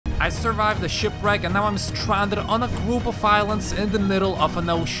I survived the shipwreck and now I'm stranded on a group of islands in the middle of an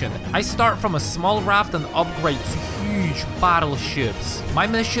ocean. I start from a small raft and upgrade to huge battleships. My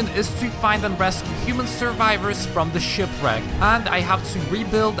mission is to find and rescue human survivors from the shipwreck, and I have to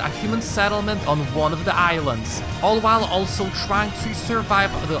rebuild a human settlement on one of the islands, all while also trying to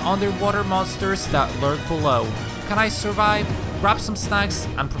survive the underwater monsters that lurk below. Can I survive? Grab some snacks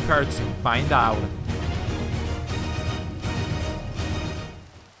and prepare to find out.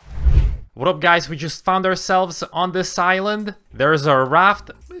 What up, guys? We just found ourselves on this island. There's our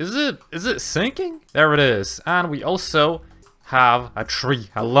raft. Is it sinking? There it is. And we also have a tree.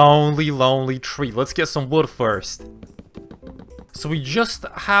 A lonely tree. Let's get some wood first. So we just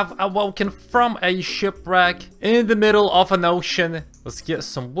have awoken from a shipwreck in the middle of an ocean. Let's get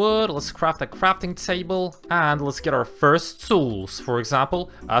some wood. Let's craft a crafting table. And let's get our first tools. For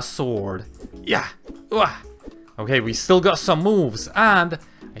example, a sword. Yeah. Okay, we still got some moves. And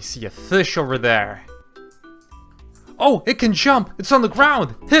I see a fish over there. Oh, it can jump. It's on the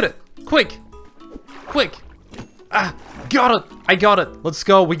ground. Hit it. Quick. Quick. Ah, got it. I got it. Let's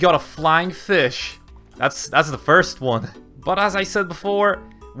go. We got a flying fish. That's the first one. But as I said before,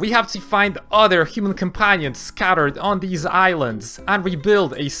 we have to find other human companions scattered on these islands and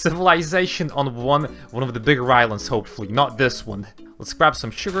rebuild a civilization on one of the bigger islands, hopefully. Not this one. Let's grab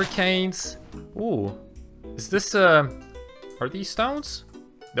some sugar canes. Ooh. Is this, are these stones?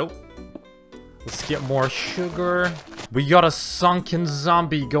 Nope. Let's get more sugar. We got a sunken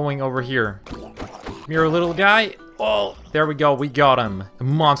zombie going over here. Come here, little guy. Oh, there we go. We got him. A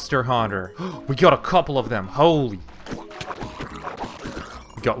monster hunter. We got a couple of them. Holy.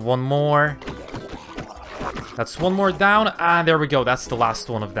 We got one more. That's one more down. And there we go. That's the last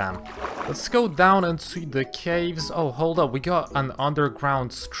one of them. Let's go down into the caves. Oh, hold up. We got an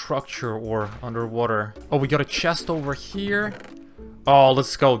underground structure or underwater. Oh, we got a chest over here. Oh,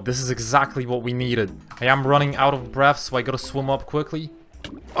 let's go. This is exactly what we needed. I am running out of breath, so I gotta swim up quickly.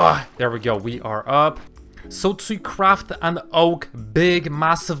 Ah, there we go. We are up. So to craft an oak, big,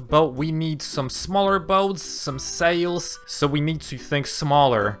 massive boat, we need some smaller boats, some sails. So we need to think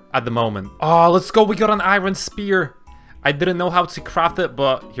smaller at the moment. Oh, let's go. We got an iron spear. I didn't know how to craft it,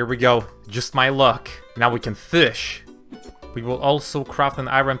 but here we go. Just my luck. Now we can fish. We will also craft an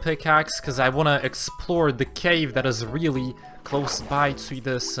iron pickaxe because I want to explore the cave that is really close by to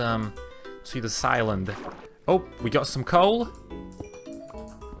this island. Oh, we got some coal.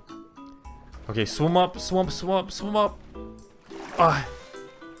 Okay, swim up. Ah,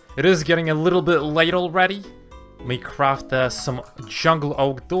 it is getting a little bit late already. Let me craft some jungle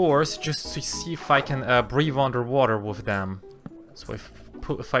oak doors just to see if I can breathe underwater with them. So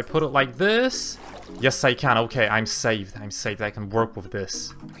if I put it like this, yes I can. Okay, I'm saved. I can work with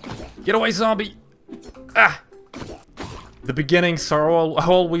this. Get away, zombie! Ah! The beginnings are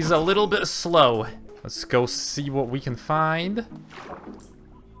always a little bit slow. Let's go see what we can find.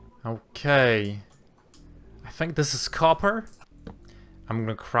 Okay. I think this is copper. I'm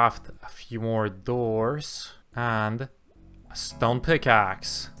gonna craft a few more doors. And a stone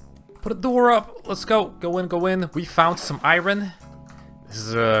pickaxe. Put a door up. Let's go. Go in. We found some iron. This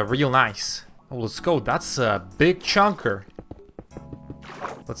is real nice. Oh, let's go. That's a big chunker.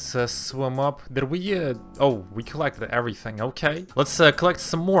 Let's swim up. Did we, oh, we collected everything. Okay. Let's collect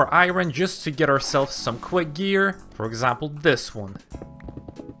some more iron just to get ourselves some quick gear. For example, this one.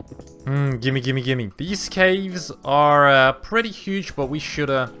 Gimme. These caves are pretty huge, but we should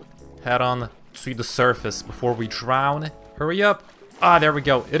head on to the surface before we drown. Hurry up. Ah, there we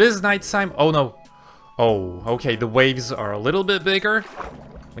go. It is nighttime. Oh, no. Oh, okay. The waves are a little bit bigger.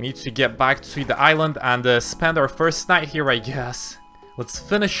 We need to get back to the island and spend our first night here, I guess. Let's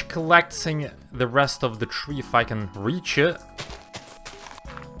finish collecting the rest of the tree if I can reach it.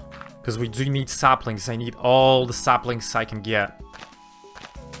 Because we do need saplings. I need all the saplings I can get.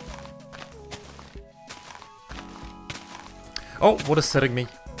 Oh, what is hitting me?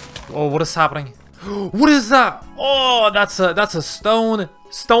 Oh, what is happening? What is that? Oh, that's a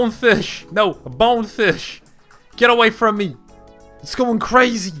stonefish. No, a bonefish. Get away from me. It's going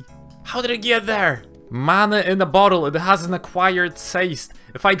crazy. How did it get there? Mana in a bottle. It has an acquired taste.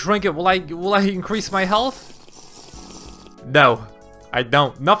 If I drink it, will I increase my health? No, I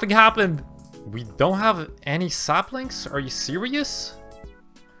don't. Nothing happened. We don't have any saplings? Are you serious?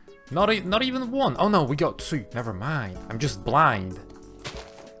 Not even one. Oh no, we got two. Never mind. I'm just blind.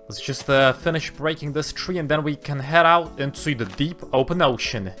 Let's just finish breaking this tree and then we can head out into the deep open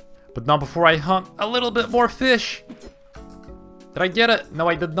ocean. But not before I hunt a little bit more fish. Did I get it? No,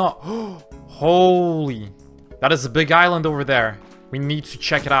 I did not. Holy. That is a big island over there. We need to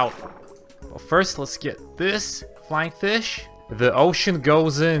check it out. But first, let's get this flying fish. The ocean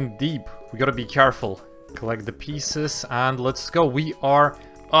goes in deep. We gotta be careful. Collect the pieces and let's go. We are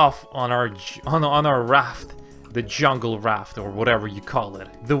off on our raft. The jungle raft, or whatever you call it.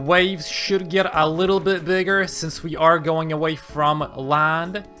 The waves should get a little bit bigger since we are going away from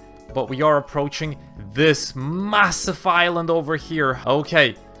land. But we are approaching this massive island over here.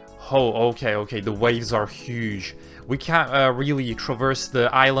 Okay. Oh, okay. The waves are huge. We can't really traverse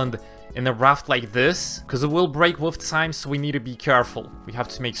the island in a raft like this, because it will break with time, so we need to be careful. We have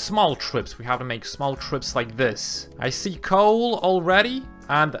to make small trips. We have to make small trips like this. I see coal already,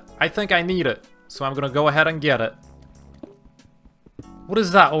 and I think I need it. So I'm gonna go ahead and get it. What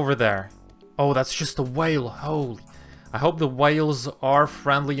is that over there? Oh, that's just a whale. Holy. I hope the whales are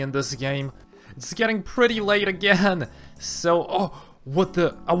friendly in this game. It's getting pretty late again. So, oh, what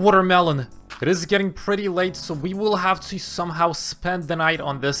the? A watermelon. It is getting pretty late, so we will have to somehow spend the night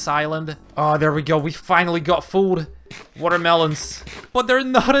on this island. Oh, there we go. We finally got food. Watermelons. But they're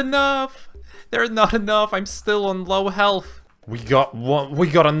not enough. They're not enough. I'm still on low health. We got one. We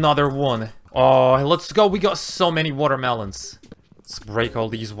got another one. Oh, let's go. We got so many watermelons. Let's break all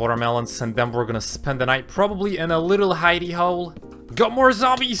these watermelons, and then we're gonna spend the night probably in a little hidey hole. We got more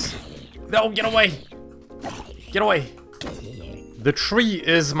zombies. No, get away. Get away. The tree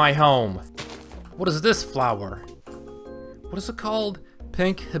is my home. What is this flower? What is it called?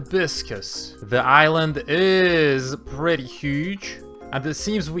 Pink hibiscus. The island is pretty huge. And it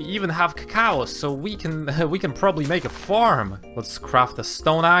seems we even have cacao, so we can probably make a farm. Let's craft a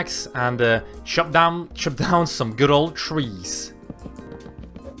stone axe and chop down some good old trees.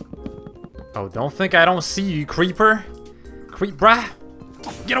 Oh, don't think I don't see you, creeper. Brah.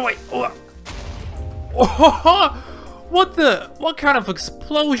 Get away. Oh. Oh, what kind of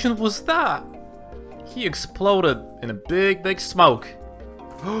explosion was that? He exploded in a big smoke.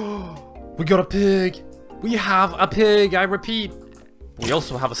 We got a pig. We have a pig, I repeat. We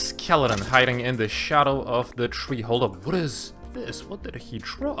also have a skeleton hiding in the shadow of the tree. Hold up, what is this? What did he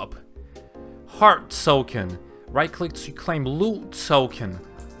drop? Heart token. Right click to claim loot token.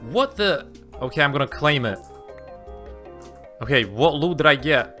 What the? Okay, I'm gonna claim it. Okay, what loot did I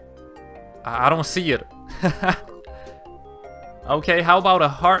get? I don't see it. Okay, how about a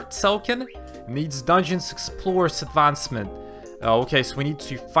heart token? Needs Dungeons Explorer's Advancement. Okay, so we need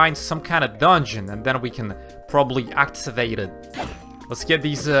to find some kind of dungeon, and then we can probably activate it. Let's get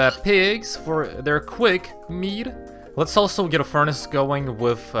these pigs for their quick meat. Let's also get a furnace going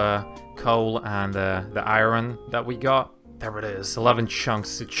with coal and the iron that we got. There it is, 11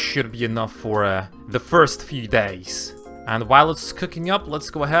 chunks. It should be enough for the first few days. And while it's cooking up,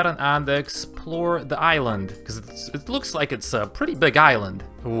 let's go ahead and explore the island, because it looks like it's a pretty big island.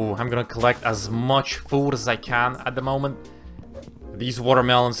 Ooh, I'm gonna collect as much food as I can at the moment. These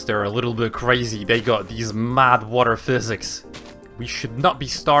watermelons, they're a little bit crazy. They got these mad water physics. We should not be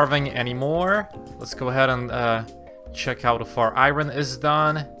starving anymore. Let's go ahead and check out if our iron is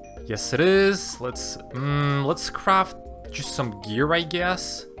done. Yes, it is. Let's craft just some gear, I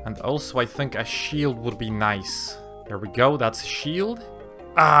guess. And also, I think a shield would be nice. There we go, that's a shield.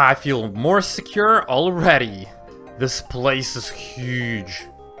 Ah, I feel more secure already. This place is huge.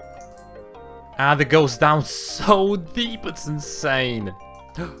 And it goes down so deep, it's insane.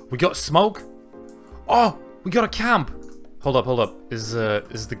 We got smoke. Oh, we got a camp. Hold up. Is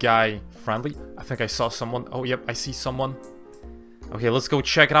the guy friendly? I think I saw someone. Oh, yep, I see someone. Okay, let's go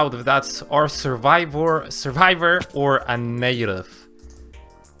check it out if that's our survivor or a native.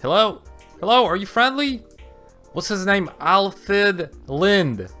 Hello? Hello, are you friendly? What's his name? Alfred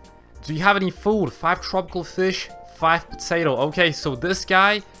Lind. Do you have any food? 5 tropical fish, 5 potato. Okay, so this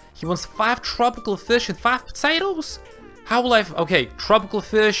guy, he wants 5 tropical fish and 5 potatoes? How will I... Okay, tropical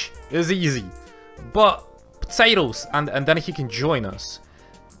fish is easy. But potatoes, and then he can join us.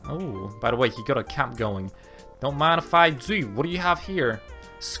 Oh, by the way, he got a camp going. Don't mind if I do. What do you have here?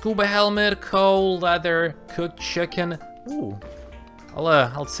 Scuba helmet, coal, leather, cooked chicken. Ooh.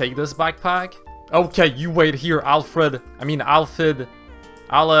 I'll take this backpack. Okay, you wait here, Alfred.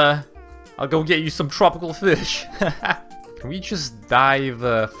 I'll go get you some tropical fish. Can we just dive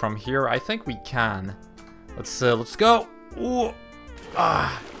from here? I think we can. Let's go. Ooh.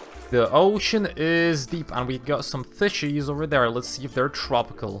 Ah. The ocean is deep, and we got some fishies over there. Let's see if they're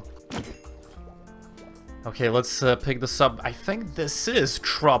tropical. Okay, let's pick this up. I think this is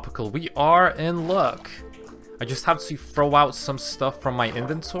tropical. We are in luck. I just have to throw out some stuff from my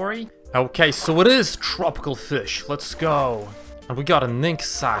inventory. Okay, so it is tropical fish. Let's go. And we got a nink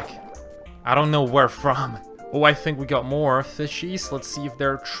sack. I don't know where from. Oh, I think we got more fishies. Let's see if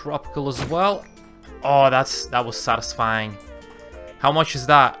they're tropical as well. Oh, that was satisfying. How much is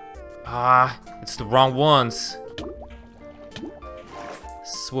that? Ah, it's the wrong ones.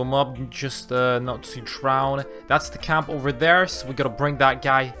 Swim up, just not to drown. That's the camp over there, so we gotta bring that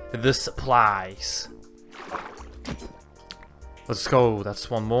guy the supplies. Let's go. That's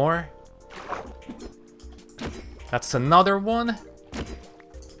one more. That's another one.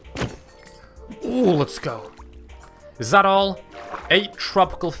 Ooh, let's go. Is that all? 8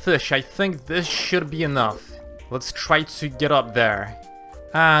 tropical fish. I think this should be enough. Let's try to get up there.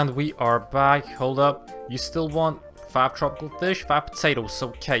 And we are back. Hold up. You still want 5 tropical fish? 5 potatoes.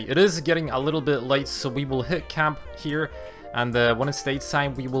 Okay. It is getting a little bit late, so we will hit camp here. And when it's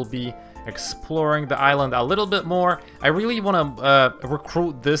daytime, we will be exploring the island a little bit more. I really want to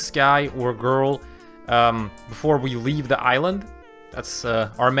recruit this guy or girl before we leave the island. That's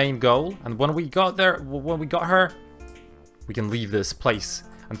our main goal. And when we got there, when we got her, we can leave this place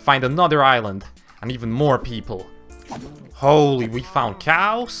and find another island and even more people. Holy, we found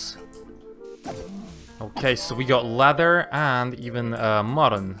cows. Okay, so we got leather and even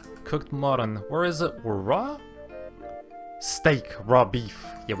mutton, cooked mutton. Where is it? We're raw? Steak, raw beef.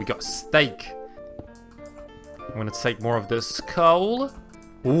 Yeah, we got steak. I'm gonna take more of this coal.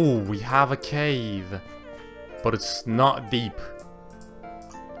 Ooh, we have a cave. But it's not deep.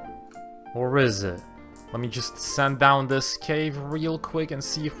 Or is it? Let me just send down this cave real quick and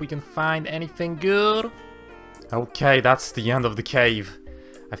see if we can find anything good. Okay, that's the end of the cave.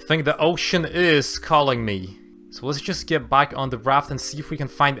 I think the ocean is calling me. So let's just get back on the raft and see if we can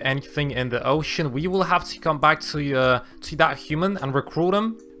find anything in the ocean. We will have to come back to that human and recruit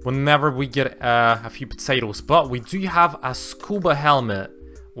him whenever we get a few potatoes. But we do have a scuba helmet.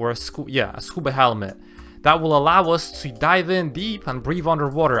 Or a scuba helmet. That will allow us to dive in deep and breathe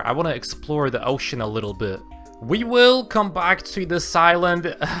underwater. I want to explore the ocean a little bit. We will come back to this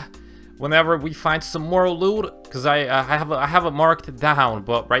island whenever we find some more loot, because I have it marked down.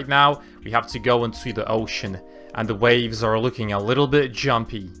 But right now we have to go into the ocean, and the waves are looking a little bit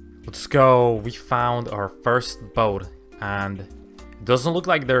jumpy. Let's go. We found our first boat, and it doesn't look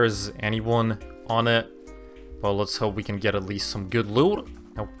like there's anyone on it. But let's hope we can get at least some good loot.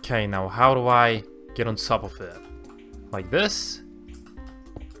 Okay, now how do I get on top of it? Like this?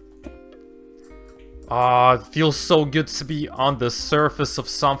 Ah, it feels so good to be on the surface of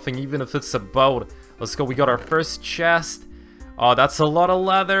something, even if it's a boat. Let's go, we got our first chest. Oh, that's a lot of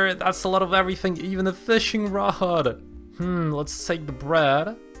leather. That's a lot of everything, even a fishing rod. Let's take the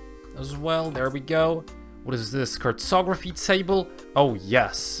bread as well. There we go. What is this? Cartography table? Oh,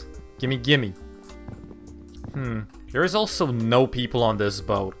 yes. Gimme, gimme. There is also no people on this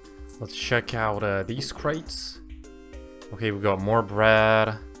boat. Let's check out these crates. Okay, we got more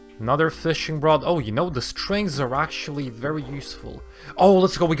bread. Another fishing rod. Oh, you know, the strings are actually very useful. Oh,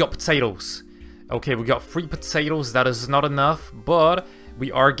 let's go. We got potatoes. Okay, we got 3 potatoes. That is not enough, but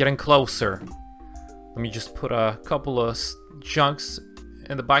we are getting closer. Let me just put a couple of chunks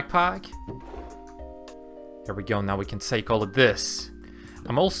in the backpack. There we go. Now we can take all of this.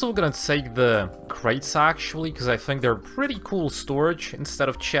 I'm also gonna take the crates, actually, because I think they're pretty cool storage instead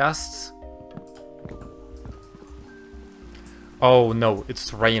of chests. Oh no,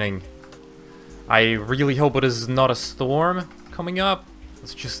 it's raining. I really hope it is not a storm coming up.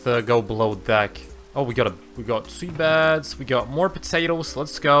 Let's just go below deck. Oh, we got 2 beds. We got more potatoes.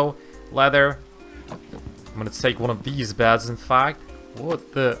 Let's go. Leather. I'm gonna take one of these beds, in fact.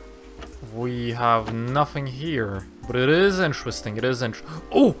 What the... We have nothing here. But it is interesting. It is interesting.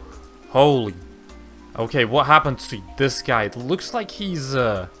 Oh! Holy. Okay, what happened to this guy? It looks like he's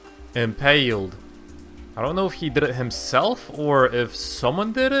impaled. I don't know if he did it himself or if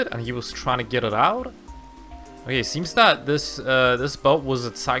someone did it and he was trying to get it out. Okay, it seems that this boat was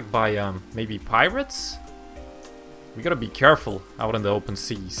attacked by maybe pirates. We gotta be careful out in the open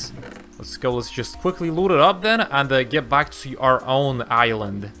seas. Let's go. Let's just quickly loot it up then and get back to our own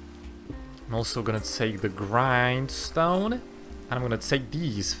island. I'm also gonna take the grindstone, and I'm gonna take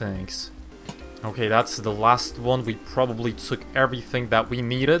these things. Okay, that's the last one. We probably took everything that we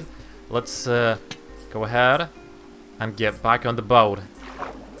needed. Let's go ahead and get back on the boat.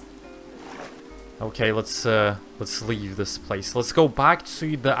 Okay, let's leave this place. Let's go back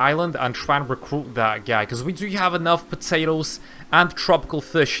to the island and try and recruit that guy, because we do have enough potatoes and tropical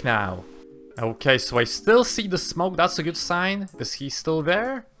fish now. Okay, so I still see the smoke. That's a good sign. Is he still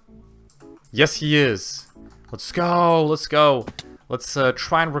there? Yes, he is. Let's go, let's go. Let's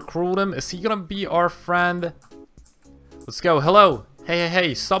try and recruit him. Is he gonna be our friend? Let's go. Hello.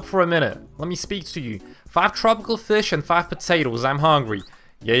 Hey, stop for a minute. Let me speak to you. 5 tropical fish and 5 potatoes. I'm hungry.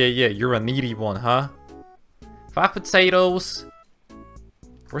 Yeah. You're a needy one, huh? 5 potatoes.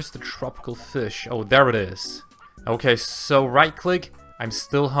 Where's the tropical fish? Oh, there it is. Okay, so right click. I'm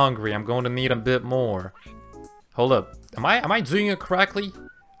still hungry. I'm going to need a bit more. Hold up. Am I doing it correctly?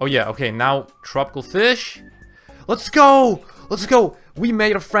 Oh yeah, okay, now tropical fish. Let's go! Let's go! We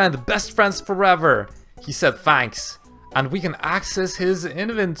made a friend, best friends forever. He said thanks. And we can access his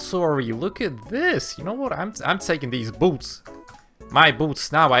inventory. Look at this. You know what? I'm taking these boots. My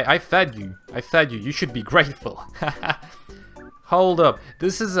boots now. I fed you. I fed you. You should be grateful. Hold up.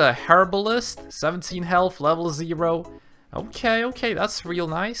 This is a herbalist. 17 health, level 0. Okay, okay, that's real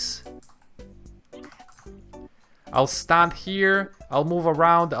nice. I'll stand here. I'll move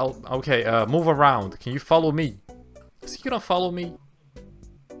around. Okay, move around. Can you follow me? Is he gonna follow me?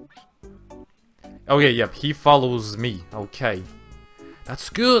 Okay, yep, he follows me. Okay. That's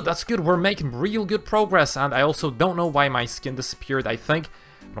good, that's good. We're making real good progress. And I also don't know why my skin disappeared. I think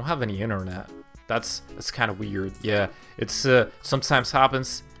I don't have any internet. That's kind of weird. Yeah, it's sometimes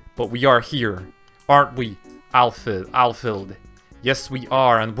happens. But we are here, aren't we? Alfilled. Yes, we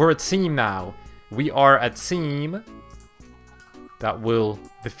are. And we're a team now. We are a team that will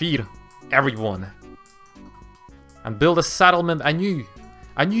defeat everyone. And build a settlement, a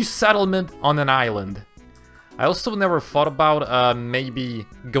new settlement on an island. I also never thought about maybe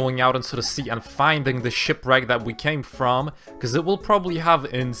going out into the sea and finding the shipwreck that we came from, because it will probably have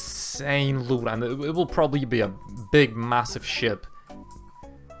insane loot and it will probably be a big, massive ship.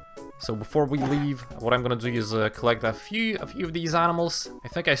 So before we leave, what I'm gonna do is collect a few of these animals. I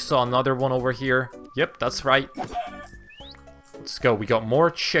think I saw another one over here. Yep, that's right. Let's go. We got more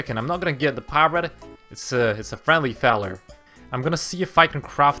chicken. I'm not gonna get the parrot. It's a friendly feller. I'm gonna see if I can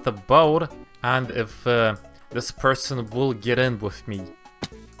craft a boat and if this person will get in with me.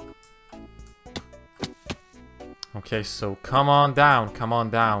 Okay, so come on down, come on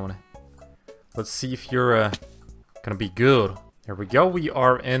down. Let's see if you're gonna be good. Here we go, we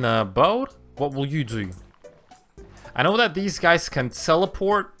are in a boat. What will you do? I know that these guys can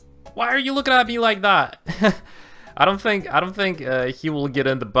teleport. Why are you looking at me like that? I don't think he will get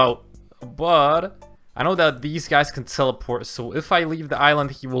in the boat, but I know that these guys can teleport, so if I leave the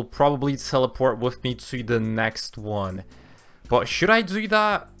island, he will probably teleport with me to the next one. But should I do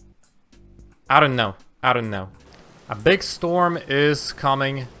that? I don't know. I don't know. A big storm is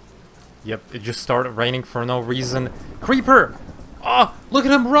coming. Yep, it just started raining for no reason. Creeper! Oh, look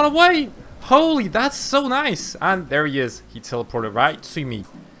at him run away! Holy, that's so nice! And there he is. He teleported right to me.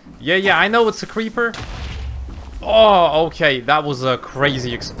 Yeah, I know it's a creeper. Oh, okay, that was a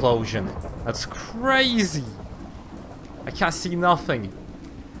crazy explosion. That's crazy. I can't see nothing.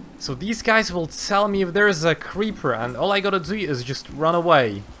 So these guys will tell me if there's a creeper, and all I gotta do is just run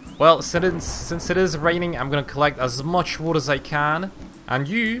away. Well, since it is raining, I'm gonna collect as much wood as I can. And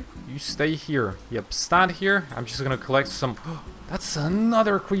you stay here. Yep, stand here. I'm just gonna collect some... That's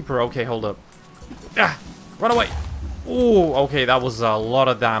another creeper. Okay, hold up. Ah, run away. Oh, okay, that was a lot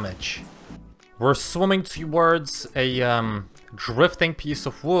of damage. We're swimming towards a drifting piece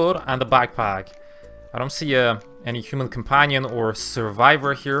of wood and a backpack. I don't see any human companion or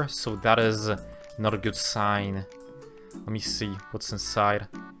survivor here, so that is not a good sign. Let me see what's inside.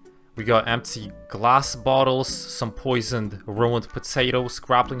 We got empty glass bottles, some poisoned ruined potatoes,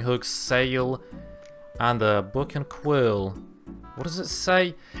 grappling hooks, sail, and a book and quill. What does it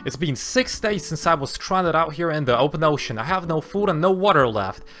say? It's been 6 days since I was stranded out here in the open ocean. I have no food and no water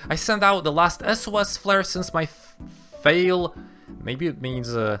left. I sent out the last SOS flare since my fail... Maybe it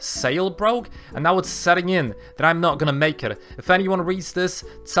means sail broke? And now it's setting in that I'm not gonna make it. If anyone reads this,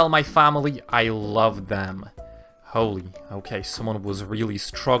 tell my family I love them. Holy, okay, someone was really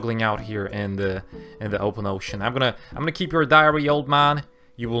struggling out here in the open ocean. I'm gonna keep your diary, old man.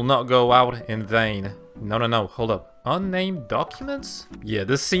 You will not go out in vain. No, hold up. Unnamed documents? Yeah,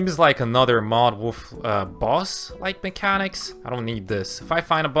 this seems like another mod with boss-like mechanics. I don't need this. If I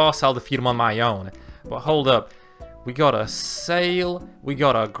find a boss, I'll defeat him on my own. But hold up. We got a sail, we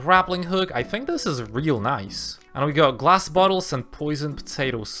got a grappling hook. I think this is real nice. And we got glass bottles and poisoned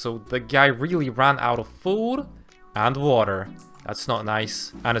potatoes. So the guy really ran out of food and water. That's not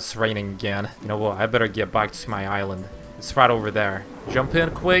nice. And it's raining again. You know what? I better get back to my island. It's right over there. Jump in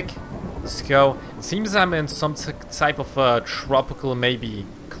quick. Let's go. It seems I'm in some type of tropical maybe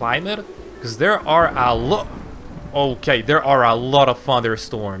climate. Because there are a lot... Okay, there are a lot of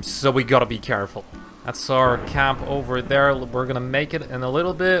thunderstorms. So we gotta be careful. That's our camp over there. We're gonna make it in a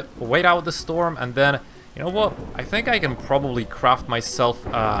little bit. Wait out the storm and then... You know what? I think I can probably craft myself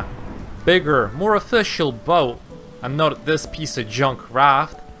a bigger, more official boat. And not this piece of junk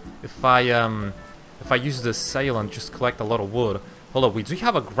raft. If I use this sail and just collect a lot of wood. Hold up, we do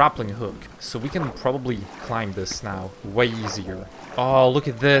have a grappling hook, so we can probably climb this now. Way easier. Oh, look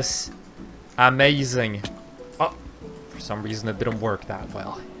at this. Amazing. Oh, for some reason it didn't work that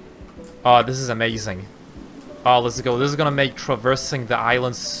well. Oh, this is amazing. Oh, let's go. This is gonna make traversing the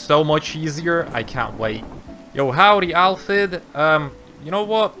island so much easier. I can't wait. Yo, howdy, Alfred. You know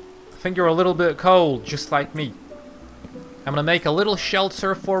what? I think you're a little bit cold, just like me. I'm gonna make a little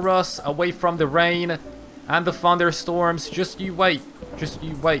shelter for us, away from the rain and the thunderstorms. Just you wait. Just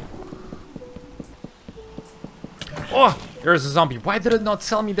you wait. Oh, there's a zombie. Why did it not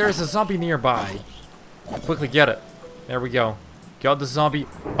tell me there's a zombie nearby? Quickly get it. There we go. Got the zombie.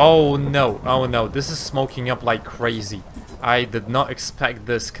 Oh no. Oh no. This is smoking up like crazy. I did not expect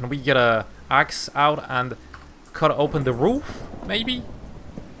this. Can we get a axe out and cut open the roof? Maybe?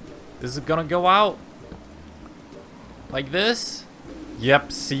 Is it gonna go out? Like this?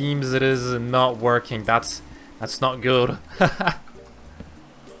 Yep, seems it is not working. That's not good.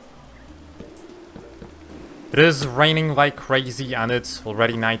 It is raining like crazy and it's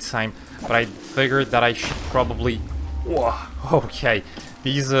already nighttime, but I figured that I should probably... Whoa, okay,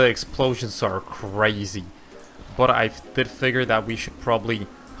 these explosions are crazy. But I did figure that we should probably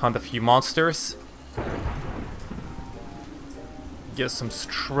hunt a few monsters. Get some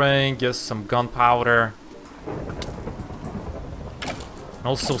string, get some gunpowder. And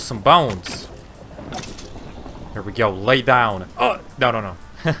also some bones. Here we go, lay down. Oh, no.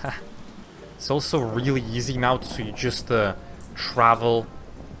 It's also really easy now to just travel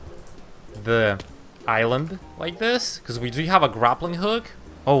the island like this, because we do have a grappling hook.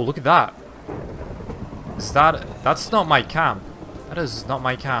 Oh, look at that. That's not my camp. That is not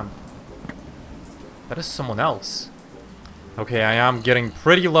my camp. That is someone else. Okay, I am getting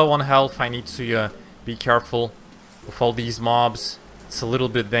pretty low on health. I need to be careful with all these mobs. It's a little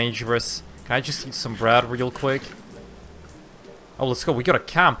bit dangerous. Can I just eat some bread real quick? Oh, let's go. We got a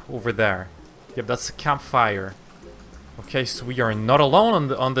camp over there. Yep, that's a campfire. Okay, so we are not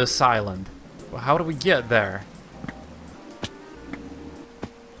alone on this island. Well, how do we get there?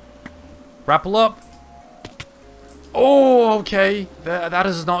 Grapple up. Oh, okay. That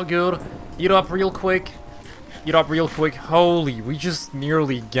is not good. Eat up real quick. Eat up real quick. Holy, we just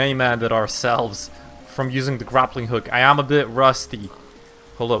nearly game-ended ourselves from using the grappling hook. I am a bit rusty.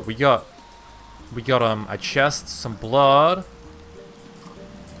 Hold up, we got a chest, some blood.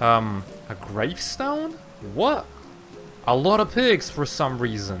 A gravestone? What? A lot of pigs for some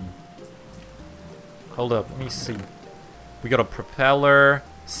reason. Hold up, let me see. We got a propeller,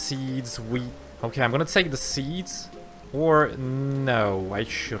 seeds, wheat. Okay, I'm gonna take the seeds. Or, no, I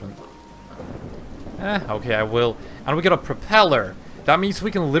shouldn't. Okay, I will. And we got a propeller. That means we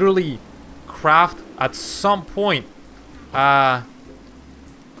can literally craft at some point. That's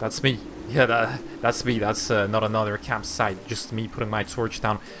me. Yeah, that's me. That's not another campsite. Just me putting my torch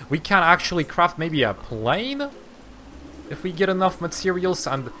down. We can actually craft maybe a plane if we get enough materials.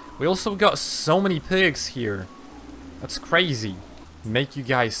 And we also got so many pigs here. That's crazy. Make you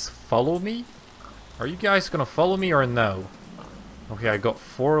guys follow me? Are you guys gonna follow me or no? Okay, I got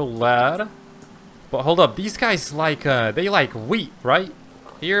 4 lead. But hold up, these guys like, they like wheat, right?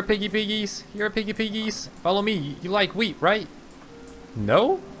 Here, piggy piggies. Here, piggy piggies. Follow me. You like wheat, right?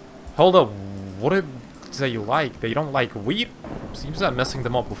 No? Hold up, what did they like? They don't like wheat? Seems I'm messing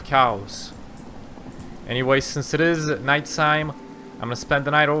them up with cows. Anyway, since it is nighttime, I'm gonna spend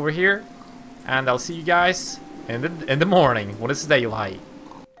the night over here. And I'll see you guys in the morning when it's daylight.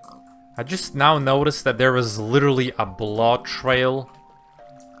 I just now noticed that there was literally a blood trail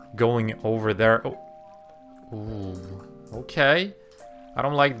going over there. Oh. Ooh, okay. I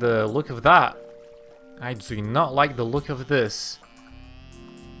don't like the look of that. I do not like the look of this.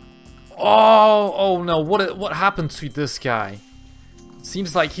 Oh no, what happened to this guy?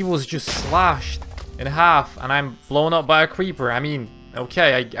 Seems like he was just slashed in half and I'm blown up by a creeper. I mean,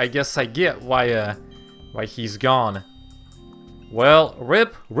 okay, I guess I get why he's gone. Well,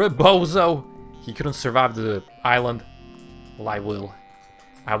 rip bozo. He couldn't survive the island. Well,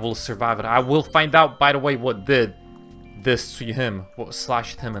 I will survive it. I will find out, by the way, what did this to him, what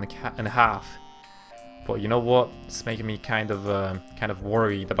slashed him in half. But you know what? It's making me kind of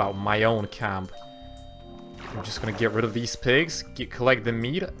worried about my own camp. I'm just gonna get rid of these pigs, collect the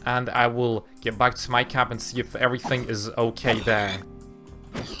meat, and I will get back to my camp and see if everything is okay there.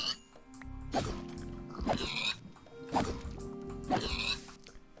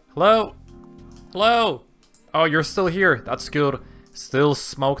 Hello? Hello? Oh, you're still here. That's good. Still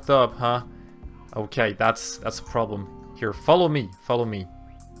smoked up, huh? Okay, that's a problem. Here, follow me. Follow me.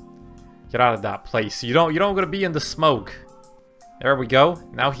 Get out of that place. You don't gotta be in the smoke. There we go.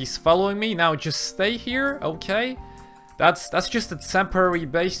 Now he's following me. Now just stay here, okay? That's just a temporary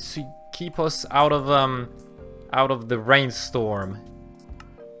base to keep us out of the rainstorm.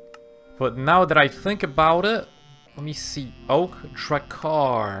 But now that I think about it, let me see. Oak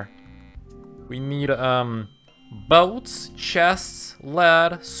Dracar. We need boats, chests,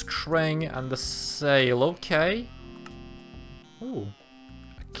 lead, string, and the sail. Okay. Ooh.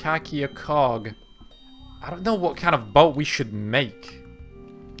 A khaki, a cog. I don't know what kind of boat we should make.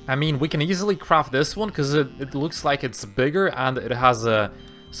 I mean, we can easily craft this one because it looks like it's bigger and it has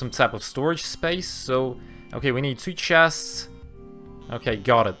some type of storage space. So, okay, we need 2 chests. Okay,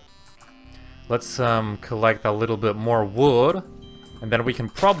 got it. Let's collect a little bit more wood. And then we can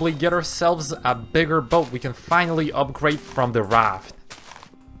probably get ourselves a bigger boat. We can finally upgrade from the raft.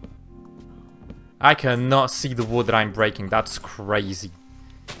 I cannot see the wood that I'm breaking. That's crazy.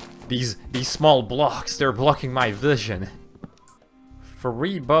 These small blocks, they're blocking my vision.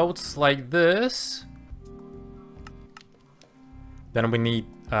 3 boats like this. Then we need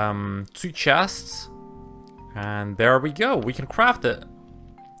 2 chests. And there we go. We can craft it.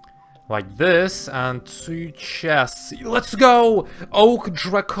 Like this, and 2 chests. Let's go! Oak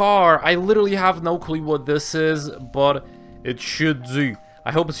Drakkar. I literally have no clue what this is, but it should do.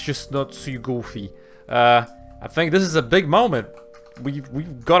 I hope it's just not too goofy. I think this is a big moment.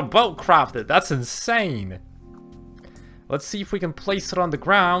 We've got a boat crafted. That's insane. Let's see if we can place it on the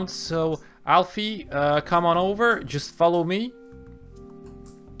ground. So, Alfie, come on over. Just follow me.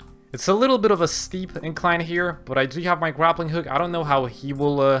 It's a little bit of a steep incline here, but I do have my grappling hook. I don't know how he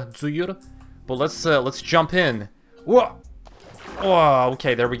will do it, but let's jump in. Whoa! Oh,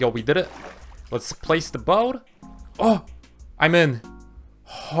 okay, there we go. We did it. Let's place the boat. Oh, I'm in.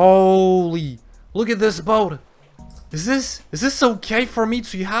 Holy! Look at this boat. Is this okay for me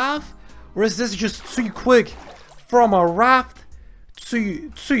to have, or is this just too quick from a raft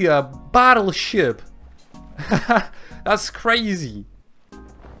to a battleship? That's crazy.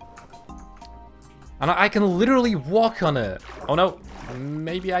 And I can literally walk on it. Oh no,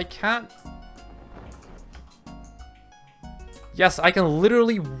 maybe I can't. Yes, I can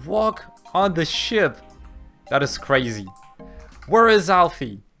literally walk on the ship. That is crazy. Where is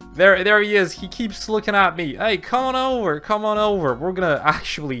Alfie? There he is. He keeps looking at me. Hey, come on over, come on over. We're gonna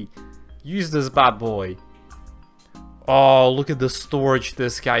actually use this bad boy. Oh, look at the storage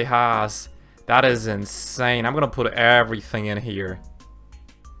this guy has. That is insane. I'm gonna put everything in here.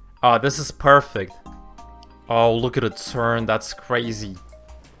 Oh, this is perfect. Oh, look at it turn. That's crazy.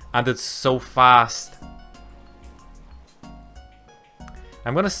 And it's so fast.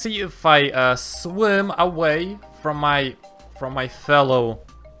 I'm gonna see if I swim away from my fellow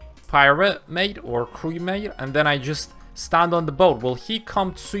pirate mate or crewmate, and then I just stand on the boat. Will he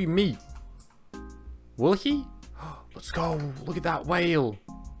come to me? Will he? Let's go. Look at that whale.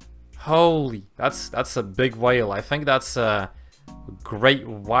 Holy, that's a big whale. I think that's a great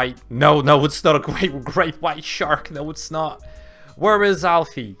white... No, it's not a great white shark. No, it's not. Where is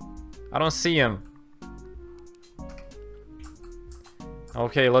Alfie? I don't see him.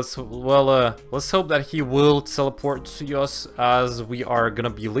 Okay, let's hope that he will teleport to us as we are gonna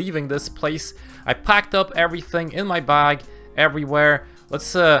be leaving this place. I packed up everything in my bag, everywhere.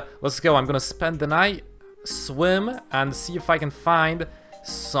 Let's go. I'm gonna spend the night, swim, and see if I can find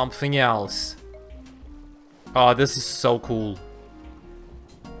something else. Oh, this is so cool.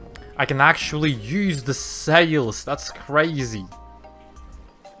 I can actually use the sails. That's crazy.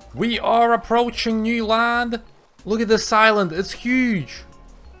 We are approaching new land. Look at this island. It's huge.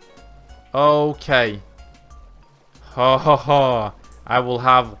 Okay. Ha ha ha. I will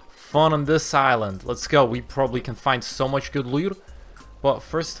have fun on this island. Let's go. We probably can find so much good loot. But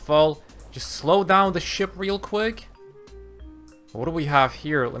first of all, just slow down the ship real quick. What do we have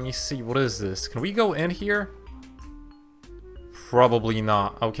here? Let me see. What is this? Can we go in here? Probably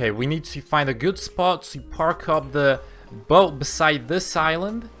not. Okay, we need to find a good spot to park up the boat beside this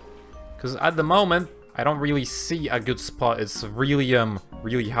island. Because at the moment, I don't really see a good spot. It's really,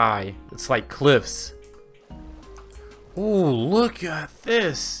 really high. It's like cliffs. Ooh, look at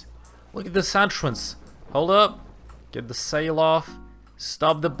this. Look at this entrance. Hold up. Get the sail off.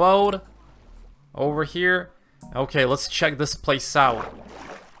 Stop the boat. Over here. Okay, let's check this place out.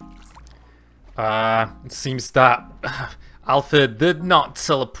 It seems that Alpha did not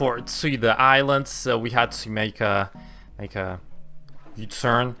teleport to the island, so we had to make a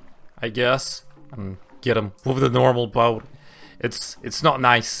U-turn, I guess, and get him with the normal boat. It's not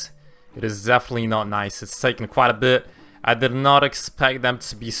nice. It is definitely not nice. It's taken quite a bit. I did not expect them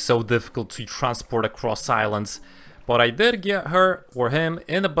to be so difficult to transport across islands, but I did get her or him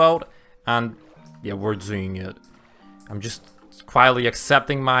in a boat, and yeah, we're doing it. I'm just quietly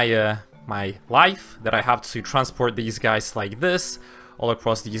accepting my my life that I have to transport these guys like this all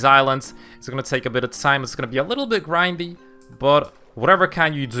across these islands. It's gonna take a bit of time. It's gonna be a little bit grindy, but whatever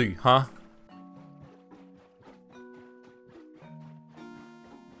can you do, huh?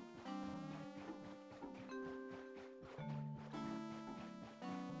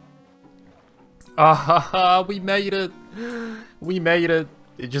 Ah, we made it. We made it.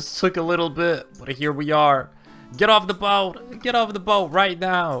 It just took a little bit, but here we are. Get off the boat. Get off the boat right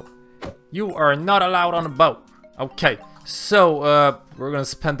now. You are not allowed on the boat. Okay, so we're gonna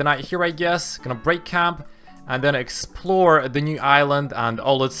spend the night here, I guess. Gonna break camp and then explore the new island and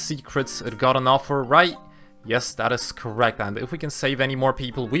all its secrets it got on offer, right? Yes, that is correct. And if we can save any more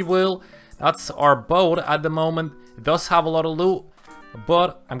people, we will. That's our boat at the moment. It does have a lot of loot,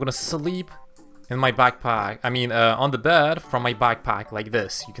 but I'm gonna sleep in my backpack. I mean, on the bed from my backpack, like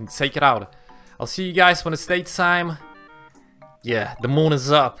this. You can take it out. I'll see you guys when it's daytime. Yeah, the moon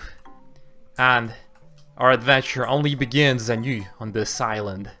is up. And our adventure only begins anew on this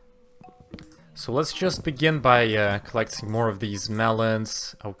island. So let's just begin by collecting more of these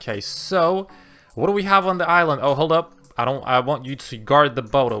melons. Okay, so what do we have on the island? Oh, hold up. I want you to guard the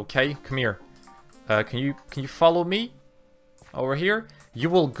boat, okay? Come here. Can you follow me over here? You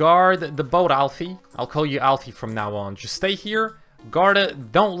will guard the boat, Alfie. I'll call you Alfie from now on. Just stay here, guard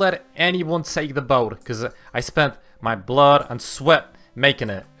it. Don't let anyone take the boat, because I spent my blood and sweat making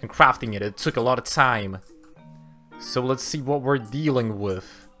it and crafting it. It took a lot of time. So let's see what we're dealing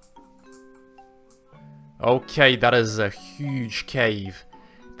with. Okay, that is a huge cave.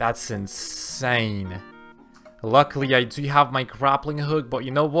 That's insane. Luckily, I do have my grappling hook, but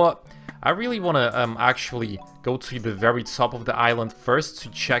you know what? I really want to actually go to the very top of the island first to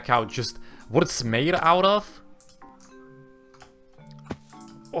check out just what it's made out of.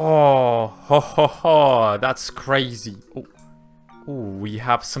 Oh, ho ho ho, that's crazy. Oh, ooh, we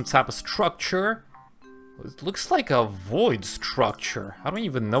have some type of structure. It looks like a void structure. I don't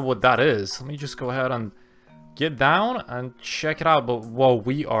even know what that is. Let me just go ahead and get down and check it out. But whoa,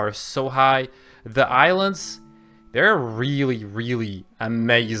 we are so high. The islands, they're really, really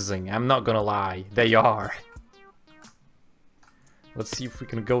amazing. I'm not gonna lie, they are. Let's see if we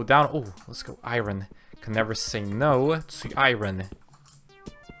can go down. Oh, let's go iron. Can never say no to iron.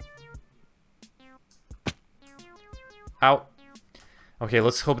 Ow. Okay,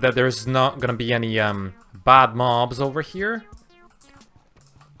 let's hope that there's not gonna be any bad mobs over here.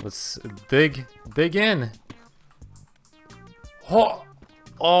 Let's dig in. Oh,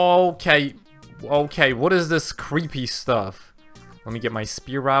 okay. Okay, what is this creepy stuff? Let me get my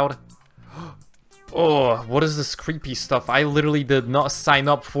spear out. Oh, what is this creepy stuff? I literally did not sign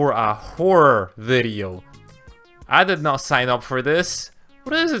up for a horror video. I did not sign up for this.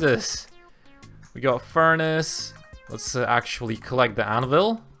 What is this? We got furnace. Let's actually collect the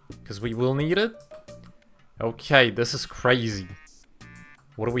anvil, because we will need it. Okay, this is crazy.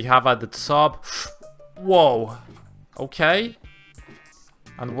 What do we have at the top? Whoa. Okay.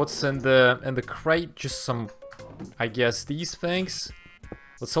 And what's in the crate? Just some, I guess, these things.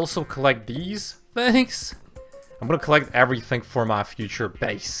 Let's also collect these things. I'm gonna collect everything for my future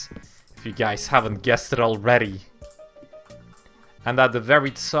base, if you guys haven't guessed it already. And at the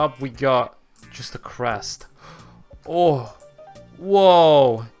very top we got just a crest. Oh,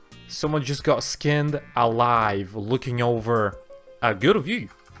 whoa. Someone just got skinned alive looking over a good view.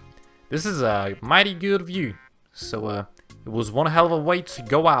 This is a mighty good view. So it was one hell of a way to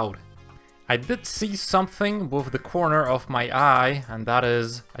go out. I did see something with the corner of my eye, and that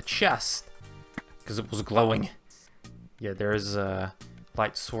is a chest, because it was glowing. Yeah, there's a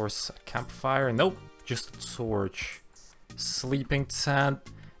light source, a campfire. Nope, just a torch. Sleeping tent.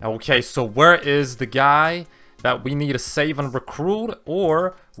 Okay, so where is the guy that we need to save and recruit,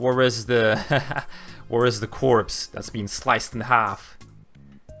 or where is the where is the corpse that's been sliced in half?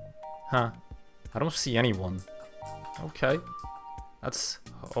 Huh? I don't see anyone. Okay, that's,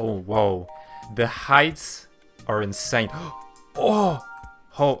 oh whoa, the heights are insane. Oh,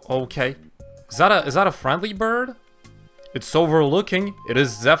 okay. Is that a friendly bird? It's overlooking. It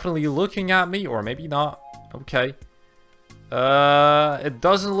is definitely looking at me, or maybe not. Okay. It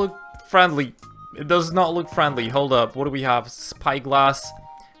doesn't look friendly. It does not look friendly. Hold up. What do we have? Spyglass,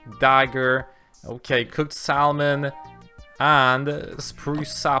 dagger. Okay, cooked salmon, and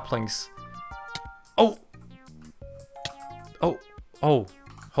spruce saplings. Oh. Oh.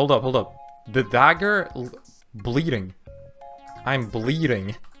 Hold up. The dagger bleeding. I'm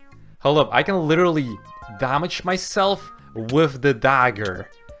bleeding. Hold up. I can literally damage myself with the dagger.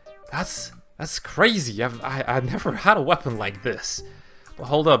 That's crazy. I've never had a weapon like this. But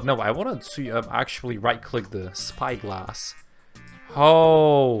hold up. No, I wanted to actually right-click the spyglass.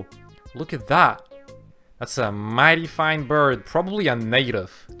 Oh, look at that. That's a mighty fine bird. Probably a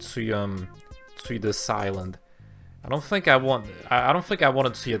native to this island. I don't think I want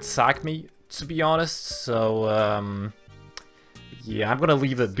it to attack me, to be honest. So yeah, I'm gonna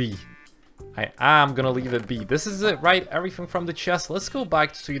leave it be. I am gonna leave it be. This is it, right? Everything from the chest. Let's go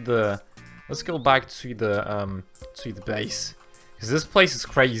back to the let's go back to the base, because this place is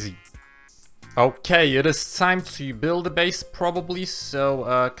crazy. Okay, it is time to build a base probably.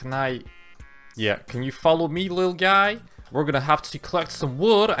 So can you follow me, little guy? We're gonna have to collect some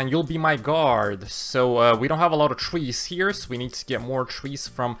wood, and you'll be my guard. So we don't have a lot of trees here, so we need to get more trees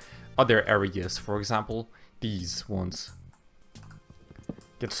from other areas. For example, these ones.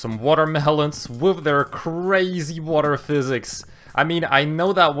 Get some watermelons with their crazy water physics. I mean, I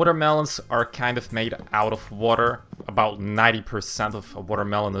know that watermelons are kind of made out of water. About 90% of a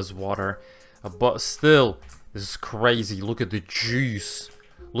watermelon is water. But still, this is crazy. Look at the juice.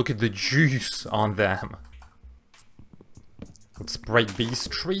 Look at the juice on them. Let's break these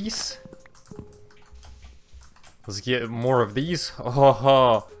trees. Let's get more of these.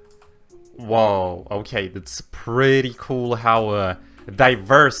 Oh, whoa. Okay, that's pretty cool how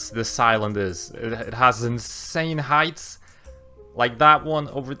diverse this island is. It has insane heights, like that one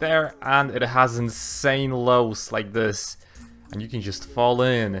over there, and it has insane lows like this. And you can just fall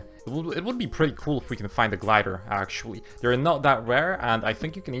in. It would be pretty cool if we can find a glider, actually. They're not that rare, and I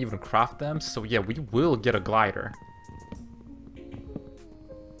think you can even craft them. So yeah, we will get a glider.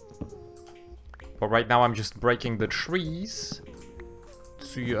 But right now I'm just breaking the trees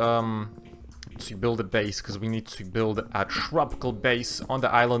to build a base, because we need to build a tropical base on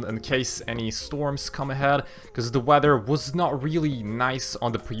the island in case any storms come ahead, because the weather was not really nice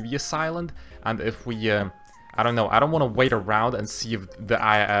on the previous island. And if we I don't know, I don't want to wait around and see if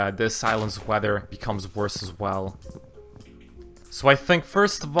this island's weather becomes worse as well. So I think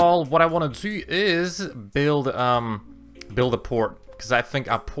first of all what I want to do is build a port, because I think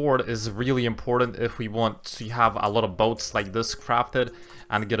a port is really important if we want to have a lot of boats like this crafted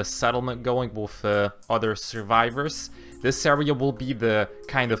and get a settlement going with other survivors. This area will be the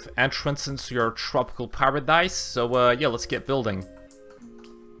kind of entrance into your tropical paradise. So yeah, let's get building.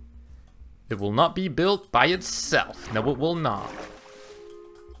 It will not be built by itself. No, it will not.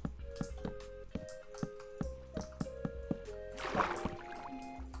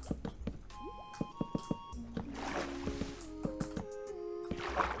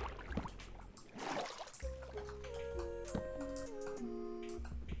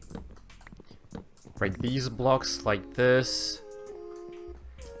 Break these blocks like this.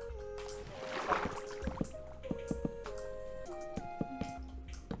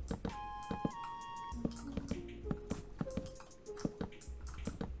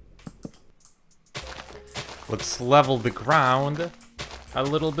 Let's level the ground a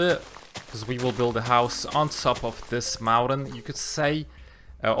little bit, because we will build a house on top of this mountain, you could say,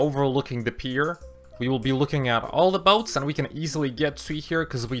 overlooking the pier. We will be looking at all the boats, and we can easily get to here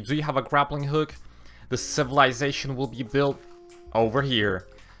because we do have a grappling hook. The civilization will be built over here.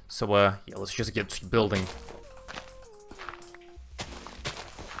 So yeah, let's just get to building.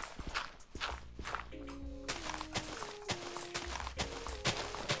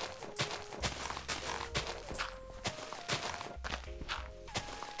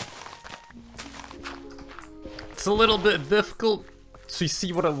 It's a little bit difficult to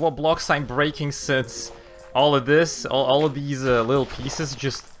see what blocks I'm breaking, since all of these little pieces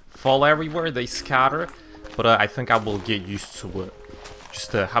just fall everywhere, they scatter. But I think I will get used to it.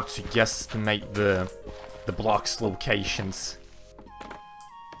 Just have to guesstimate the blocks' locations.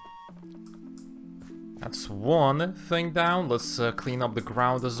 That's one thing down. Let's clean up the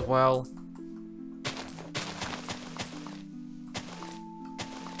ground as well.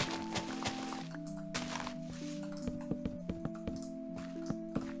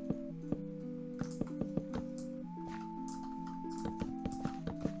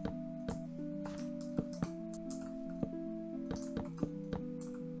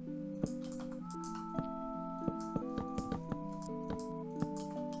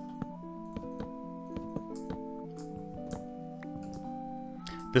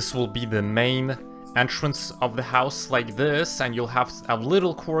 This will be the main entrance of the house like this, and you'll have a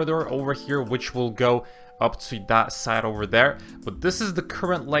little corridor over here which will go up to that side over there. But this is the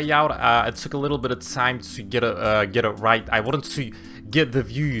current layout. It took a little bit of time to get it right. I wanted to get the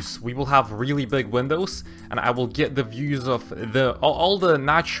views. We will have really big windows, and I will get the views of all the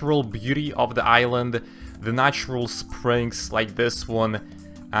natural beauty of the island, the natural springs like this one,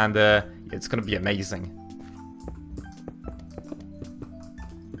 and it's gonna be amazing.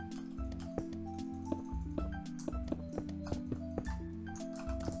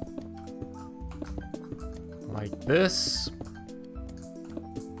 Like this.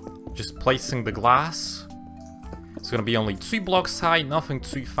 Just placing the glass. It's gonna be only 2 blocks high, nothing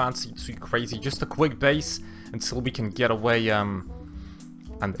too fancy, too crazy, just a quick base until we can get away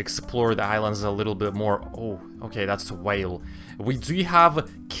and explore the islands a little bit more. Oh, okay, that's a whale. We do have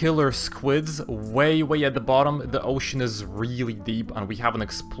killer squids way at the bottom. The ocean is really deep and we haven't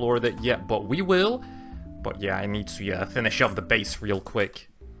explored it yet, but we will. But yeah, I need to finish off the base real quick.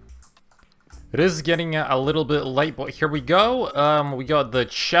 It is getting a little bit late, but here we go. We got the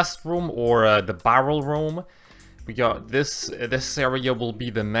chest room, or the barrel room. We got this area will be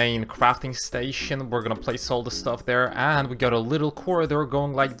the main crafting station. We're gonna place all the stuff there, and we got a little corridor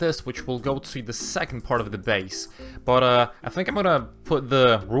going like this, which will go to the second part of the base. But I think I'm gonna put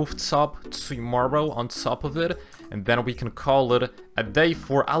the rooftop tomorrow on top of it, and then we can call it a day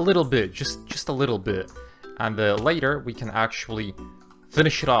for a little bit, just a little bit. And later we can actually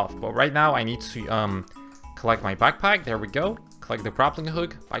finish it off. But right now I need to collect my backpack. There we go. Collect the grappling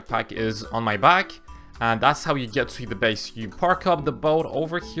hook. Backpack is on my back. And that's how you get to the base. You park up the boat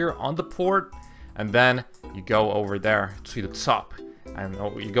over here on the port, and then you go over there to the top. And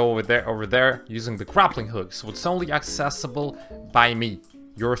you go over there using the grappling hook. So it's only accessible by me.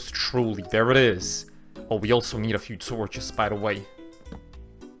 Yours truly. There it is. Oh, we also need a few torches, by the way.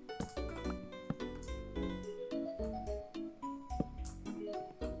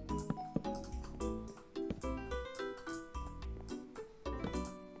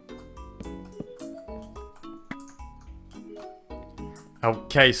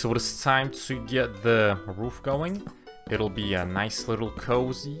 Okay, so it's time to get the roof going. It'll be a nice little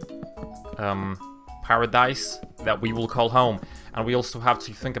cozy paradise that we will call home. And we also have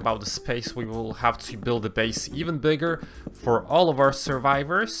to think about the space. We will have to build a base even bigger for all of our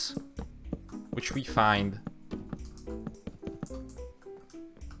survivors, which we find.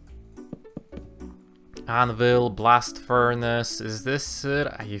 Anvil, blast furnace, is this it?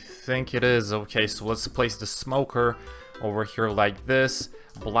 I think it is. Okay, so let's place the smoker over here like this,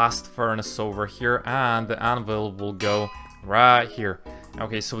 blast furnace over here, and the anvil will go right here.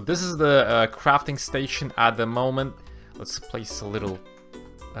 Okay, so this is the crafting station at the moment. Let's place a little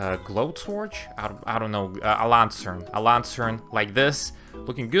glow torch. I don't know, a lantern like this.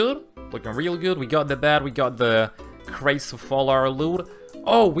 Looking good, looking real good. We got the bed, we got the crates of all our loot.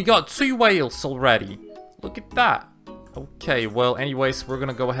 Oh, we got 2 whales already. Look at that. Okay, well, anyways, we're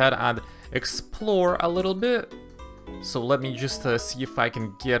gonna go ahead and explore a little bit. So let me just see if I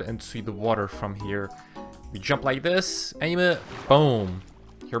can get into the water from here. We jump like this, aim it, boom.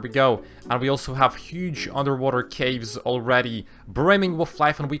 Here we go. And we also have huge underwater caves already brimming with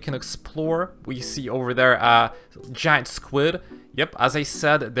life, and we can explore. We see over there a giant squid. Yep, as I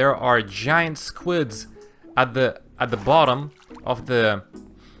said, there are giant squids at the bottom of the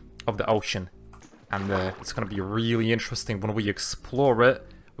ocean. And it's gonna be really interesting when we explore it,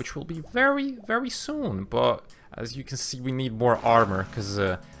 which will be very soon. But as you can see, we need more armor, because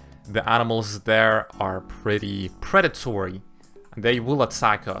the animals there are pretty predatory, and they will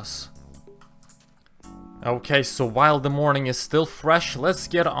attack us. Okay, so while the morning is still fresh, let's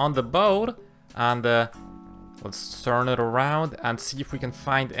get on the boat, and let's turn it around and see if we can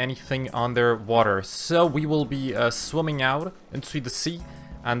find anything underwater. So we will be swimming out into the sea,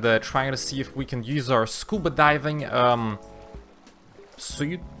 and trying to see if we can use our scuba diving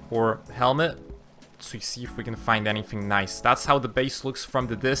suit or helmet to see if we can find anything nice. That's how the base looks from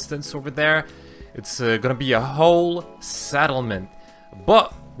the distance over there. It's gonna be a whole settlement,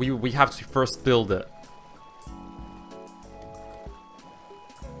 but we have to first build it.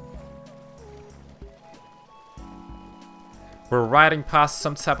 We're riding past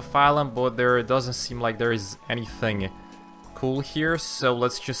some type of island, but there doesn't seem like there is anything cool here, so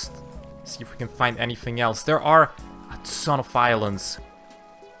let's just see if we can find anything else. There are a ton of islands.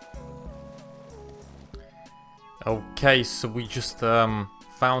 Okay, so we just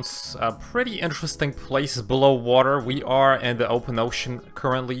found a pretty interesting place below water. We are in the open ocean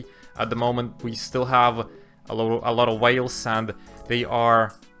currently. At the moment, we still have a lot of whales, and they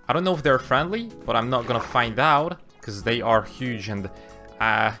are... I don't know if they're friendly, but I'm not gonna find out, because they are huge, and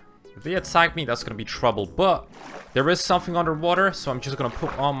if they attack me, that's gonna be trouble. But there is something underwater, so I'm just gonna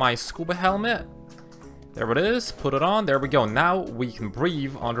put on my scuba helmet. There it is, put it on, there we go. Now we can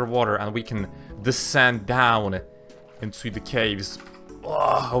breathe underwater, and we can descend down into the caves.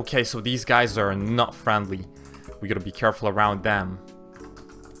 Oh, okay, so these guys are not friendly. We gotta be careful around them.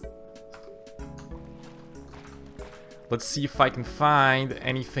 Let's see if I can find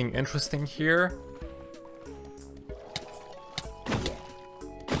anything interesting here.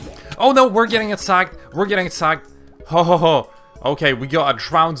 Oh no, we're getting attacked. We're getting attacked. Ho ho ho. Okay, we got a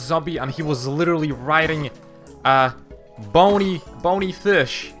drowned zombie, and he was literally riding a bony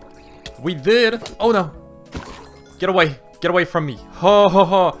fish. We did... Oh no. Get away from me. Ho ho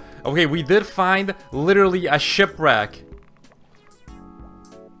ho. Okay, we did find literally a shipwreck.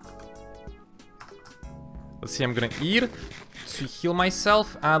 Let's see, I'm gonna eat to heal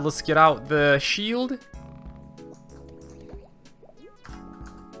myself. And let's get out the shield.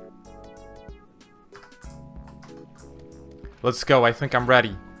 Let's go, I think I'm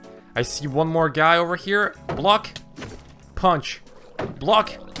ready. I see one more guy over here. Block, punch,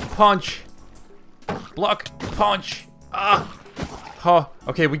 block, punch, block, punch. Ah! Huh.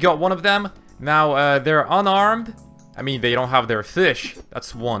 Okay, we got one of them. Now, they're unarmed. I mean, they don't have their fish.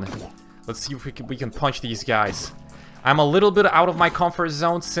 That's one. Let's see if we can punch these guys. I'm a little bit out of my comfort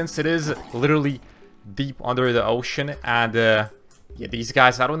zone since it is literally deep under the ocean. And, yeah, these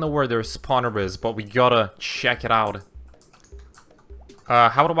guys, I don't know where their spawner is, but we gotta check it out.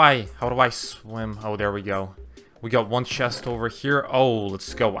 How do I swim? Oh, there we go. We got one chest over here. Oh,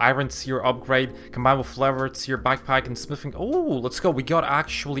 let's go. Iron tier upgrade. Combined with leather tier backpack and smithing. Oh, let's go. We got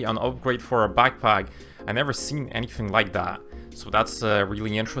actually an upgrade for our backpack. I never seen anything like that. So that's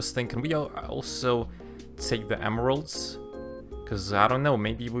really interesting. Can we also take the emeralds? Because I don't know.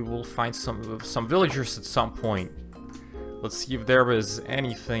 Maybe we will find some villagers at some point. Let's see if there is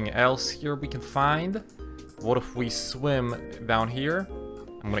anything else here we can find. What if we swim down here?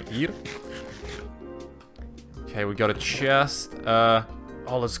 I'm gonna eat. Okay, we got a chest. Oh,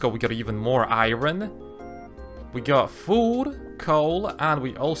 let's go. We got even more iron. We got food, coal, and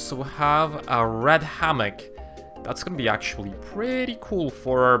we also have a red hammock. That's gonna be actually pretty cool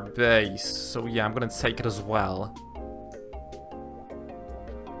for our base. So yeah, I'm gonna take it as well.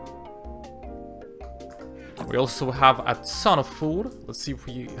 We also have a ton of food. Let's see if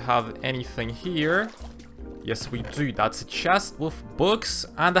we have anything here. Yes, we do. That's a chest with books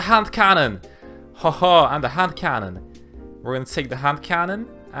and a hand cannon. Haha, and the hand cannon. We're gonna take the hand cannon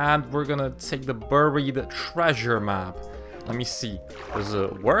and we're gonna take the buried treasure map. Let me see. Does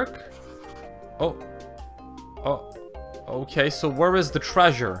it work? Oh. Oh. Okay, so where is the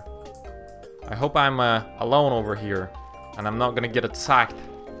treasure? I hope I'm alone over here and I'm not gonna get attacked.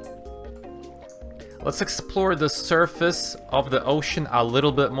 Let's explore the surface of the ocean a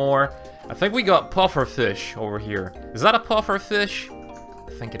little bit more. I think we got puffer fish over here. Is that a puffer fish?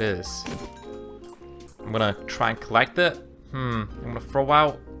 I think it is. I'm gonna try and collect it. I'm gonna throw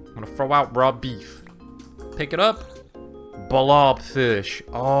out raw beef. Pick it up. Blobfish.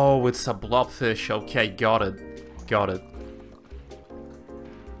 Oh, it's a blobfish. Okay, got it. Got it.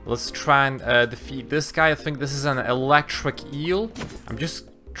 Let's try and defeat this guy. I think this is an electric eel. I'm just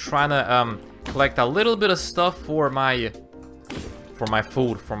trying to collect a little bit of stuff for my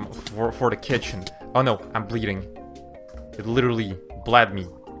food for the kitchen. Oh no, I'm bleeding. It literally bled me.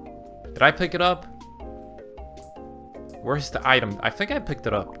 Did I pick it up? Where's the item? I think I picked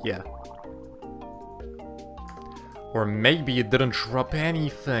it up, yeah. Or maybe it didn't drop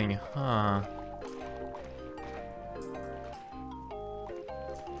anything, huh?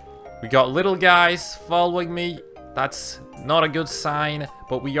 We got little guys following me. That's not a good sign,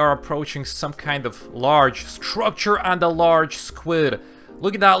 but we are approaching some kind of large structure and a large squid.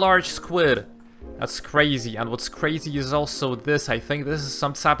 Look at that large squid. That's crazy. And what's crazy is also this. I think this is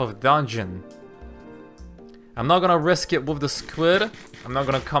some type of dungeon. I'm not gonna risk it with the squid. I'm not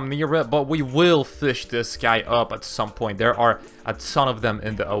gonna come near it, but we will fish this guy up at some point. There are a ton of them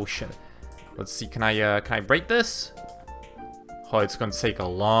in the ocean. Let's see, can I break this? Oh, it's gonna take a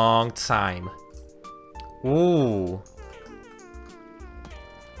long time. Ooh.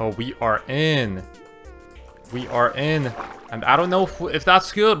 Oh, we are in. We are in. And I don't know if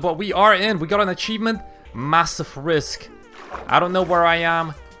that's good, but we are in. We got an achievement. Massive risk. I don't know where I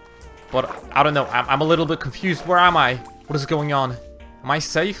am. But I don't know. I'm a little bit confused. Where am I? What is going on? Am I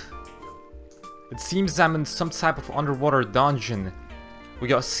safe? It seems I'm in some type of underwater dungeon. We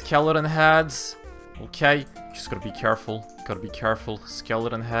got skeleton heads. Okay. Just gotta be careful. Gotta be careful.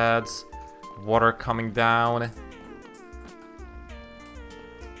 Skeleton heads. Water coming down.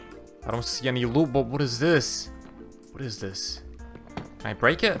 I don't see any loot, but what is this? What is this? Can I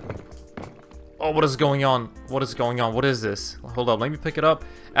break it? Oh, what is going on? What is going on? What is this? Hold up, let me pick it up.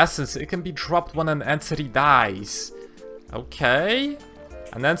 Essence, it can be dropped when an entity dies. Okay.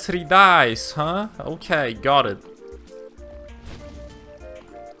 An entity dies, huh? Okay, got it.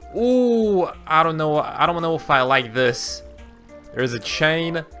 Ooh, I don't know. I don't know if I like this. There's a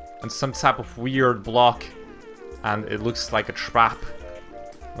chain and some type of weird block. And it looks like a trap.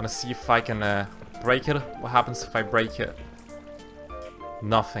 I'm gonna see if I can break it. What happens if I break it?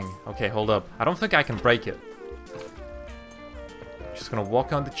 Nothing. Okay, hold up. I don't think I can break it. Just gonna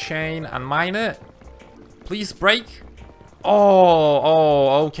walk on the chain and mine it. Please break.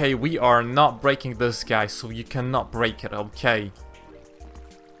 Oh, okay. We are not breaking this guy, so you cannot break it. Okay.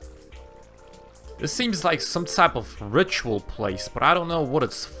 This seems like some type of ritual place, but I don't know what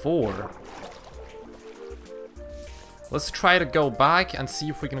it's for. Let's try to go back and see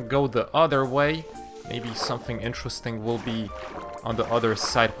if we can go the other way. Maybe something interesting will be on the other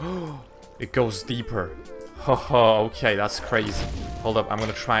side. It goes deeper. Haha, okay, that's crazy. Hold up, I'm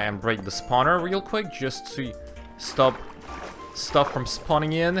gonna try and break the spawner real quick just to stop stuff from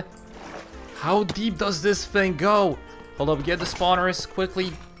spawning in. How deep does this thing go? Hold up, get the spawners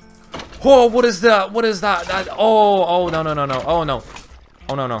quickly. Oh, what is that? What is that? Oh, no. Oh, no.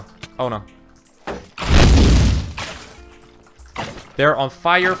 Oh, no. Oh, no. They're on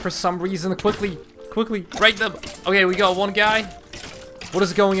fire for some reason. Quickly, break them. Okay, we got one guy. What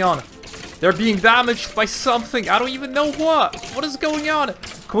is going on? They're being damaged by something. I don't even know what. What is going on?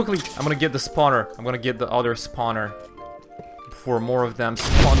 Quickly, I'm gonna get the spawner. I'm gonna get the other spawner before more of them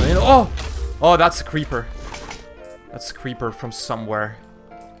spawn in. Oh, that's a creeper. That's a creeper from somewhere.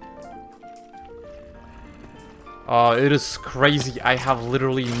 It is crazy. I have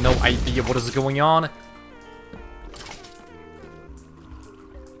literally no idea what is going on.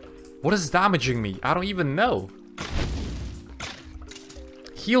 What is damaging me? I don't even know.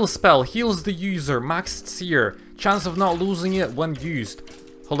 Heal spell. Heals the user. Max seer. Chance of not losing it when used.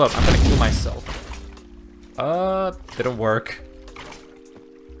 Hold up. I'm gonna kill myself. Didn't work.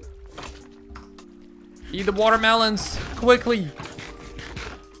 Eat the watermelons. Quickly.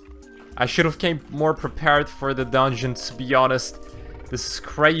 I should have came more prepared for the dungeon, to be honest. This is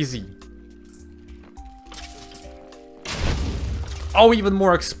crazy. Oh, even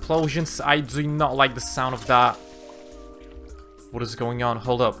more explosions. I do not like the sound of that. What is going on?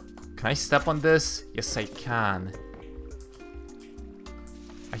 Hold up. Can I step on this? Yes, I can.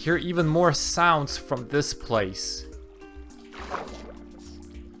 I hear even more sounds from this place.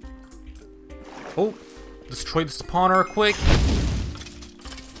 Oh, destroy the spawner quick.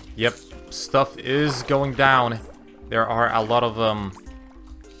 Yep, stuff is going down. There are a lot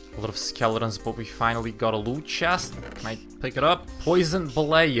of skeletons, but we finally got a loot chest. Can I pick it up? Poison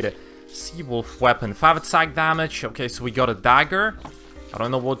blade. Sea wolf weapon. 5 attack damage. Okay, so we got a dagger. I don't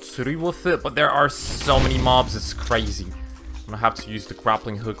know what to do with it, but there are so many mobs. It's crazy. I'm gonna have to use the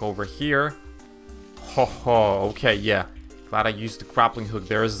grappling hook over here. Ho ho. Okay, yeah. Glad I used the grappling hook.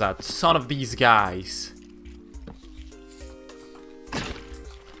 There's a ton of these guys.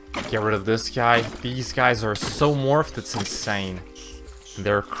 Get rid of this guy. These guys are so morphed, it's insane.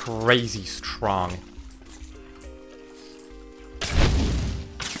 They're crazy strong.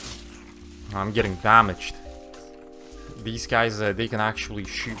 I'm getting damaged. These guys, they can actually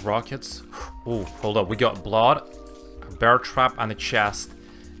shoot rockets. Oh, hold up. We got blood, a bear trap, and a chest.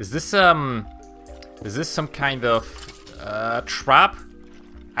 Is this some kind of trap?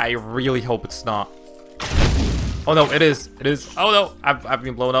 I really hope it's not. Oh no, it is. It is. Oh no, I've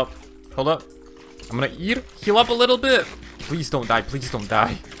been blown up. Hold up. I'm gonna heal up a little bit. Please don't die. Please don't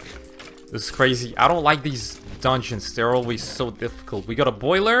die. This is crazy. I don't like these dungeons. They're always so difficult. We got a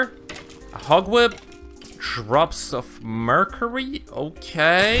boiler, a hog whip, drops of mercury.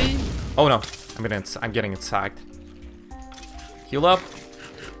 Okay. Oh no, I'm getting attacked. Heal up.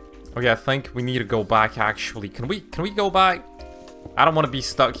 Okay, I think we need to go back. Actually, can we go back? I don't want to be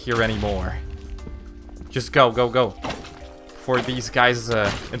stuck here anymore. Just go. Before these guys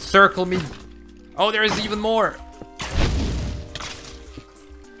encircle me. Oh, there is even more.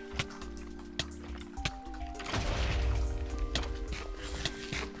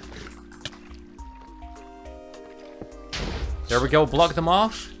 There we go, block them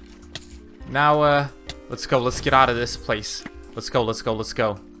off. Now, let's go. Let's get out of this place. Let's go. Just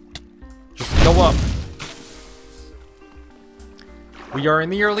go up. We are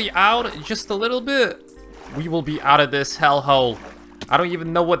nearly out, just a little bit. We will be out of this hellhole. I don't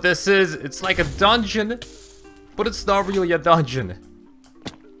even know what this is. It's like a dungeon, but it's not really a dungeon.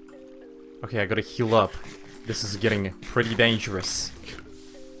 Okay, I gotta heal up. This is getting pretty dangerous.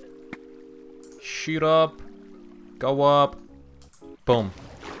 Shoot up. Go up. Boom.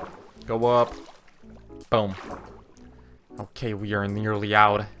 Go up. Boom. Okay, we are nearly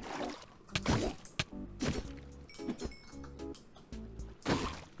out.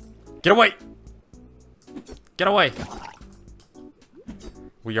 Get away! Get away!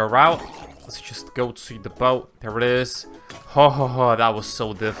 We are out. Let's just go to the boat. There it is. Ho ho ho, that was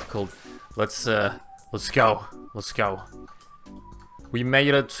so difficult. Let's go. We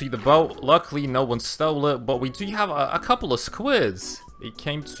made it to the boat. Luckily, no one stole it, but we do have a couple of squids. They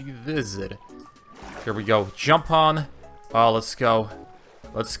came to visit. Here we go. Jump on. Oh, let's go.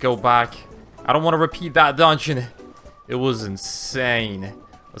 Let's go back. I don't want to repeat that dungeon. It was insane.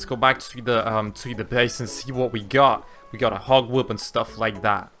 Let's go back to the base and see what we got. We got a hog whip and stuff like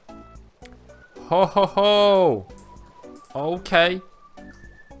that. Ho ho ho! Okay.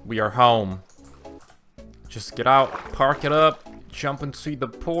 We are home. Just get out, park it up, jump into the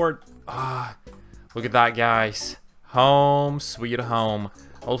port. Ah, look at that, guys. Home, sweet home.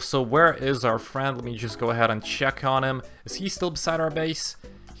 Also, where is our friend? Let me just go ahead and check on him. Is he still beside our base?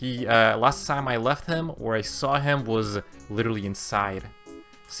 He, last time I left him, or I saw him, was literally inside.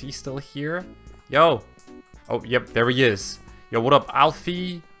 Is he still here? Yo! Oh, yep, there he is. Yo, what up,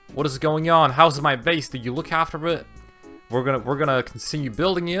 Alfie? What is going on? How's my base? Did you look after it? We're gonna continue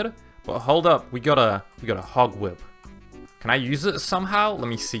building it, but hold up, we got a hog whip. Can I use it somehow? Let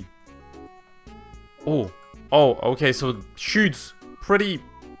me see. Oh, okay, so it shoots pretty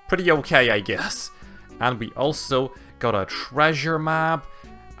okay, I guess. And we also got a treasure map,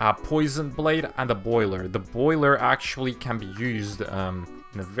 a poison blade, and a boiler. The boiler actually can be used in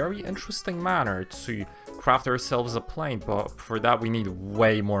a very interesting manner to craft ourselves a plane, but for that we need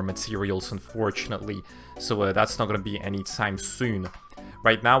way more materials, unfortunately. So that's not going to be anytime soon.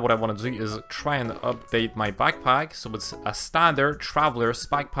 Right now, what I want to do is try and update my backpack, so it's a standard traveler's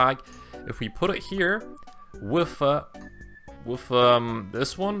backpack. If we put it here with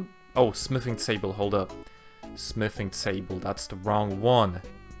this one, oh, smithing table. Hold up, smithing table. That's the wrong one.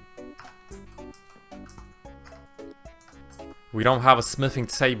 We don't have a smithing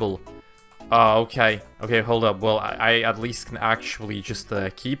table. Oh, okay. Okay, hold up. Well, I at least can actually just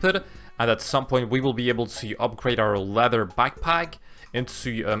keep it, and at some point we will be able to upgrade our leather backpack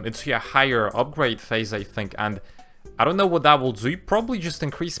into a higher upgrade phase, I think. And I don't know what that will do. Probably just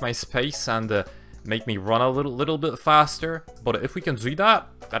increase my space and make me run a little bit faster. But if we can do that,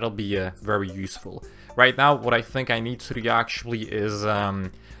 that'll be very useful. Right now, what I think I need to do actually is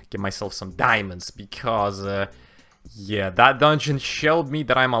get myself some diamonds, because yeah, that dungeon showed me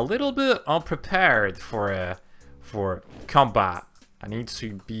that I'm a little bit unprepared for combat. I need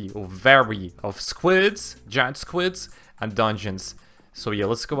to be wary of squids, giant squids, and dungeons. So yeah,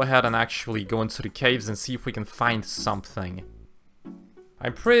 let's go ahead and actually go into the caves and see if we can find something.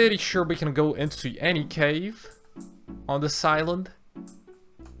 I'm pretty sure we can go into any cave on this island.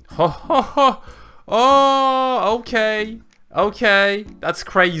 Ho ho ho! Oh, okay. Okay, that's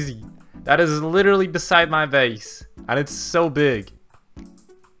crazy. That is literally beside my base. And it's so big.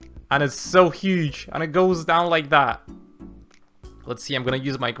 And it's so huge. And it goes down like that. Let's see, I'm gonna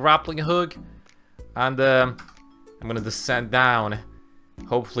use my grappling hook. And I'm gonna descend down.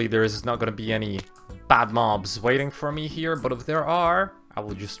 Hopefully there is not gonna be any bad mobs waiting for me here. But if there are, I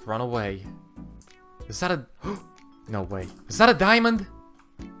will just run away. Is that a... No way. Is that a diamond?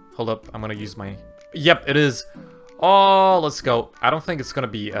 Hold up, I'm gonna use my... Yep, it is. Oh, let's go. I don't think it's gonna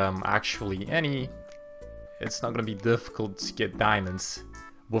be actually any... It's not gonna be difficult to get diamonds.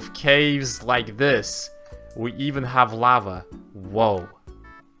 With caves like this, we even have lava. Whoa.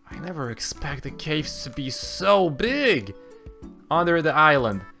 I never expected caves to be so big under the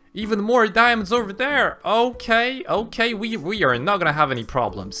island. Even more diamonds over there. Okay, okay, we are not gonna have any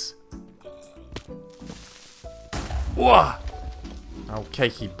problems. Whoa! Okay,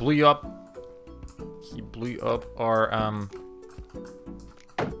 he blew up. He blew up our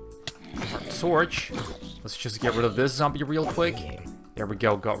torch. Let's just get rid of this zombie real quick. There we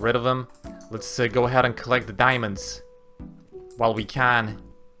go, got rid of him. Let's go ahead and collect the diamonds while we can.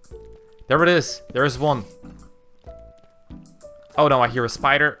 There it is. There's one. Oh no, I hear a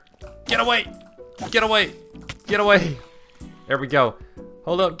spider. Get away! Get away! Get away! There we go.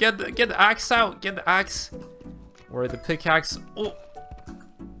 Hold up, get the axe out. Get the axe. Or the pickaxe. Oh.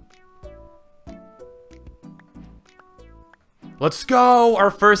 Let's go! Our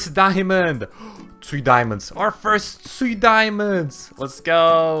first diamond! 2 diamonds. Our first 2 diamonds! Let's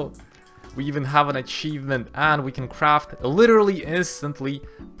go! We even have an achievement, and we can craft literally instantly,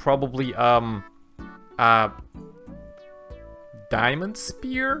 probably, diamond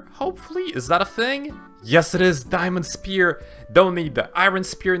spear, hopefully? Is that a thing? Yes, it is. Diamond spear. Don't need the iron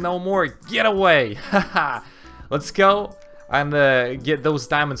spear no more. Get away! Haha! Let's go and get those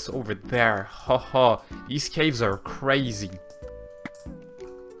diamonds over there. Haha! These caves are crazy.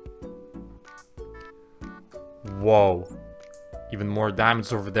 Whoa. Even more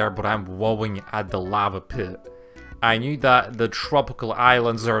diamonds over there, but I'm wowing at the lava pit. I knew that the tropical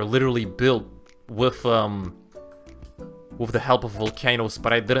islands are literally built with the help of volcanoes,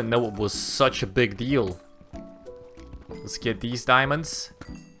 but I didn't know it was such a big deal. Let's get these diamonds.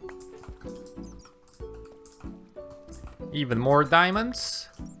 Even more diamonds.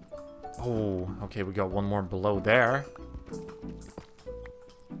 Oh, okay, we got one more below there.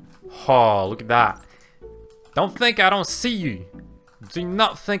 Oh, look at that. Don't think I don't see you. Do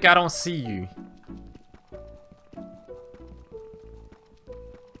not think I don't see you.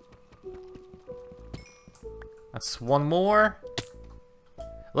 That's one more.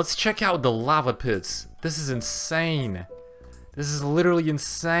 Let's check out the lava pits. This is insane. This is literally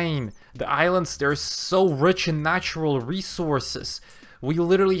insane. The islands, they're so rich in natural resources. We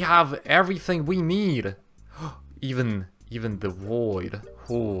literally have everything we need. Even the void.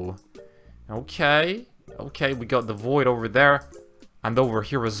 Oh. Okay. Okay, we got the void over there. And over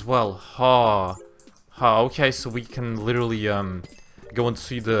here as well. Ha. Ha. Okay, so we can literally go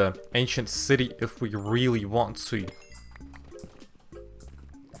into the ancient city if we really want to.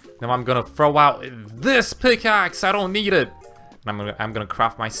 Now I'm gonna throw out this pickaxe. I don't need it. And I'm gonna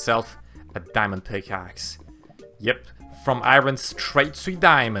craft myself a diamond pickaxe. Yep, from iron straight to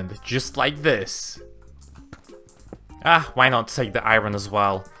diamond, just like this. Ah, why not take the iron as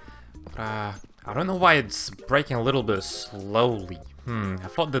well? I don't know why it's breaking a little bit slowly. I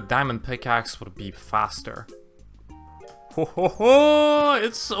thought the diamond pickaxe would be faster. Ho ho ho!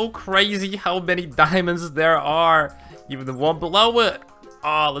 It's so crazy how many diamonds there are. Even the one below it.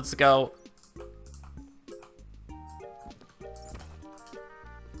 Oh, let's go.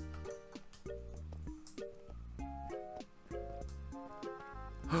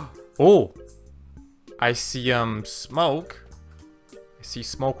 Oh, I see smoke. I see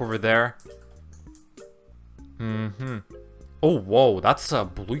smoke over there. Oh, whoa, that's a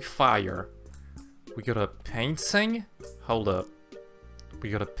blue fire. We got a painting. Hold up. We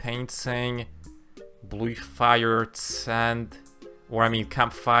got a painting, blue fire, tent, or I mean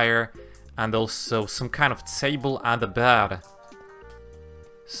campfire, and also some kind of table and a bed.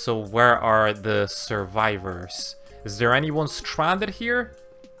 So where are the survivors? Is there anyone stranded here?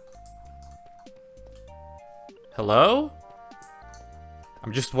 Hello?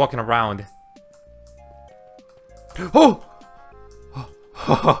 I'm just walking around. Oh!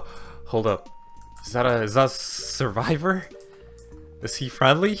 Hold up. Is that a survivor? Is he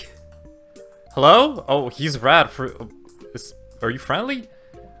friendly? Hello? Oh, he's red. Are you friendly?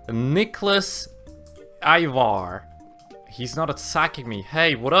 Nicholas Ivar. He's not attacking me.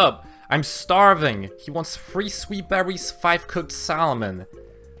 Hey, what up? I'm starving. He wants 3 sweet berries, 5 cooked salmon.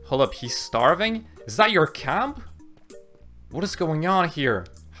 Hold up, he's starving? Is that your camp? What is going on here?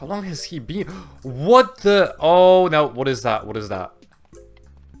 How long has he been? What the? Oh no, what is that? What is that?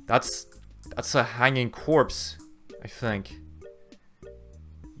 That's a hanging corpse, I think.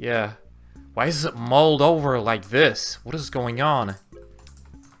 Yeah. Why is it mulled over like this? What is going on?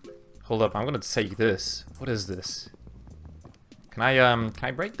 Hold up, I'm gonna take this. What is this? Can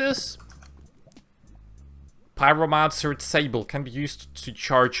I break this? Pyromancer table can be used to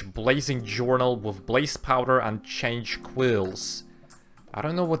charge blazing journal with blaze powder and change quills. I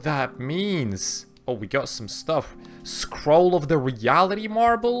don't know what that means. Oh, we got some stuff. Scroll of the reality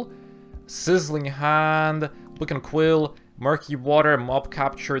marble, sizzling hand, book and quill, murky water, mob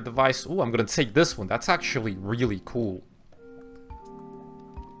capture device. Oh, I'm gonna take this one. That's actually really cool.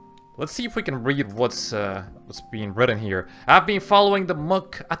 Let's see if we can read what's being written here. I've been following the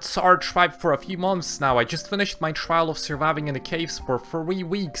Muk-Atar tribe for a few months now. I just finished my trial of surviving in the caves for 3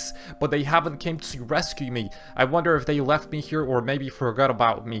 weeks, but they haven't came to rescue me. I wonder if they left me here or maybe forgot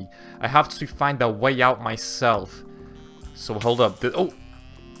about me. I have to find a way out myself. So hold up. Oh!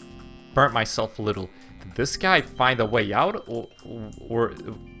 Burnt myself a little. Did this guy find a way out? Or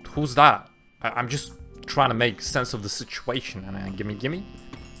who's that? I'm just trying to make sense of the situation. And gimme.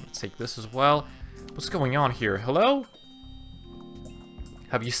 Take this as well. What's going on here? Hello?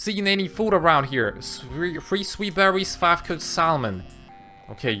 Have you seen any food around here? 3 sweet berries, 5 cooked salmon.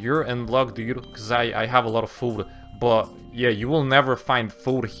 Okay, you're in luck, dude, because I have a lot of food. But yeah, you will never find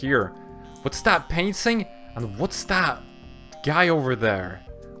food here. What's that painting? And what's that guy over there?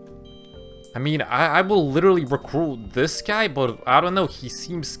 I mean, I will literally recruit this guy, but I don't know. He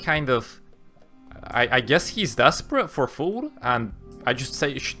seems kind of... I guess he's desperate for food, and I just say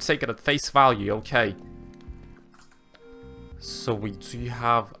you should take it at face value, okay. So we do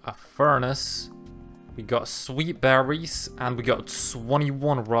have a furnace. We got sweet berries, and we got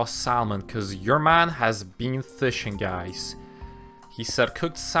 21 raw salmon, because your man has been fishing, guys. He said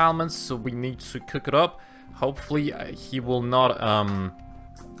cooked salmon, so we need to cook it up. Hopefully, he will not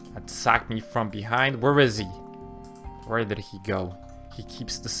attack me from behind. Where is he? Where did he go? He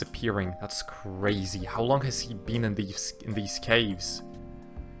keeps disappearing. That's crazy. How long has he been in these caves?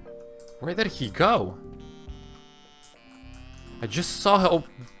 Where did he go? I just saw him.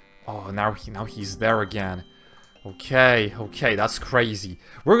 Oh, now he's there again. Okay, that's crazy.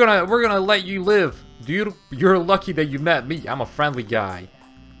 We're gonna let you live, dude. You're lucky that you met me. I'm a friendly guy.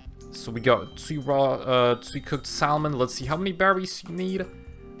 So we got 2 cooked salmon. Let's see how many berries you need.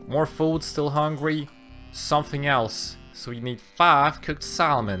 More food. Still hungry. Something else. So we need 5 cooked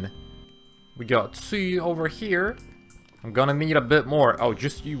salmon. We got 2 over here. I'm gonna need a bit more. Oh,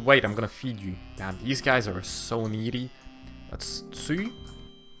 just you wait, I'm gonna feed you. Damn, these guys are so needy. That's 2.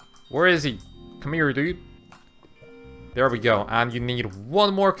 Where is he? Come here, dude. There we go. And you need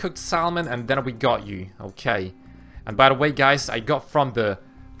 1 more cooked salmon, and then we got you. Okay. And by the way, guys, I got from the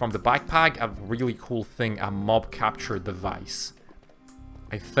backpack a really cool thing, a mob capture device.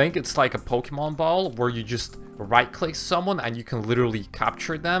 I think it's like a Pokemon ball where you just right-click someone and you can literally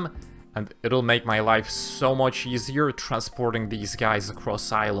capture them. And it'll make my life so much easier transporting these guys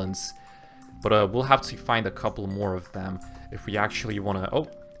across islands. But we'll have to find a couple more of them if we actually want to... Oh,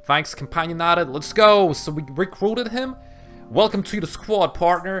 thanks, companion added. Let's go. So we recruited him. Welcome to the squad,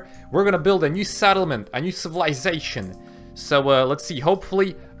 partner. We're going to build a new settlement, a new civilization. So let's see.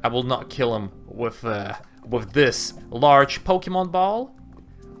 Hopefully, I will not kill him with this large Pokemon ball.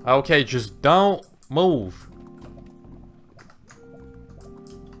 Okay, just don't move.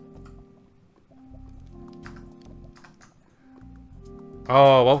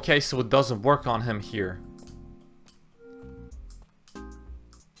 Oh, okay, so it doesn't work on him here.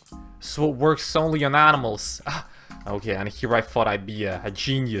 So it works only on animals. Okay, and here I thought I'd be a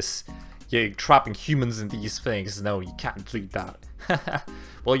genius. Yeah, trapping humans in these things. No, you can't do that.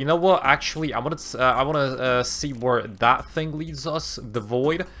 Well, you know what? Actually, I wanna see where that thing leads us. The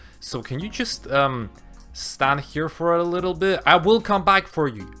void. So can you just stand here for a little bit? I will come back for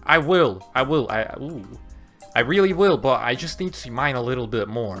you. I will. I really will, but I just need to mine a little bit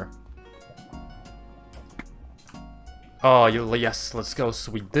more. Oh, yes, let's go.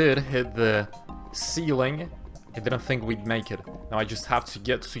 So we did hit the ceiling. I didn't think we'd make it. Now I just have to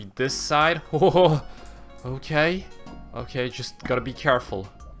get to this side. Oh, okay. Okay, just gotta be careful.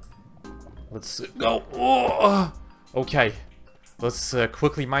 Let's go. Oh, okay. Let's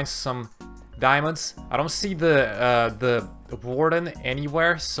quickly mine some diamonds. I don't see the warden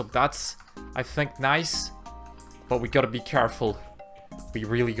anywhere, so that's, I think, nice. But we gotta be careful. We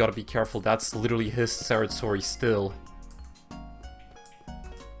really gotta be careful. That's literally his territory still.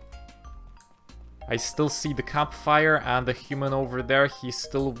 I still see the campfire and the human over there. He's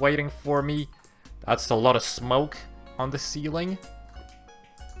still waiting for me. That's a lot of smoke on the ceiling.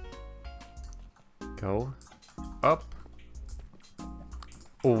 Go up.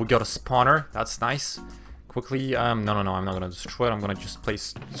 Oh, we got a spawner. That's nice. Quickly, no, I'm not gonna destroy it. I'm gonna just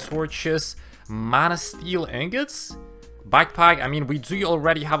place torches. Mana steel ingots? Backpack, I mean, we do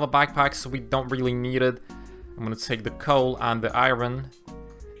already have a backpack, so we don't really need it. I'm gonna take the coal and the iron.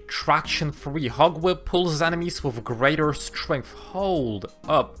 Traction 3. Hog whip pulls enemies with greater strength. Hold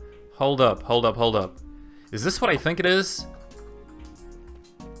up. Hold up, hold up, hold up. Is this what I think it is?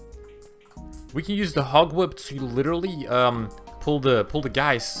 We can use the hog whip to literally pull the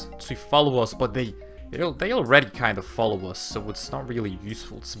guys to follow us, but they already kind of follow us, so it's not really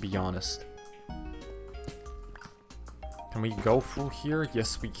useful, to be honest. Can we go through here?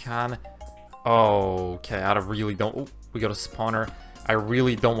 Yes, we can. Oh, okay, I really don't... Oh, we got a spawner. I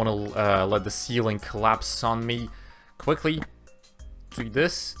really don't want to let the ceiling collapse on me. Quickly, do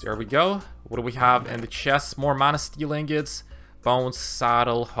this. There we go. What do we have in the chest? More mana steel ingots. Bones,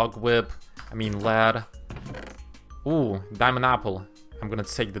 saddle, hog whip. I mean lead. Ooh, diamond apple. I'm gonna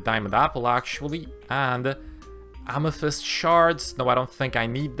take the diamond apple, actually. And amethyst shards. No, I don't think I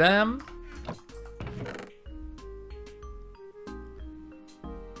need them.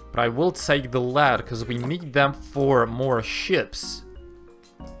 But I will take the lead, because we need them for more ships.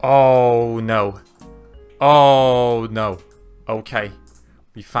 Oh, no. Oh, no. Okay.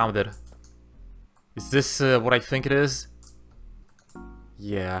 We found it. Is this what I think it is?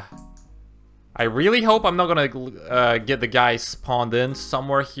 Yeah. I really hope I'm not gonna get the guy spawned in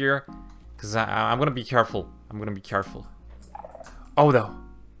somewhere here. Because I'm gonna be careful. I'm gonna be careful. Oh, no.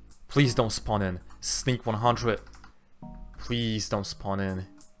 Please don't spawn in. Sneak 100. Please don't spawn in.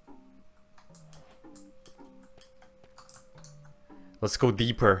 Let's go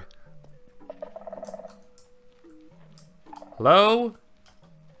deeper. Hello?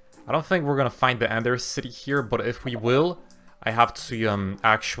 I don't think we're gonna find the Ender City here, but if we will, I have to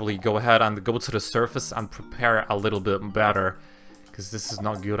actually go ahead and go to the surface and prepare a little bit better. Because this is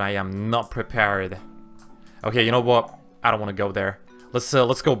not good, I am not prepared. Okay, you know what? I don't want to go there. Let's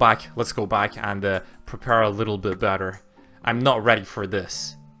go back. Let's go back and prepare a little bit better. I'm not ready for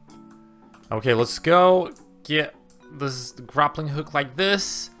this. Okay, let's go. Get this grappling hook like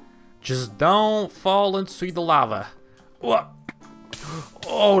this. Just don't fall into the lava. What?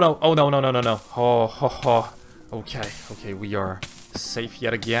 Oh no, oh no, no, no, no, no. Oh, ho, ho. Okay, okay, we are safe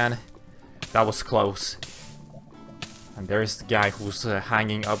yet again. That was close. And there's the guy who's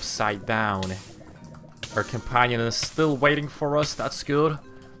hanging upside down. Our companion is still waiting for us, that's good.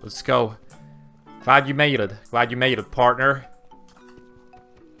 Let's go. Glad you made it. Glad you made it, partner.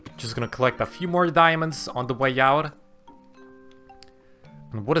 Just gonna collect a few more diamonds on the way out.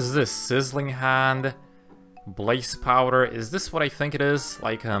 And what is this? Sizzling hand, blaze powder. Is this what I think it is?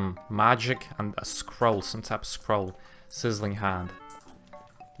 Like magic and a scroll, some type of scroll. Sizzling hand.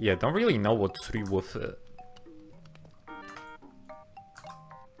 Yeah, don't really know what to do with it.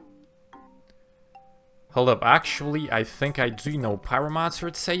 Hold up, actually, I think I do know.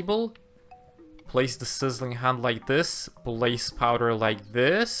 Pyromancer table. Place the sizzling hand like this. Blaze powder like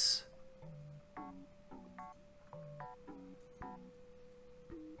this.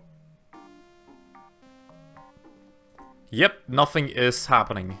 Yep, nothing is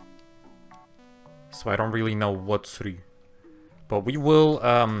happening. So I don't really know what to do. But we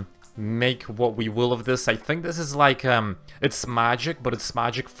will make what we will of this. I think this is like, it's magic, but it's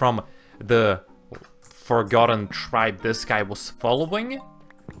magic from the forgotten tribe this guy was following.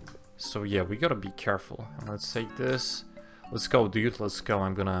 So yeah, we gotta be careful. Let's take this. Let's go, dude. Let's go.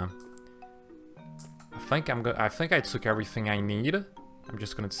 I'm gonna. I think I took everything I need. I'm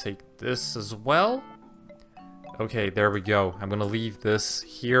just gonna take this as well. Okay, there we go. I'm gonna leave this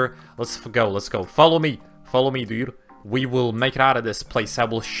here. Let's go. Let's go. Follow me. Follow me, dude. We will make it out of this place. I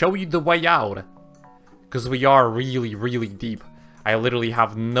will show you the way out. Because we are really, really deep. I literally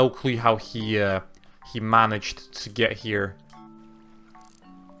have no clue how he managed to get here.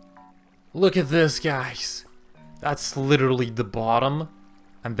 Look at this, guys. That's literally the bottom.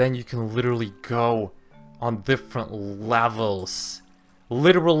 And then you can literally go on different levels.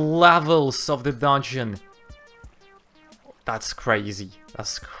 Literal levels of the dungeon. That's crazy.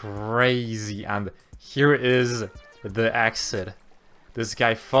 That's crazy. And here is the exit. This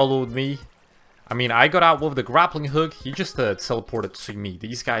guy followed me. I mean, I got out with the grappling hook. He just teleported to me.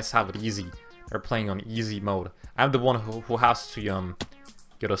 These guys have it easy. They're playing on easy mode. I'm the one who has to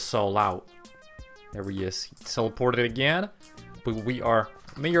get us all out. There he is. He teleported again. But we are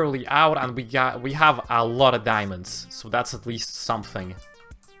nearly out, and we have a lot of diamonds. So that's at least something.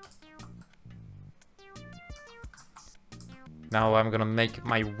 Now I'm gonna make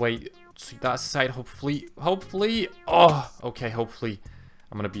my way to that side, hopefully. Hopefully. Oh, okay, hopefully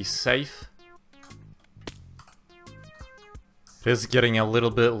I'm gonna be safe. It is getting a little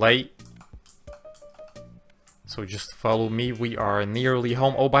bit late. So just follow me. We are nearly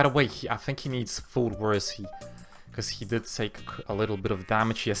home. Oh, by the way, I think he needs food. Where is he? Because he did take a little bit of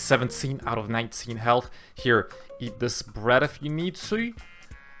damage. He has 17 out of 19 health. Here, eat this bread if you need to.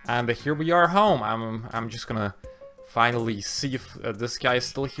 And here we are home. I'm just gonna finally see if this guy is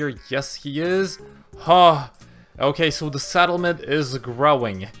still here. Yes, he is. Oh, okay, so the settlement is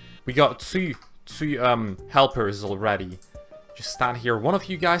growing. We got two helpers already. Just stand here. One of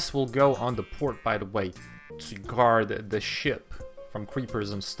you guys will go on the port, by the way, to guard the ship from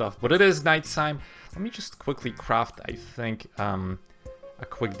creepers and stuff. But it is nighttime. Let me just quickly craft, I think, a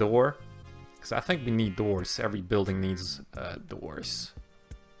quick door. Because I think we need doors. Every building needs doors.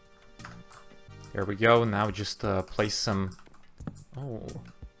 There we go. Now just place some... Oh.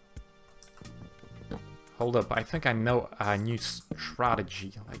 Hold up. I think I know a new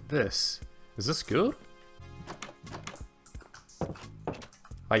strategy like this. Is this good?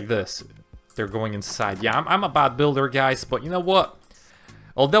 Like this. They're going inside. Yeah, I'm a bad builder, guys. But you know what?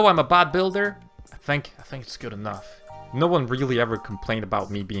 Although I'm a bad builder, I think it's good enough. No one really ever complained about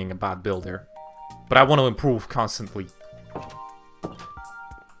me being a bad builder. But I want to improve constantly.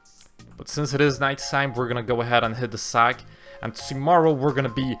 But since it is nighttime, we're gonna go ahead and hit the sack. And tomorrow we're gonna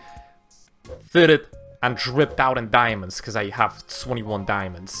be fitted and dripped out in diamonds. Because I have 21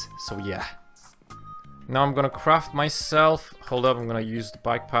 diamonds. So yeah. Now I'm gonna craft myself. Hold up, I'm gonna use the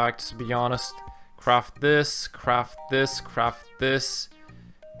backpack, to be honest. Craft this, craft this, craft this.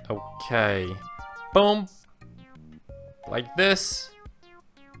 Okay. Boom. Like this.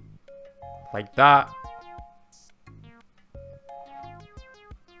 Like that.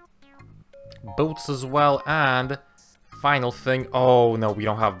 Boots as well, and final thing. Oh no, we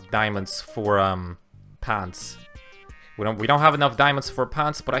don't have diamonds for pants. We don't have enough diamonds for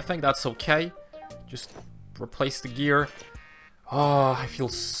pants, but I think that's okay. Just replace the gear. Oh, I feel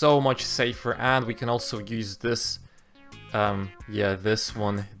so much safer, and we can also use this. Yeah, this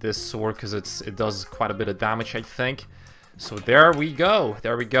one, this sword, because it does quite a bit of damage, I think. So there we go.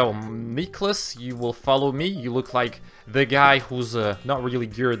 There we go. Nicholas, you will follow me. You look like the guy who's not really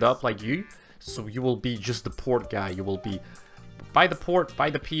geared up like you. So you will be just the port guy. You will be by the port, by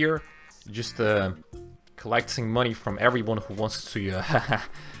the pier, just collecting money from everyone who wants to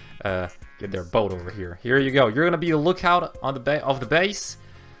get their boat over here. Here you go. You're gonna be the lookout on the base.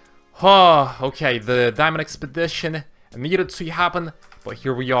 Oh, okay. The diamond expedition needed to happen, but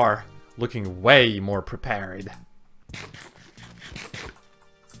here we are. looking way more prepared.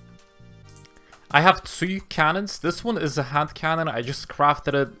 I have 2 cannons. This one is a hand cannon. I just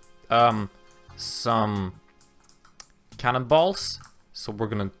crafted it, some cannonballs. So we're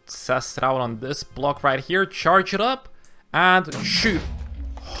gonna test it out on this block right here. Charge it up and shoot.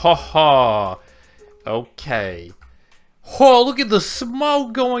 Ha ha. Okay. Oh, look at the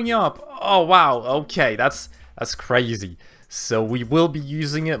smoke going up. Oh wow. Okay, that's crazy. So we will be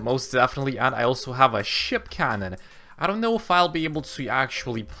using it most definitely. And I also have a ship cannon. I don't know if I'll be able to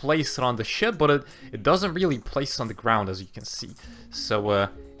actually place it on the ship, but it doesn't really place on the ground, as you can see. So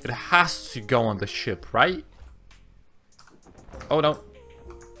it has to go on the ship, right? Oh no.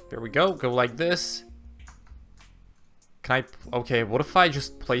 There we go. Go like this. Can I... Okay, what if I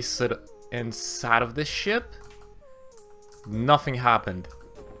just place it inside of this ship? Nothing happened.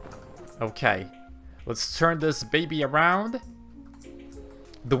 Okay. Let's turn this baby around.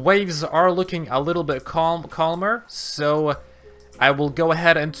 The waves are looking a little bit calmer, so I will go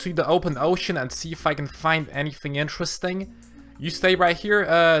ahead into the open ocean and see if I can find anything interesting. You stay right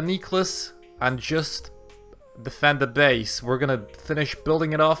here, Nicholas, and just defend the base. We're gonna finish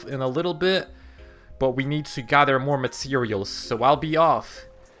building it off in a little bit, but we need to gather more materials, so I'll be off.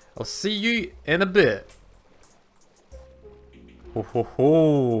 I'll see you in a bit. Ho ho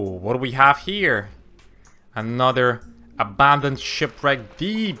ho, what do we have here? Another abandoned shipwreck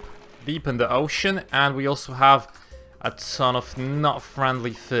deep in the ocean, and we also have a ton of not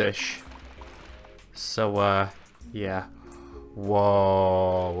friendly fish. So yeah.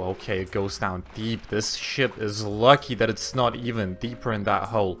 Whoa, okay, it goes down deep. This ship is lucky that it's not even deeper in that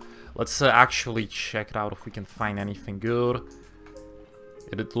hole. Let's actually check it out if we can find anything good.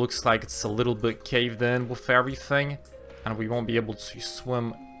 It looks like it's a little bit caved in with everything, and we won't be able to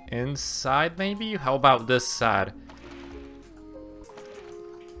swim inside maybe? How about this side?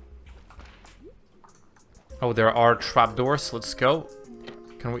 Oh, there are trapdoors. Let's go.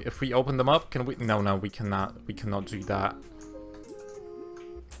 Can we, if we open them up, can we? No, we cannot. We cannot do that.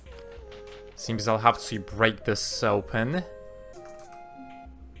 Seems I'll have to break this open.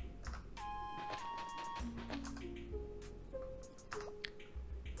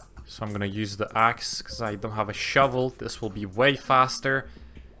 So I'm gonna use the axe because I don't have a shovel. This will be way faster.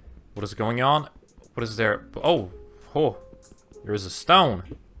 What is going on? What is there? Oh, there's a stone.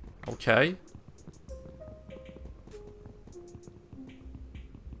 Okay.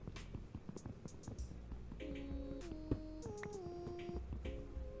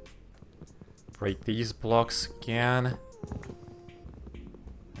 Break these blocks again.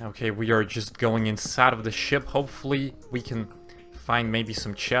 Okay, we are just going inside of the ship. Hopefully we can find maybe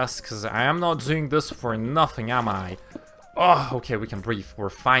some chests, because I am not doing this for nothing, am I? Oh, okay, we can breathe. We're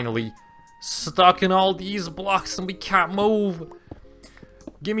finally stuck in all these blocks and we can't move.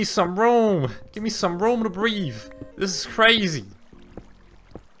 Give me some room. Give me some room to breathe. This is crazy.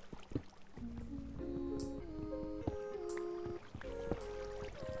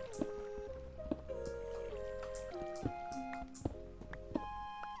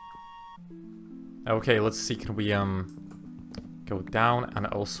 Okay, let's see, can we go down and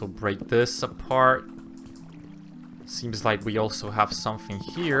also break this apart? Seems like we also have something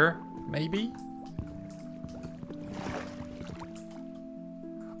here, maybe?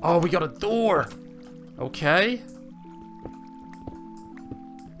 Oh, we got a door! Okay.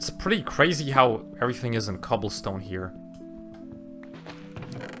 It's pretty crazy how everything is in cobblestone here.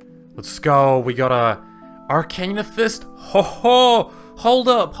 Let's go, we got a Arcana Fist. Ho ho! Hold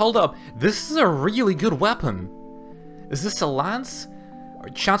up. This is a really good weapon. Is this a lance? Or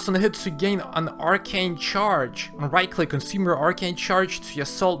chance on a hit to gain an arcane charge. On right click, consume your arcane charge to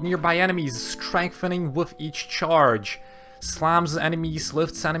assault nearby enemies, strengthening with each charge. Slams enemies,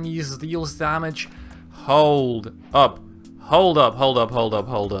 lifts enemies, deals damage. Hold up.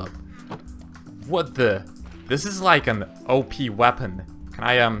 What the? This is like an OP weapon. Can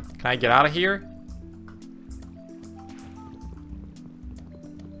I get out of here?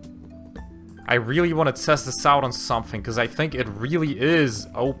 I really want to test this out on something, because I think it really is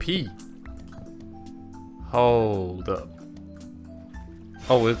OP. Hold up.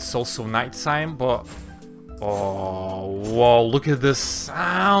 Oh, it's also nighttime, but... Oh, whoa, look at the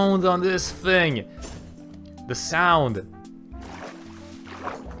sound on this thing. The sound.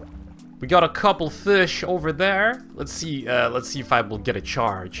 We got a couple fish over there. Let's see if I will get a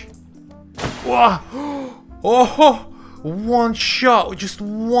charge. Whoa! Oh! One shot, just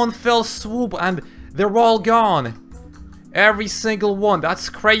one fell swoop, and they're all gone. Every single one. That's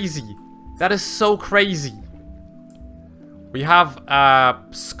crazy. That is so crazy. We have a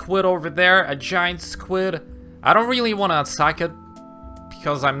squid over there, a giant squid. I don't really want to attack it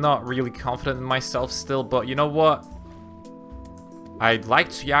because I'm not really confident in myself still, but you know what? I'd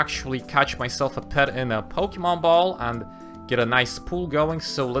like to actually catch myself a pet in a Pokemon Ball and get a nice pool going.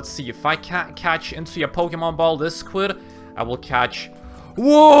 So let's see, if I can't catch into a Pokemon Ball this squid, I will catch...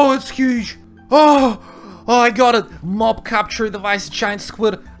 Whoa, it's huge! Oh, I got it! Mob capture device, giant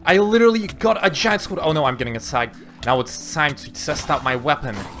squid. I literally got a giant squid. Oh no, I'm getting attacked. Now it's time to test out my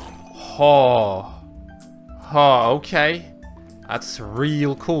weapon. Oh, okay. That's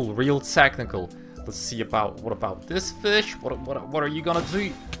real cool, real technical. Let's see about, what about this fish? What are you gonna do?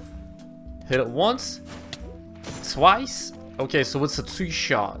 Hit it once? Twice? Okay, so it's a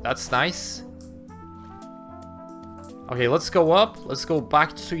 2-shot. That's nice. Okay, let's go up. Let's go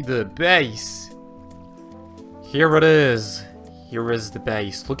back to the base. Here it is. Here is the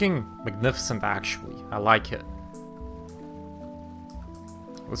base. Looking magnificent, actually. I like it.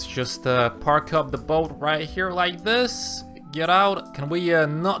 Let's just park up the boat right here like this. Get out. Can we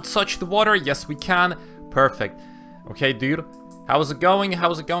not touch the water? Yes, we can. Perfect. Okay, dude. How's it going?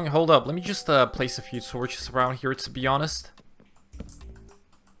 How's it going? Hold up. Let me just place a few torches around here, to be honest.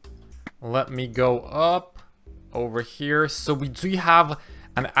 Let me go up over here. So we do have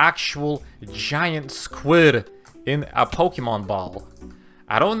an actual giant squid in a Pokemon Ball.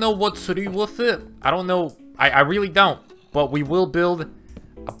 I don't know what to do with it. I don't know. I really don't. But we will build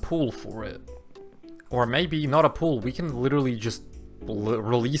a pool for it. Or maybe not a pool. We can literally just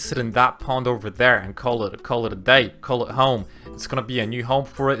release it in that pond over there and call it a day. Call it home. It's gonna be a new home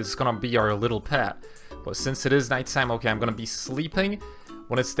for it. It's gonna be our little pet. But since it is nighttime, okay, I'm gonna be sleeping.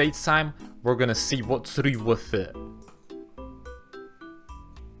 When it's daytime, we're gonna see what to do with it.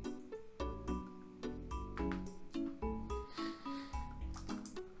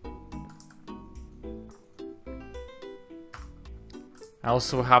 I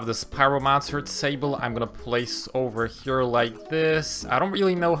also have this pyromancer table I'm gonna place over here like this. I don't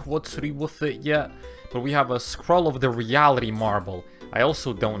really know what to do with it yet, but we have a scroll of the reality marble. I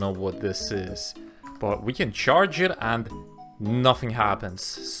also don't know what this is, but we can charge it and nothing happens.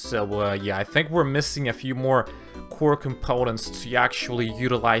 So yeah, I think we're missing a few more core components to actually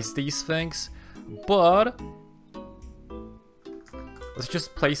utilize these things, but let's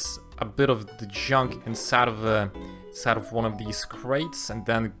just place a bit of the junk inside of one of these crates and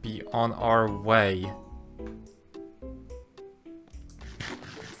then be on our way.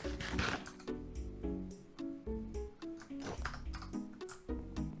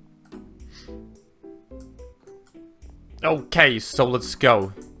 Okay, so let's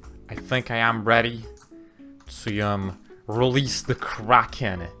go. I think I am ready to release the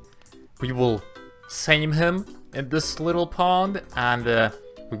Kraken. We will tame him in this little pond and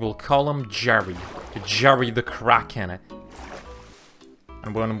we will call him Jerry. Jerry the Kraken.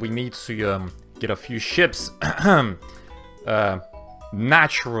 And when we need to get a few ships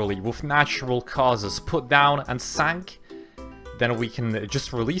naturally, with natural causes, put down and sank, then we can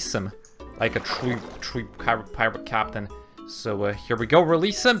just release him like a true pirate captain. So here we go,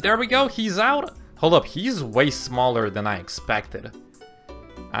 release him. There we go, he's out. Hold up, he's way smaller than I expected.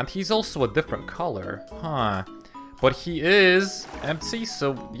 And he's also a different color, huh? But he is empty,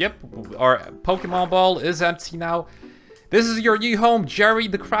 so yep, our Pokemon Ball is empty now. This is your new home, Jerry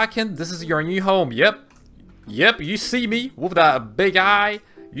the Kraken. This is your new home, yep. Yep, you see me with that big eye.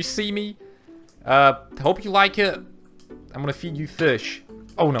 You see me. Hope you like it. I'm gonna feed you fish.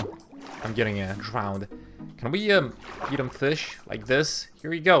 Oh no, I'm getting drowned. Can we feed him fish like this?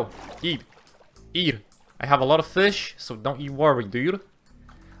 Here you go, eat. Eat. I have a lot of fish, so don't you worry, dude.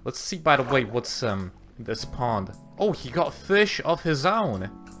 Let's see, by the way, what's in this pond. Oh, he got fish of his own.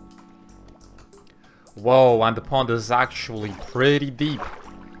 Whoa, and the pond is actually pretty deep.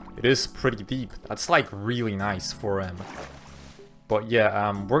 It is pretty deep. That's like really nice for him. But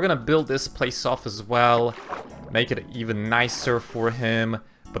yeah, we're gonna build this place off as well. Make it even nicer for him.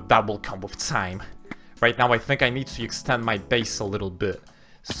 But that will come with time. Right now, I think I need to extend my base a little bit.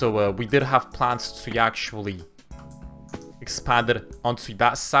 So we did have plans to actually expand it onto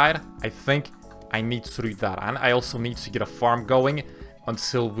that side. I think I need to do that, and I also need to get a farm going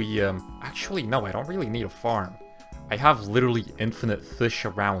until we, actually, no, I don't really need a farm. I have literally infinite fish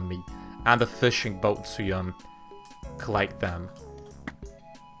around me, and a fishing boat to, collect them.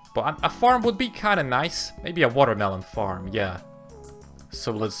 But a farm would be kind of nice. Maybe a watermelon farm, yeah.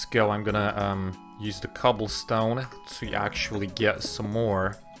 So let's go. I'm gonna, use the cobblestone to actually get some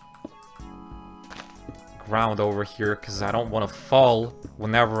more ground over here, because I don't want to fall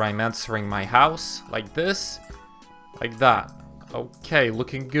whenever I'm entering my house, like this, like that. Okay,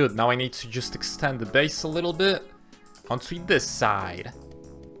 looking good. Now I need to just extend the base a little bit onto this side.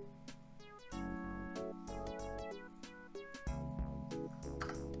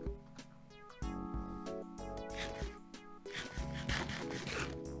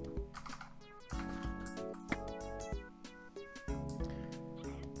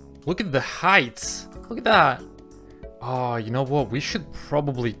 Look at the heights. Look at that. Oh, you know what? We should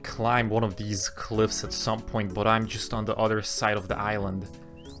probably climb one of these cliffs at some point, but I'm just on the other side of the island.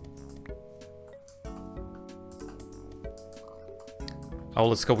 Oh,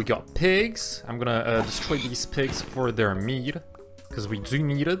 let's go. We got pigs. I'm gonna destroy these pigs for their meat, because we do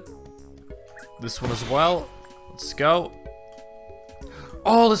need it. This one as well. Let's go.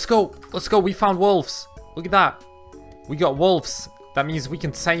 Oh, let's go. Let's go. We found wolves. Look at that. We got wolves. That means we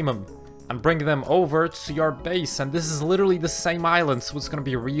can tame them and bring them over to your base. And this is literally the same island, so it's gonna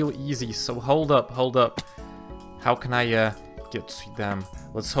be real easy. So hold up, hold up. How can I get to them?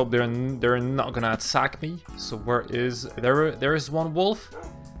 Let's hope they're not gonna attack me. So where is there is one wolf?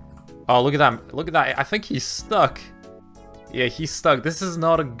 Oh, look at that. Look at that. I think he's stuck. Yeah, he's stuck. This is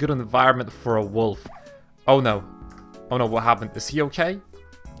not a good environment for a wolf. Oh no. Oh no, what happened? Is he okay?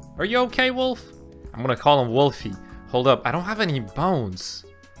 Are you okay, wolf? I'm gonna call him Wolfie. Hold up, I don't have any bones.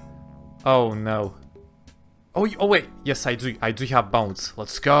 Oh no. Oh wait, yes I do. I do have bones.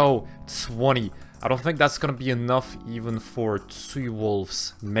 Let's go. 20. I don't think that's gonna be enough even for 2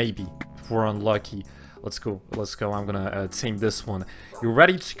 wolves. Maybe, if we're unlucky. Let's go, let's go. I'm gonna tame this one. You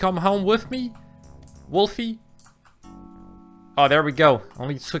ready to come home with me, Wolfie? Oh, there we go.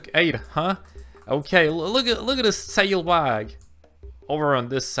 Only took 8, huh? Okay, look at this tail wag. Over on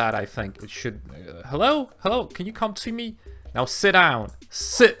this side, I think it should. Hello, hello. Can you come to me? Now sit down.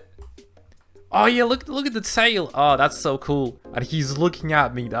 Sit. Oh yeah, look at the tail. Oh, that's so cool. And he's looking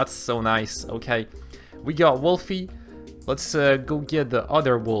at me. That's so nice. Okay, we got Wolfie. Let's go get the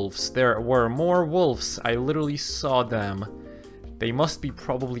other wolves. There were more wolves. I literally saw them. They must be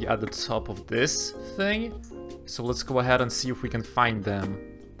probably at the top of this thing. So let's go ahead and see if we can find them.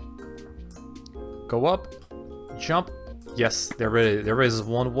 Go up, jump. Yes, there is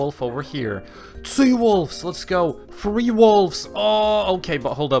one wolf over here. 2 wolves, let's go. 3 wolves. Oh, okay,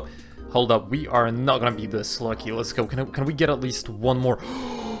 but hold up. Hold up, we are not gonna be this lucky. Let's go. Can we get at least one more?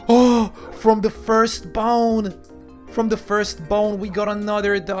 Oh, from the first bone. From the first bone, we got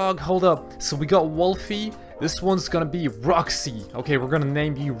another dog. Hold up. So we got Wolfie. This one's gonna be Roxy. Okay, we're gonna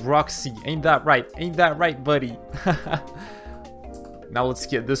name you Roxy. Ain't that right? Ain't that right, buddy? Now let's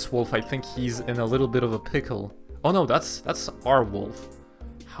get this wolf. I think he's in a little bit of a pickle. Oh no, that's our wolf.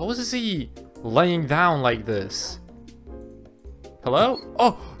 How is he laying down like this? Hello?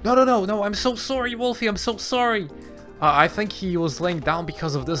 Oh, no, I'm so sorry, Wolfie, I'm so sorry. I think he was laying down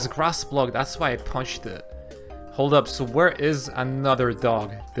because of this grass block. That's why I punched it. Hold up, so where is another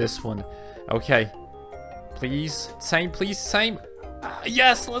dog? This one. Okay. Please, tame, please, tame.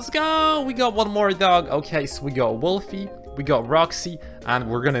 Yes, let's go! We got one more dog. Okay, so we got Wolfie, we got Roxy, and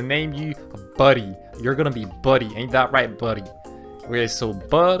we're gonna name you Buddy. You're gonna be Buddy, ain't that right, Buddy? Okay, so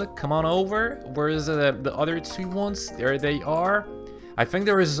Bud, come on over. Where is the other 2 ones? There they are. I think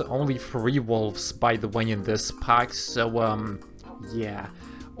there is only 3 wolves, by the way, in this pack, so, yeah.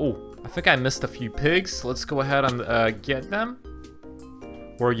 Oh, I think I missed a few pigs. Let's go ahead and get them.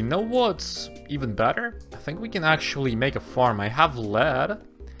 Or you know what's even better? I think we can actually make a farm. I have lead,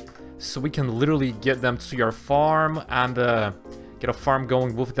 so we can literally get them to your farm and get a farm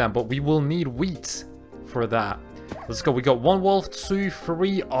going with them. But we will need wheat for that. Let's go. We got 1 wolf, 2,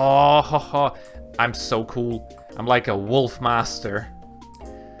 3. Oh, haha. I'm so cool. I'm like a wolf master.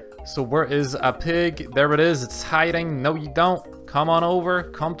 So where is a pig? There it is. It's hiding. No, you don't. Come on over.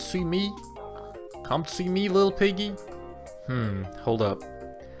 Come to me. Come to me, little piggy. Hold up.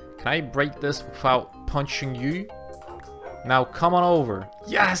 Can I break this without punching you? Now come on over.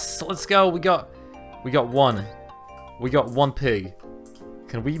 Yes, let's go. We got 1. We got 1 pig.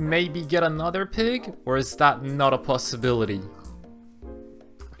 Can we maybe get another pig? Or is that not a possibility?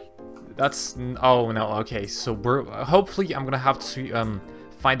 That's... oh no, okay. So we're... hopefully I'm gonna have to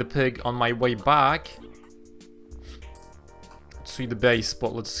find a pig on my way back to the base.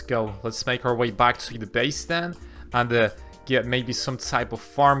 But let's go. Let's make our way back to the base then. And get maybe some type of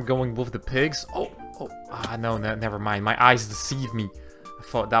farm going with the pigs. No, never mind. My eyes deceive me. I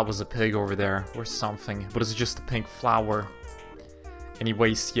thought that was a pig over there or something. But it's just a pink flower.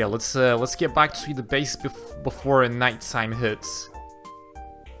 Anyways, yeah, let's get back to the base before nighttime hits.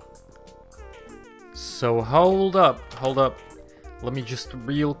 So hold up. Let me just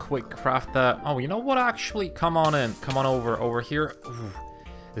real quick craft that. Oh, you know what? Actually, come on in. Come on over here. Ooh.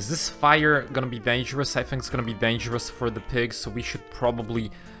 Is this fire gonna be dangerous? I think it's gonna be dangerous for the pigs, so we should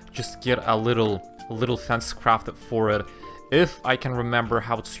probably just get a little fence crafted for it. If I can remember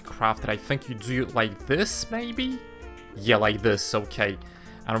how to craft it, I think you do it like this, maybe? Yeah, like this, okay.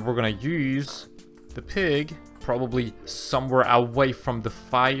 And we're gonna use the pig probably somewhere away from the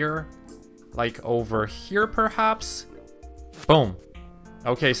fire. Like over here, perhaps? Boom.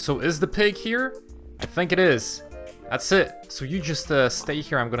 Okay, so is the pig here? I think it is. That's it. So you just stay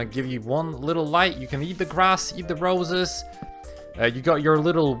here. I'm gonna give you one little light. You can eat the grass, eat the roses. You got your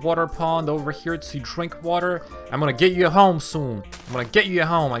little water pond over here to drink water. I'm gonna get you a home soon. I'm gonna get you a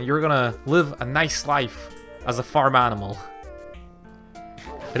home and you're gonna live a nice life as a farm animal.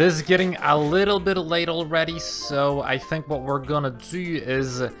 It is getting a little bit late already, so I think what we're gonna do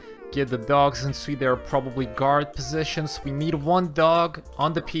is get the dogs into their probably guard positions. We need one dog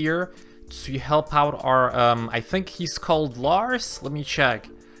on the pier to help out our, I think he's called Lars? Let me check.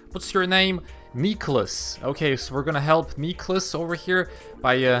 What's your name? Nicholas. Okay, so we're gonna help Nicholas over here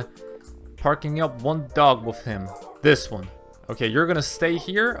by parking up one dog with him. This one. Okay, you're gonna stay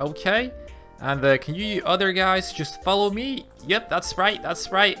here, okay? And can you other guys just follow me? Yep, that's right,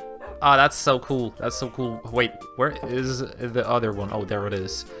 that's right. Ah, that's so cool, that's so cool. Wait, where is the other one? Oh, there it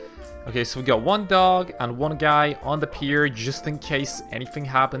is. Okay, so we got one dog and one guy on the pier just in case anything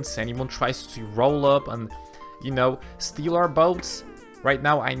happens, anyone tries to roll up and, you know, steal our boats. Right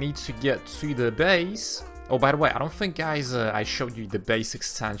now, I need to get to the base. Oh, by the way, I don't think, guys, I showed you the base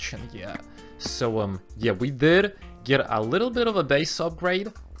extension yet. So, yeah, we did get a little bit of a base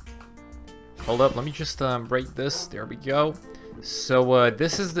upgrade. Hold up, let me just break this. There we go. So,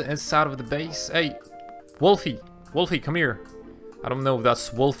 this is the inside of the base. Hey, Wolfie. Wolfie, come here. I don't know if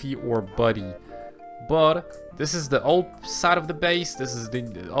that's Wolfie or Buddy. But this is the old side of the base. This is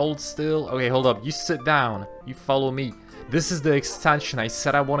the old still. Okay, hold up. You sit down. You follow me. This is the extension. I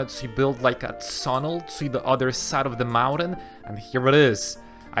said I wanted to build like a tunnel to the other side of the mountain, and here it is.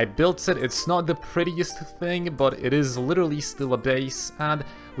 I built it. It's not the prettiest thing, but it is literally still a base, and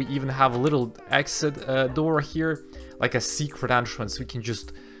we even have a little exit door here, like a secret entrance. We can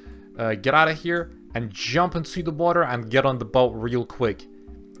just get out of here and jump into the water and get on the boat real quick.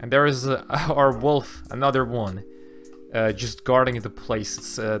 And there is our wolf, another one, just guarding the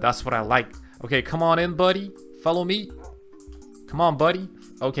place. That's what I like. Okay, come on in, buddy. Follow me. Come on, buddy.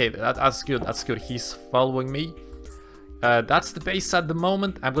 Okay, that's good. That's good. He's following me. That's the base at the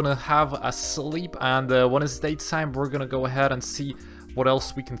moment. I'm gonna have a sleep, and when it's daytime, we're gonna go ahead and see what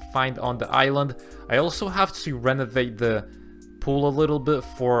else we can find on the island. I also have to renovate the pool a little bit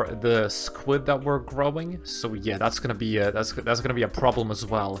for the squid that we're growing. So yeah, that's gonna be that's gonna be a problem as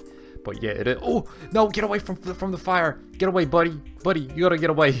well. But yeah, it is. Oh no! Get away from the fire! Get away, buddy! Buddy, you gotta get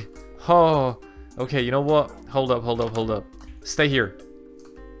away! Oh. Okay, you know what? Hold up, hold up, hold up. Stay here.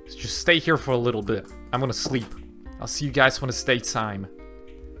 Just stay here for a little bit. I'm gonna sleep. I'll see you guys when it's daytime.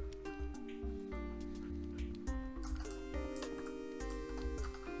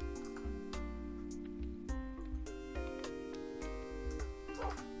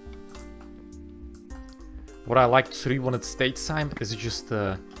 What I like to do when it's daytime is just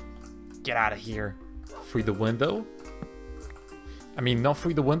get out of here through the window. I mean, not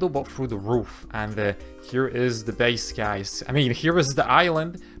through the window, but through the roof. And here is the base, guys. I mean, here is the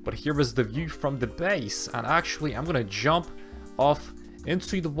island, but here is the view from the base. And actually, I'm gonna jump off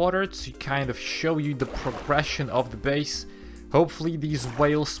into the water to kind of show you the progression of the base. Hopefully, these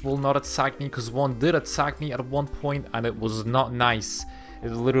whales will not attack me, because one did attack me at one point, and it was not nice.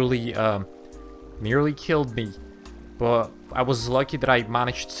 It literally nearly killed me. But I was lucky that I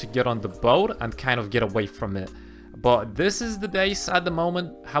managed to get on the boat and kind of get away from it. But this is the base at the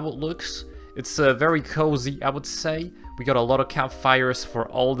moment, how it looks. It's very cozy, I would say. We got a lot of campfires for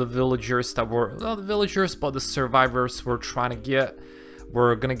all the villagers that were... Not the villagers, but the survivors we're trying to get.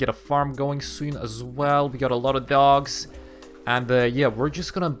 We're gonna get a farm going soon as well. We got a lot of dogs. And yeah, we're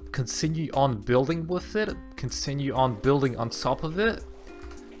just gonna continue on building with it. Continue on building on top of it.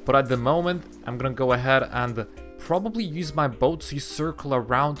 But at the moment, I'm gonna go ahead and probably use my boat to circle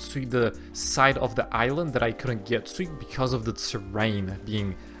around to the side of the island that I couldn't get to because of the terrain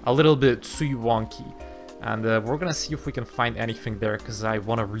being a little bit too wonky. And we're gonna see if we can find anything there, because I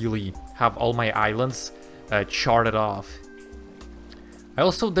want to really have all my islands charted off. I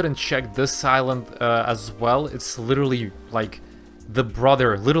also didn't check this island as well. It's literally like the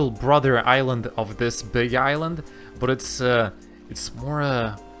little brother island of this big island, but it's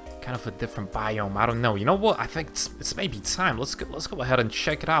more kind of a different biome. I don't know. You know what? I think it's maybe time. Let's go ahead and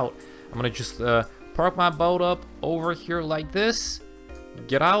check it out. I'm gonna just park my boat up over here like this.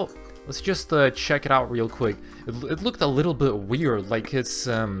 Get out. Let's just check it out real quick. It looked a little bit weird. Like it's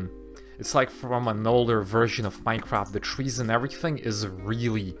like from an older version of Minecraft. The trees and everything is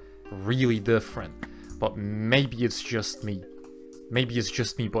really, really different. But maybe it's just me. Maybe it's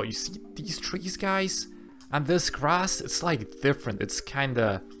just me. But you see these trees, guys, and this grass. It's like different. It's kind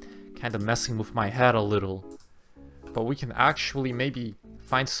of messing with my head a little. But we can actually maybe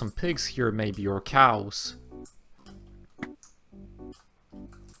find some pigs here, maybe, or cows.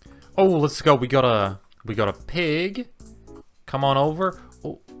 Oh, let's go. We got a pig. Come on over.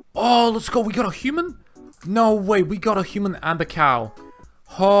 Oh, let's go. We got a human? No way. We got a human and a cow.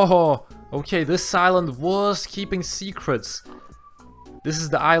 Oh, okay. This island was keeping secrets. This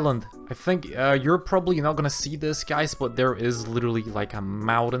is the island. I think you're probably not gonna see this, guys, but there is literally like a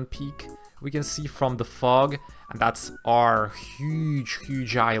mountain peak we can see from the fog, and that's our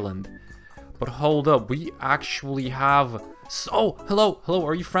huge island. But hold up, we actually have... Oh, hello,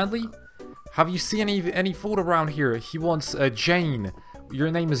 are you friendly? Have you seen any food around here? He wants Jane. Your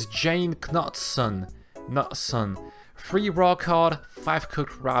name is Jane Knutson. Free raw cod, 5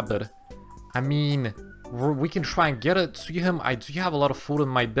 cooked rabbit. I mean, we can try and get it to him. I do have a lot of food in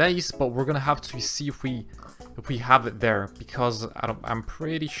my base, but we're gonna have to see if we have it there, because I'm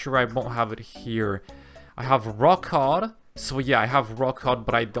pretty sure I won't have it here. I have raw cod, so yeah, I have raw cod,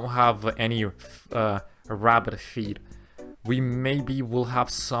 but I don't have any rabbit feed. We maybe will have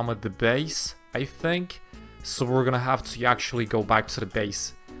some at the base, I think, so we're gonna have to actually go back to the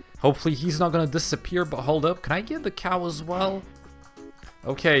base. Hopefully he's not gonna disappear, but hold up, can I get the cow as well?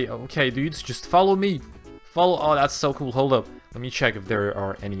 Okay, dudes, just follow me. Oh, that's so cool. Hold up, let me check if there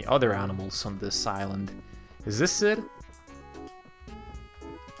are any other animals on this island. Is this it?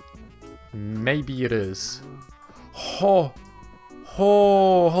 Maybe it is. Hold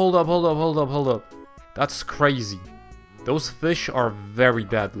up. That's crazy. Those fish are very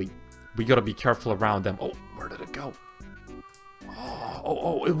deadly. We gotta be careful around them. Oh, where did it go?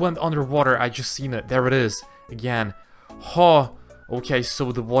 Oh, it went underwater. I just seen it. There it is. Again. Okay,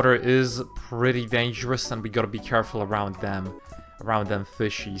 so the water is pretty dangerous, and we gotta be careful around them. Around them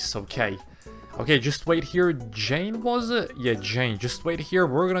fishies. Okay, just wait here. Jane, was it? Yeah, Jane. Just wait here.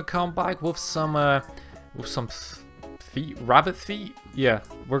 We're gonna come back with some feet, rabbit feet. Yeah,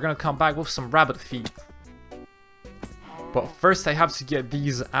 we're gonna come back with some rabbit feet. But first, I have to get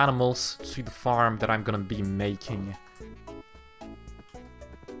these animals to the farm that I'm gonna be making.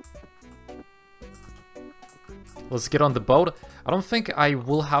 Let's get on the boat. I don't think I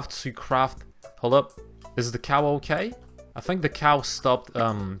will have to craft... Hold up. Is the cow okay? I think the cow stopped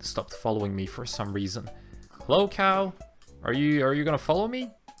following me for some reason. Hello, cow? Are you gonna follow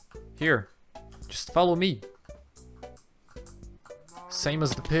me? Here. Just follow me. Same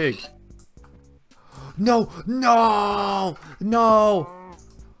as the pig. No!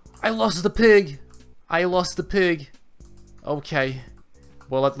 I lost the pig. Okay.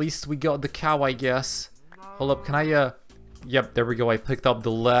 Well, at least we got the cow, I guess. Hold up, can I, Yep, there we go, I picked up the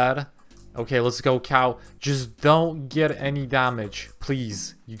lead. Okay, let's go, cow. Just don't get any damage,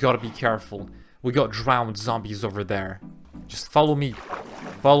 please. You gotta be careful. We got drowned zombies over there. Just follow me.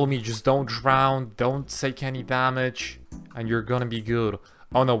 Just don't drown, don't take any damage, and you're gonna be good.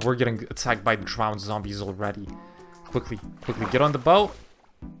 Oh no, we're getting attacked by the drowned zombies already. Quickly, get on the boat.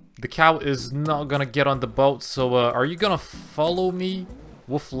 The cow is not gonna get on the boat, so, are you gonna follow me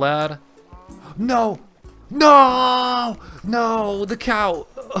with lead? No, the cow.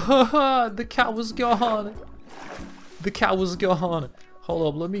 The cow was gone. Hold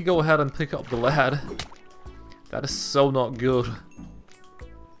up, let me go ahead and pick up the lead. That is so not good.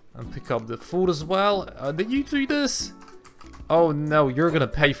 And pick up the food as well. Did you do this? Oh no, you're gonna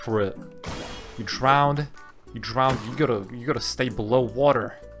pay for it. You drowned. You gotta stay below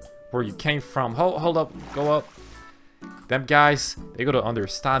water where you came from. Hold up, go up. Them guys, they gotta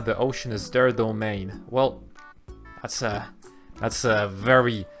understand the ocean is their domain. Well, that's a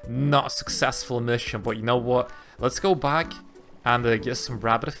very not successful mission, but you know what? Let's go back and get some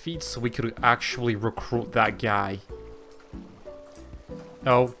rabbit feed so we could actually recruit that guy.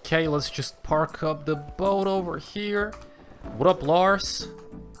 Okay, let's just park up the boat over here. What up, Lars?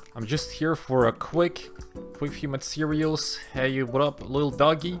 I'm just here for a quick few materials. Hey, what up, little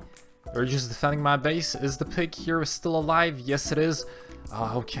doggy? We're just defending my base. Is the pig here still alive? Yes, it is.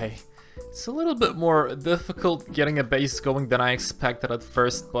 Okay. It's a little bit more difficult getting a base going than I expected at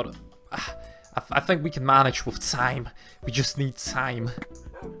first, but I think we can manage with time. We just need time.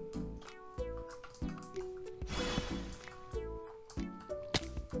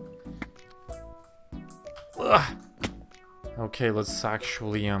 Okay, let's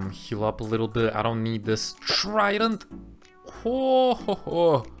actually heal up a little bit. I don't need this trident.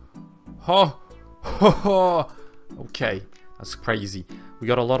 Okay, that's crazy. We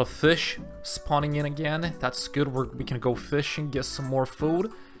got a lot of fish spawning in again. That's good. We can go fishing, get some more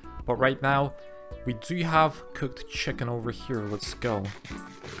food. But right now, we do have cooked chicken over here. Let's go.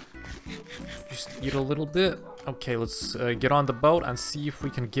 Just eat a little bit. Okay, let's get on the boat and see if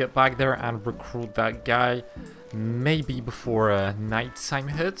we can get back there and recruit that guy. Maybe before nighttime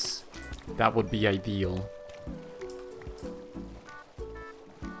hits. That would be ideal.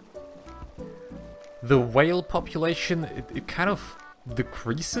 the whale population, it kind of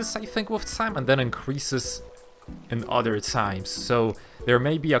decreases, I think, with time, and then increases in other times. So there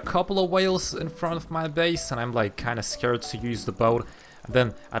may be a couple of whales in front of my base, and I'm like kind of scared to use the boat. And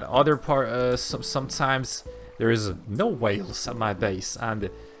then at other sometimes there is no whales at my base, and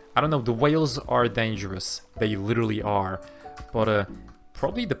I don't know, the whales are dangerous. They literally are. But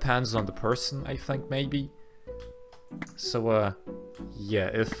probably depends on the person, I think, maybe. So yeah,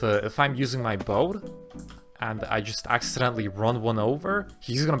 if I'm using my boat and I just accidentally run one over,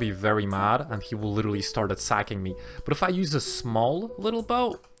 he's gonna be very mad and he will literally start attacking me. But if I use a small little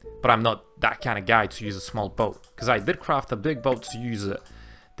boat, but I'm not that kind of guy to use a small boat, because I did craft a big boat to use it,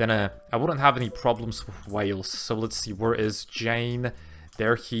 then I wouldn't have any problems with whales. So let's see, where is Jane?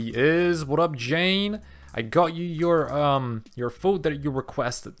 There he is. What up, Jane? I got you your food that you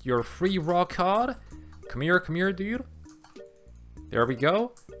requested, your free raw cod. Come here, dude. There we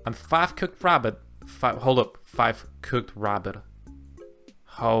go. And 5 cooked rabbit. Hold up, 5 cooked rabbit.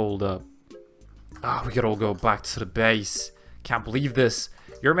 Hold up. Ah, we gotta all go back to the base. Can't believe this.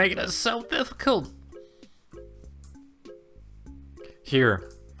 You're making it so difficult. Here,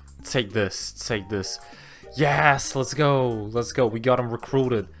 take this. Yes, let's go. We got him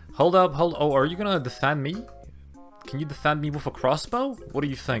recruited. Hold up. Oh, are you gonna defend me? Can you defend me with a crossbow? What do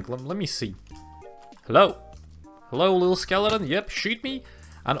you think? Let me see. Hello, little skeleton. Yep, shoot me.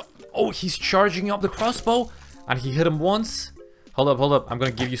 And oh, he's charging up the crossbow, and he hit him once. Hold up. I'm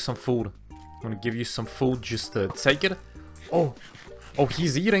gonna give you some food. Just to take it. Oh,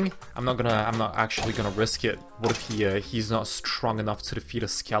 he's eating. I'm not actually gonna risk it. What if he's not strong enough to defeat a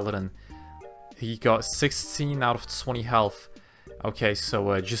skeleton? He got 16 out of 20 health. Okay,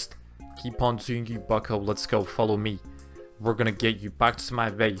 so just keep on doing you, bucko. Let's go. Follow me. We're gonna get you back to my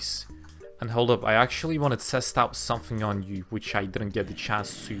base. And hold up, I actually want to test out something on you, which I didn't get the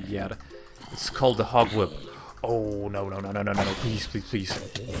chance to yet. It's called the hog whip. Oh, no. Please.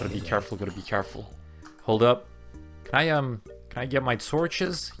 Gotta be careful. Hold up. Can I get my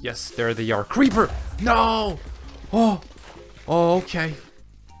torches? Yes, there they are. Creeper! No! Oh, okay.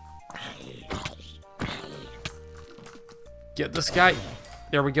 Get this guy.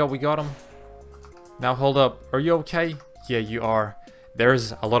 There we go, we got him. Now hold up, are you okay? Yeah, you are.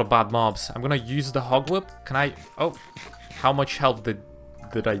 There's a lot of bad mobs. I'm gonna use the hog whip. Can I... Oh, how much health did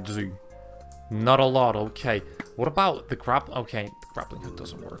I do? Not a lot, okay. What about the Okay, the grappling hook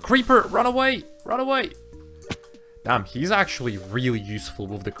doesn't work. Creeper, run away! Damn, he's actually really useful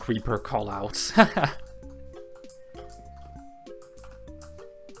with the creeper callouts.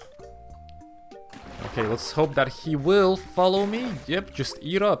 Okay, let's hope that he will follow me. Yep, just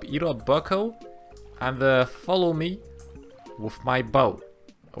eat up, bucko. And follow me with my bow.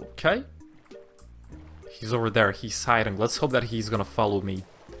 Okay. He's over there, he's hiding. Let's hope that he's gonna follow me.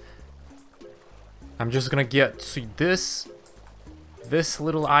 I'm just gonna get to this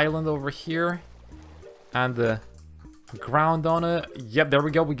little island over here. And the ground on it. Yep, there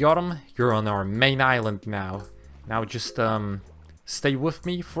we go, we got him. You're on our main island now. Now just stay with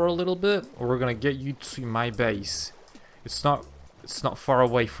me for a little bit, or we're gonna get you to my base. It's not far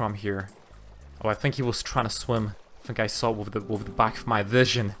away from here. Oh, I think he was trying to swim. I think I saw it with the back of my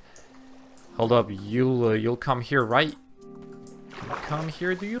vision. Hold up, you'll come here, right? Can you come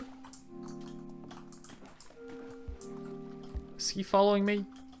here, dude? Is he following me?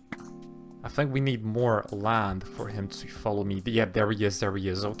 I think we need more land for him to follow me. Yeah, there he is.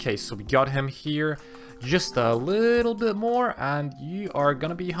 Okay, so we got him here. Just a little bit more, and you are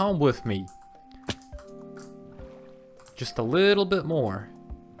gonna be home with me. Just a little bit more.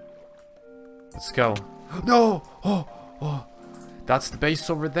 Let's go. No! Oh! That's the base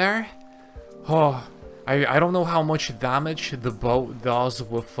over there? Oh, I don't know how much damage the boat does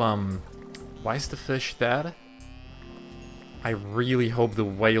with, Why is the fish dead? I really hope the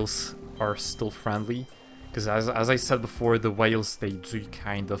whales are still friendly. Because as I said before, the whales, they do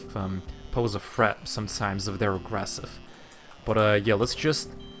kind of, pose a threat sometimes if they're aggressive. But, yeah, let's just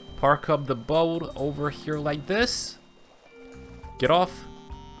park up the boat over here like this. Get off.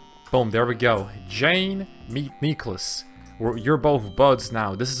 Boom, there we go. Jane, meet Nicholas. You're both buds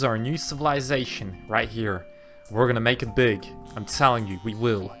now. This is our new civilization right here. We're gonna make it big. I'm telling you, we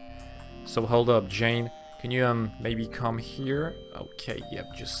will. So hold up, Jane. Can you maybe come here? Okay, yep,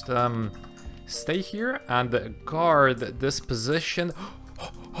 just stay here and guard this position.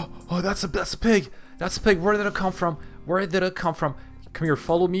 Oh, that's a pig. That's a pig. Where did it come from? Come here,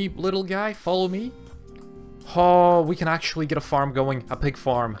 follow me, little guy. Follow me. Oh, we can actually get a farm going. A pig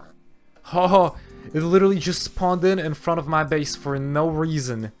farm. Oh, it literally just spawned in front of my base for no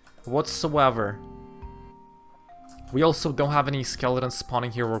reason whatsoever. We also don't have any skeletons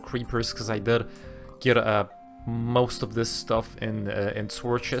spawning here or creepers, because I did get most of this stuff in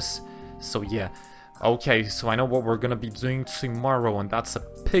torches. So yeah. Okay, so I know what we're gonna be doing tomorrow, and that's a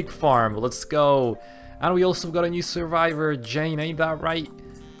pig farm. Let's go. And we also got a new survivor, Jane, ain't that right?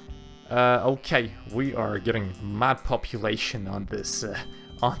 Okay, we are getting mad population on this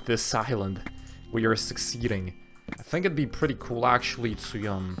island. We are succeeding. I think it'd be pretty cool actually to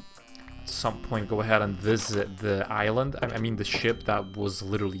at some point go ahead and visit the island. I mean the ship that was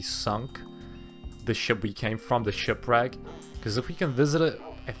literally sunk. The ship we came from, the shipwreck. Because if we can visit it,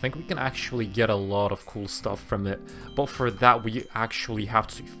 I think we can actually get a lot of cool stuff from it. But for that, we actually have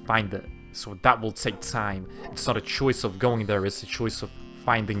to find it. So that will take time. It's not a choice of going there, it's a choice of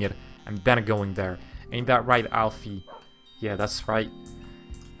finding it and then going there. Ain't that right, Alfie? Yeah, that's right.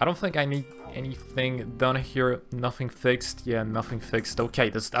 I don't think I need anything done here. Nothing fixed. Yeah, nothing fixed. Okay,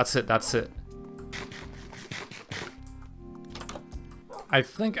 that's it. I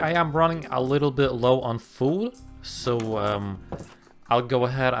think I am running a little bit low on food. So, I'll go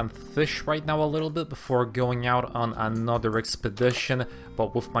ahead and fish right now a little bit before going out on another expedition,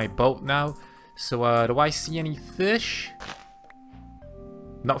 but with my boat now. So, do I see any fish?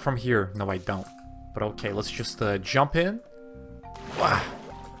 Not from here. No, I don't. But okay, let's just jump in. Wow.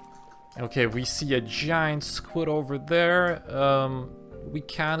 Okay, we see a giant squid over there. We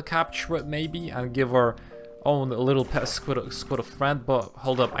can capture it maybe and give our own little pet squid a friend, but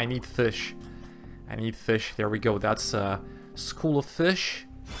hold up, I need fish. I need fish. There we go. That's a school of fish.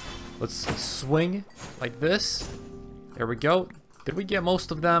 Let's swing like this. There we go. Did we get most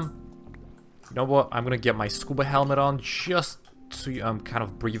of them? You know what? I'm gonna get my scuba helmet on just to kind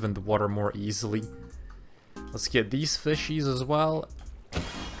of breathe in the water more easily. Let's get these fishies as well.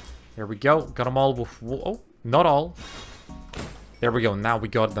 There we go. Got them all with... Oh, not all. There we go. Now we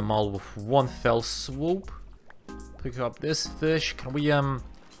got them all with one fell swoop. Pick up this fish. Can we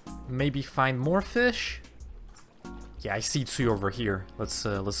maybe find more fish? Yeah, I see two over here.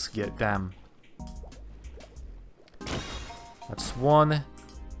 Let's get them. That's one,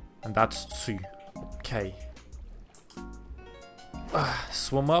 and that's two. Okay.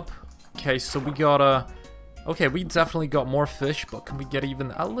 Swim up. Okay, so we got okay, we definitely got more fish, but can we get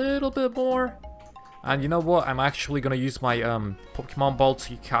even a little bit more? And you know what? I'm actually gonna use my Pokemon Ball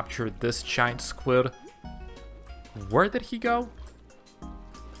to capture this giant squid. Where did he go?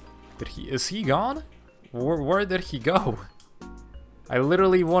 Is he gone? Where did he go? I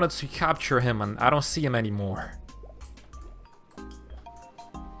literally wanted to capture him and I don't see him anymore.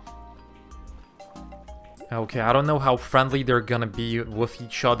 Okay, I don't know how friendly they're gonna be with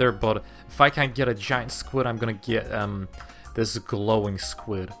each other, but if I can't get a giant squid, I'm gonna get this glowing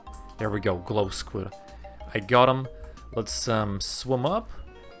squid. There we go, glow squid. I got him. Let's swim up.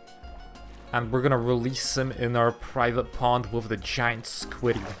 And we're gonna release him in our private pond with the giant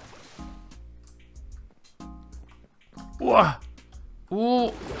squiddy. Whoa!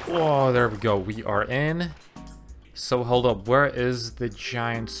 Ooh! Oh, there we go. We are in. So hold up, where is the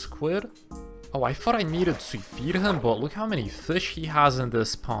giant squid? Oh, I thought I needed to feed him, but look how many fish he has in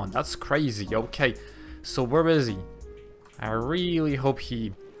this pond. That's crazy. Okay, so where is he? I really hope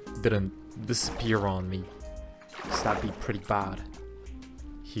he didn't disappear on me, because that'd be pretty bad.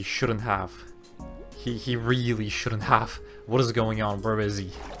 He shouldn't have. He really shouldn't have. What is going on? Where is he?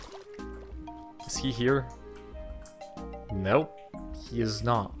 Is he here? Nope, he is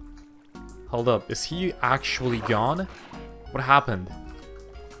not. Hold up, is he actually gone? What happened?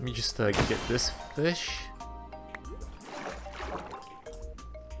 Let me just get this fish.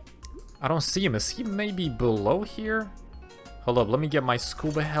 I don't see him. Is he maybe below here? Hold up, let me get my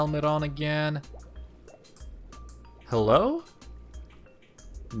scuba helmet on again. Hello?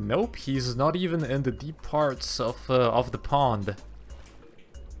 Nope, he's not even in the deep parts of the pond.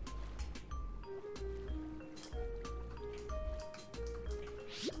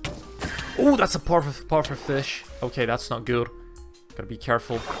 Oh, that's a puffer fish. Okay, that's not good. Gotta be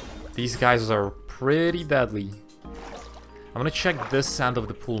careful. These guys are pretty deadly. I'm gonna check this end of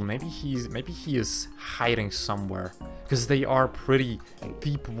the pool. Maybe he is hiding somewhere, because they are pretty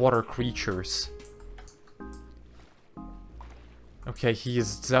deep water creatures. Okay, he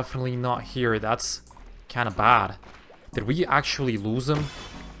is definitely not here. That's kind of bad. Did we actually lose him?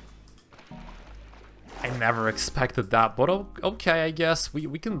 I never expected that, but okay, I guess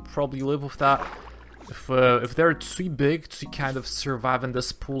we can probably live with that. If they're too big to kind of survive in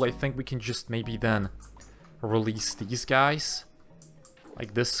this pool, I think we can just maybe then release these guys.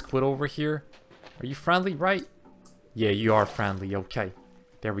 Like this squid over here. Are you friendly, right? Yeah, you are friendly. Okay,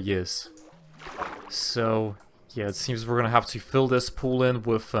 there he is. So yeah, it seems we're gonna have to fill this pool in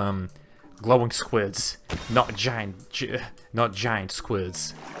with glowing squids, not giant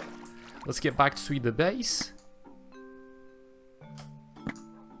squids. Let's get back to the base.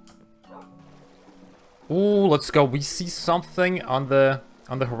 Ooh, let's go. We see something on the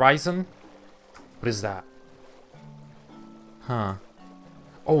horizon. What is that? Huh.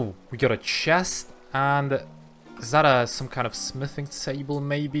 Oh, we got a chest, and is that some kind of smithing table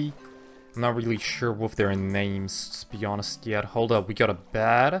maybe? I'm not really sure with their names, to be honest yet. Hold up, we got a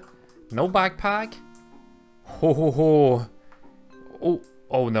bed. No backpack. Ho ho ho. Oh,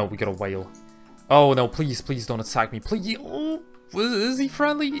 oh no, we got a whale. Oh no, please, please don't attack me. Please. Oh, is he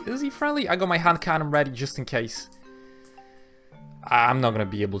friendly? Is he friendly? I got my hand cannon ready just in case. I'm not gonna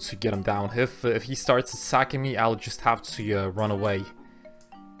be able to get him down. If he starts attacking me, I'll just have to run away.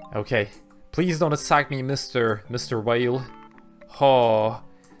 Okay. Please don't attack me, Mr. Whale. Oh,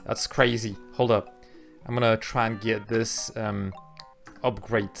 that's crazy. Hold up. I'm gonna try and get this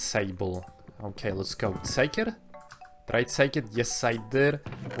upgrade table. Okay, let's go. Take it. Did I take it? Yes, I did.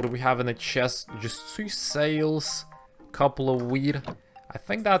 What do we have in the chest? Just 2 sails, couple of wheat. I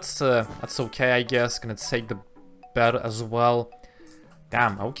think that's okay, I guess. Gonna take the bed as well.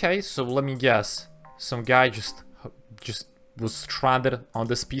 Damn. Okay, so let me guess. Some guy just was stranded on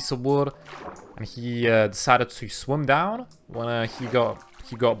this piece of wood, and he decided to swim down when he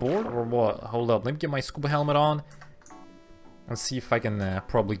got bored, or what? Hold up, let me get my scuba helmet on and see if I can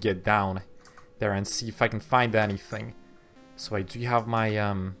probably get down there and see if I can find anything. So I do have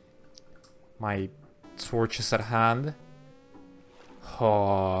my my torches at hand.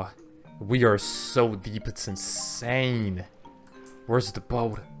 Oh, we are so deep, it's insane. Where's the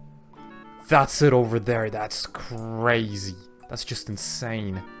boat? That's it over there. That's crazy. That's just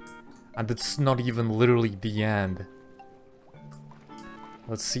insane. And it's not even literally the end.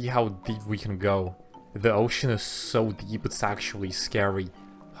 Let's see how deep we can go. The ocean is so deep, it's actually scary.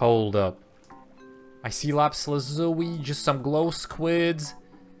 Hold up. I see lapis lazuli, just some glow squids.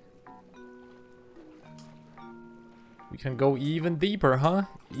 We can go even deeper, huh?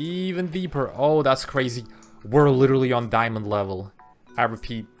 Even deeper. Oh, that's crazy. We're literally on diamond level. I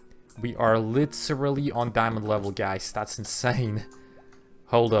repeat. We are literally on diamond level, guys. That's insane.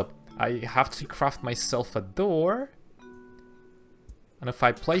 Hold up. I have to craft myself a door. And if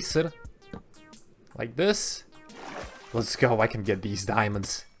I place it like this, let's go. I can get these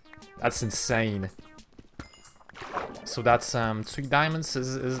diamonds. That's insane. So that's 3 diamonds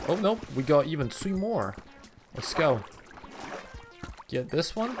oh no, we got even 2 more. Let's go. Get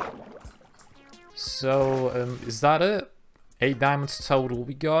this one. So is that it? 8 diamonds total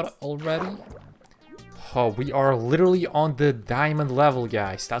we got already. Oh, we are literally on the diamond level,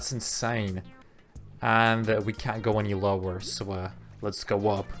 guys. That's insane. And we can't go any lower, so let's go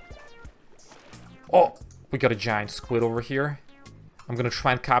up. Oh, we got a giant squid over here. I'm gonna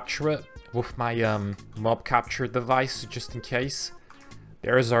try and capture it with my mob capture device, just in case.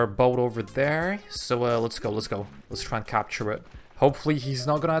 There's our boat over there. So let's go, let's go. Let's try and capture it. Hopefully he's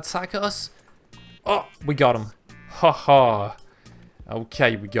not gonna attack us. Oh, we got him. Haha.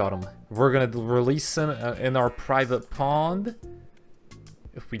 Okay, we got him. We're gonna release him in our private pond.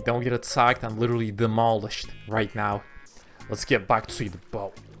 If we don't get attacked, I'm literally demolished right now. Let's get back to the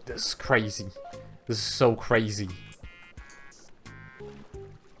boat. This is crazy. This is so crazy.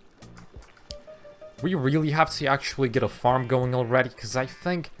 We really have to actually get a farm going already, because I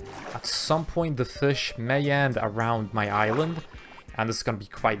think at some point the fish may end around my island. And it's gonna be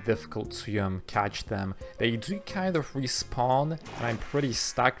quite difficult to catch them. They do kind of respawn, and I'm pretty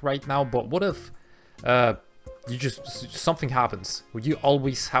stacked right now. But what if something happens? Well, you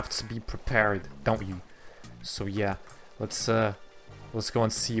always have to be prepared, don't you? So yeah, let's go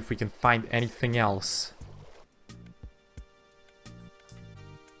and see if we can find anything else.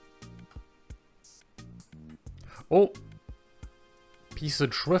 Oh, piece of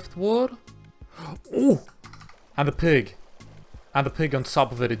driftwood. Oh, and a pig. And the pig on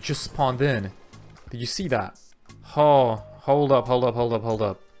top of it, it just spawned in. Did you see that? Oh, hold up, hold up, hold up, hold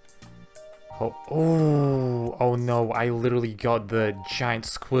up. Oh no, I literally got the giant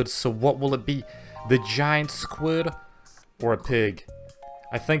squid. So what will it be? The giant squid or a pig?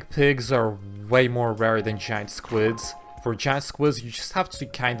 I think pigs are way more rare than giant squids. For giant squids, you just have to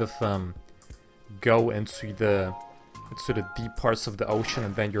kind of go into the deep parts of the ocean,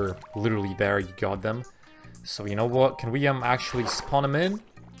 and then you're literally there, you got them. So you know what, can we actually spawn him in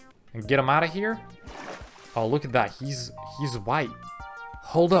and get him out of here? Oh, look at that, he's white.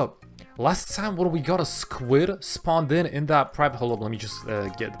 Hold up, last time when we got a squid spawned in that private, hold up, let me just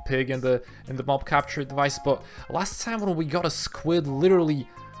get the pig in the mob capture device. But last time when we got a squid literally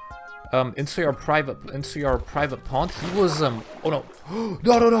into our private pond, he was oh no.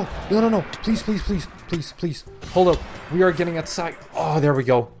 No, please, hold up, we are getting attacked. Oh, there we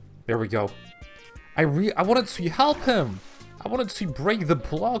go. There we go. I wanted to help him. I wanted to break the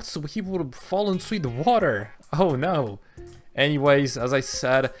block so he would fall into the water. Oh no. Anyways, as I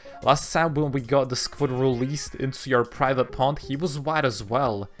said, last time when we got the squid released into your private pond, he was white as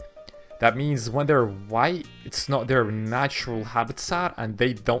well. That means when they're white, it's not their natural habitat and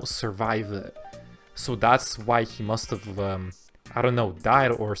they don't survive it. So that's why he must have, I don't know,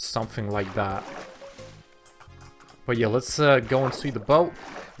 died or something like that. But yeah, let's go and see the boat.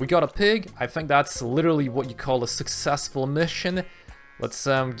 We got a pig. I think that's literally what you call a successful mission. Let's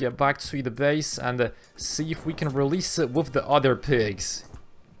get back to the base and see if we can release it with the other pigs.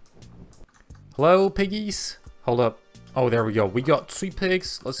 Hello, piggies. Hold up. Oh, there we go. We got 2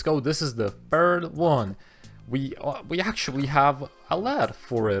 pigs. Let's go. This is the 3rd one. We actually have a lad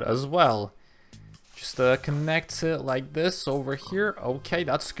for it as well. Just connect it like this over here. Okay,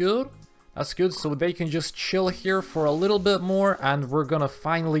 that's good. That's good. So they can just chill here for a little bit more, and we're gonna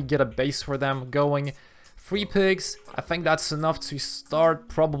finally get a base for them going. 3 pigs. I think that's enough to start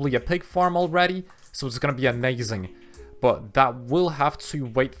probably a pig farm already. So it's gonna be amazing. But that will have to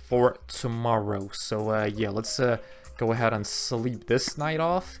wait for tomorrow. So yeah, let's go ahead and sleep this night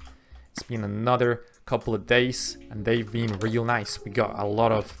off. It's been another couple of days and they've been real nice. We got a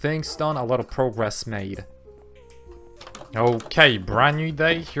lot of things done, a lot of progress made. Okay, brand new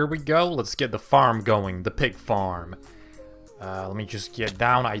day, here we go. Let's get the farm going, the pig farm. Let me just get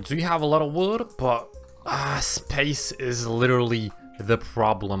down. I do have a lot of wood, but space is literally the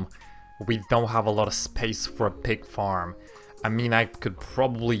problem. We don't have a lot of space for a pig farm. I mean, I could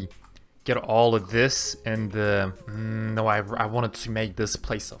probably get all of this in the... no, I wanted to make this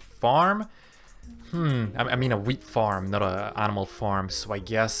place a farm. I mean a wheat farm, not an animal farm. So I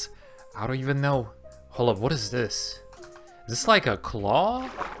guess... I don't even know. Hold up, what is this? Is this like a claw?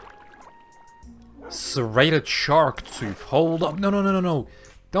 Serrated shark tooth. Hold up. No.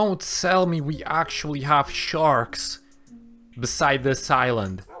 Don't tell me we actually have sharks beside this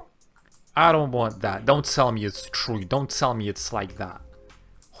island. I don't want that. Don't tell me it's true. Don't tell me it's like that.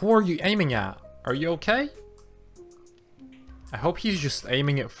 Who are you aiming at? Are you okay? I hope he's just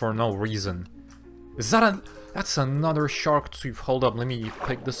aiming it for no reason. Is that a... That's another shark tooth. Hold up, let me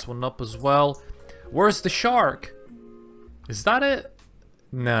pick this one up as well. Where's the shark? Is that it?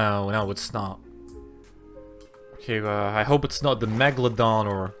 No, it's not. Okay, I hope it's not the megalodon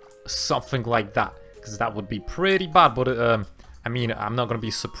or something like that, because that would be pretty bad. But I mean, I'm not gonna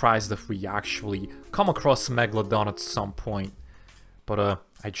be surprised if we actually come across a megalodon at some point. But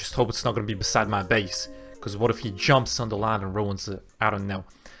I just hope it's not gonna be beside my base, because what if he jumps on the land and ruins it? I don't know.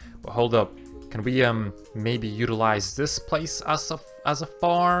 But hold up, can we maybe utilize this place as a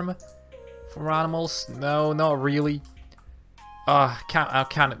farm for animals? No, not really. I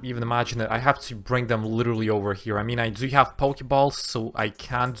can't even imagine it. I have to bring them literally over here. I mean, I do have Pokeballs, so I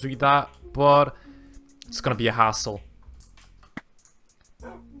can do that, but it's gonna be a hassle.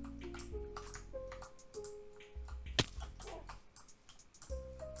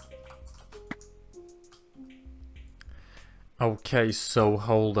 Okay, so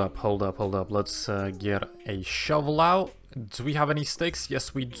hold up. Let's get a shovel out. Do we have any sticks?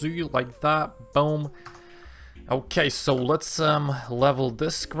 Yes, we do, like that. Boom. Okay, so let's level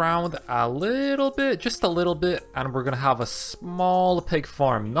this ground a little bit, just a little bit, and we're gonna have a small pig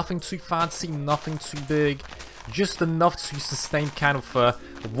farm. Nothing too fancy, nothing too big, just enough to sustain kind of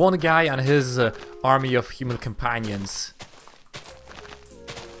one guy and his army of human companions.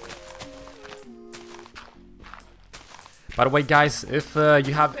 By the way, guys, if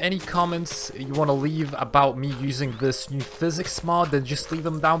you have any comments you want to leave about me using this new physics mod, then just leave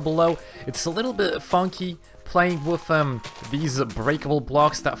them down below. It's a little bit funky playing with these breakable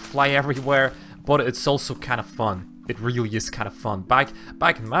blocks that fly everywhere, but it's also kind of fun. It really is kind of fun. Back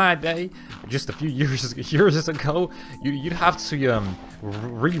in my day, just a few years ago, you'd have to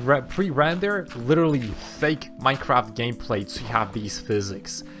pre-render literally fake Minecraft gameplay to have these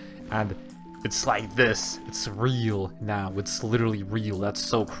physics, and it's like this. It's real now. It's literally real. That's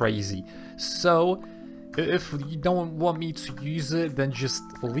so crazy. So if you don't want me to use it, then just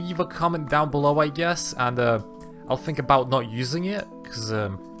leave a comment down below, I guess, and I'll think about not using it, because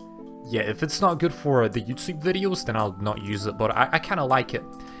yeah, if it's not good for the YouTube videos, then I'll not use it, but I kind of like it.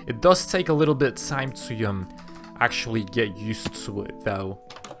 It does take a little bit of time to actually get used to it, though.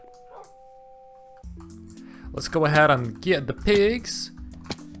 Let's go ahead and get the pigs.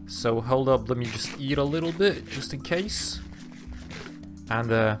 So hold up, let me just eat a little bit, just in case.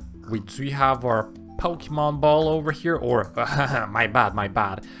 And we do have our Pokemon ball over here, or my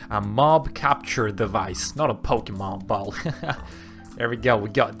bad, a mob capture device, not a Pokemon ball. There we go, we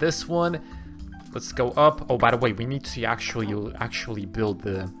got this one. Let's go up. Oh, by the way, we need to actually build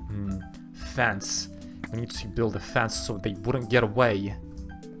the fence. We need to build a fence so they wouldn't get away.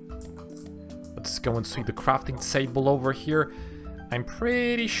 Let's go into the crafting table over here. I'm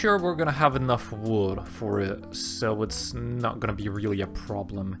pretty sure we're gonna have enough wood for it, so it's not gonna be really a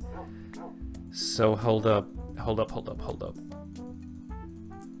problem. So hold up.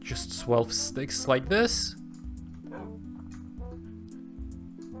 Just 12 sticks like this.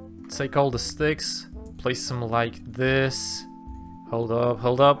 Take all the sticks, place them like this. Hold up.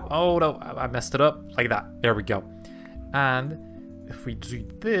 Oh no, I messed it up. Like that. There we go. And if we do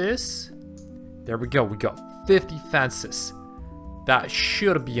this, there we go. We got 50 fences. That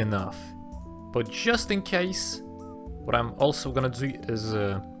should be enough. But just in case, what I'm also gonna do is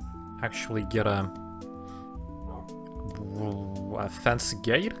actually get a fence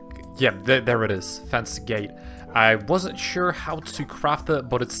gate. Yeah, there it is. Fence gate. I wasn't sure how to craft it,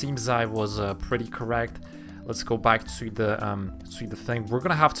 but it seems I was pretty correct. Let's go back to the thing. We're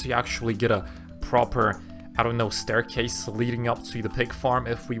gonna have to actually get a proper, I don't know, staircase leading up to the pig farm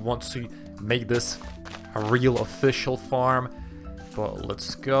if we want to make this a real official farm. But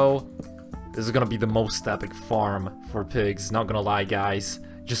let's go. This is gonna be the most epic farm for pigs, not gonna lie, guys.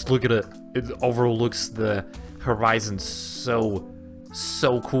 Just look at it. It overlooks the horizon so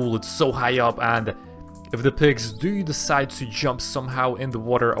cool. It's so high up, and if the pigs do decide to jump somehow in the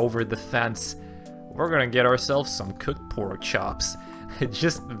water over the fence, we're gonna get ourselves some cooked pork chops.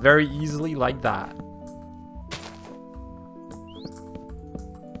 Just very easily like that.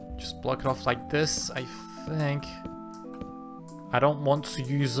 Just block it off like this, I think. I don't want to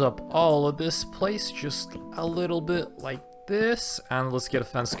use up all of this place, just a little bit like this. And let's get a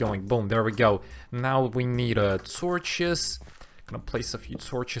fence going. Boom, there we go. Now we need torches. Gonna place a few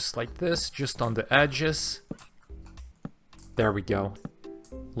torches like this, just on the edges. There we go.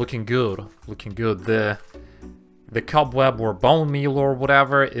 Looking good, looking good. The cobweb or bone meal or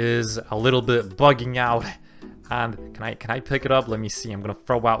whatever is a little bit bugging out. And can I pick it up? Let me see. I'm gonna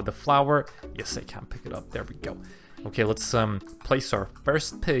throw out the flour. Yes, I can pick it up. There we go. Okay, let's place our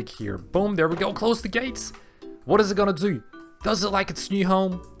first pig here. Boom, there we go. Close the gates. What is it gonna do? Does it like its new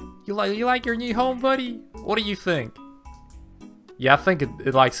home? You like your new home, buddy? What do you think? Yeah, I think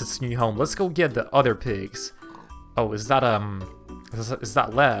it likes its new home. Let's go get the other pigs. Oh, is that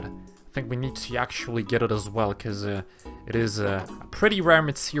lead? I think we need to actually get it as well, because it is a pretty rare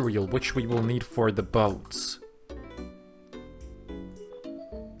material, which we will need for the boats.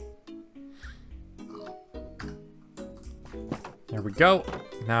 There we go.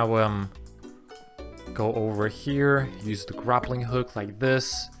 Now, go over here, use the grappling hook like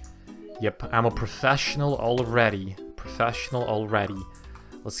this. Yep, I'm a professional already.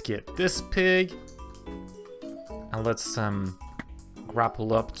 Let's get this pig. And let's,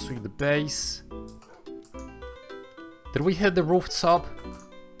 grapple up to the base. Did we hit the rooftop?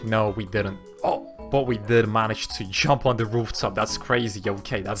 No, we didn't. Oh, but we did manage to jump on the rooftop. That's crazy.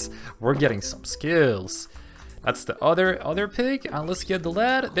 Okay, we're getting some skills. That's the other pig, and let's get the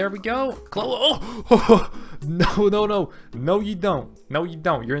lead. There we go. Oh, no, you don't. No, you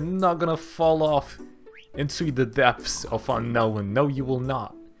don't. You're not gonna fall off into the depths of unknown. No, you will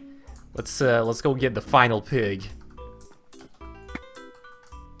not. Let's go get the final pig.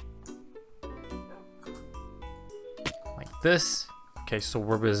 Like this. Okay, so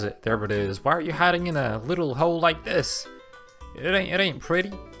where is it? There it is. Why are you hiding in a little hole like this? It ain't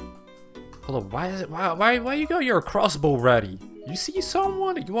pretty. Hold on, why is it? Why you got your crossbow ready? You see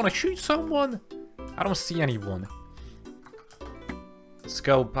someone? You want to shoot someone? I don't see anyone. Let's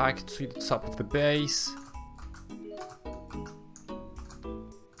go back to the top of the base.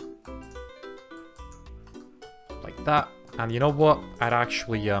 Like that. And you know what? I'd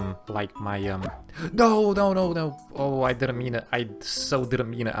actually like my No. Oh, I didn't mean it. I so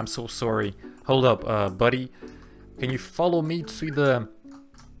didn't mean it. I'm so sorry. Hold up, buddy. Can you follow me to the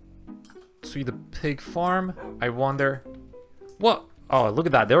pig farm? I wonder. What? Oh, look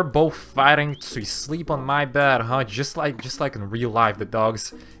at that. They're both fighting to sleep on my bed, huh? Just like in real life, the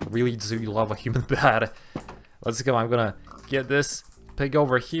dogs really do love a human bed. Let's go. I'm gonna get this pig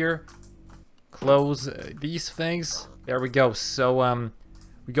over here. Close these things. There we go. So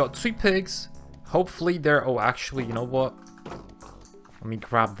we got 2 pigs. Hopefully they're... Oh, actually, you know what? Let me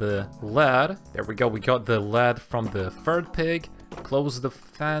grab the lead. There we go. We got the lead from the 3rd pig. Close the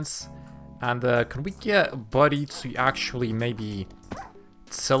fence. And can we get Buddy to actually maybe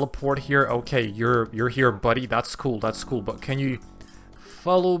teleport here? Okay, you're here, Buddy. That's cool. That's cool. But can you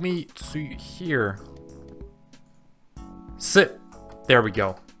follow me to here? Sit. There we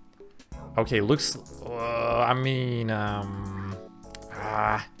go. Okay, looks... I mean...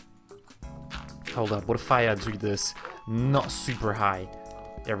 Hold up, what if I do this not super high?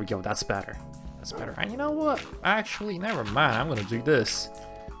 There we go, that's better. That's better. And you know what? Actually, never mind, I'm gonna do this.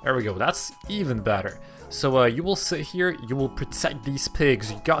 There we go, that's even better. So you will sit here, you will protect these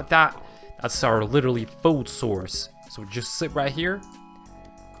pigs. You got that? That's our literally food source. So just sit right here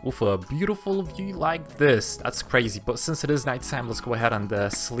with a beautiful view like this. That's crazy, but since it is nighttime, let's go ahead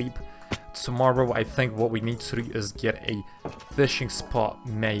and sleep. Tomorrow, I think what we need to do is get a fishing spot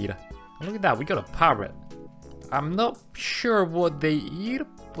made. And look at that, we got a parrot. I'm not sure what they eat,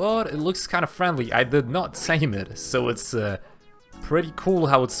 but it looks kind of friendly. I did not tame it, so it's pretty cool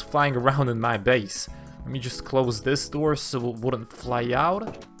how it's flying around in my base. Let me just close this door so it wouldn't fly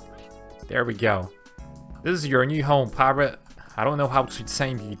out. There we go. This is your new home, parrot. I don't know how to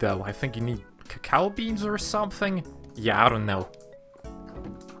tame you though. I think you need cacao beans or something. Yeah, I don't know.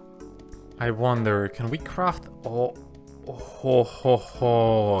 I wonder, can we craft... Oh, ho, ho,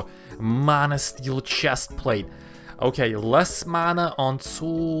 ho. Mana steel chest plate. Okay, less mana on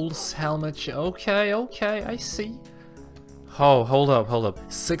tools, helmet... Okay, I see. Oh, hold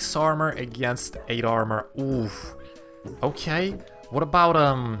up. 6 armor against 8 armor. Oof. Okay. What about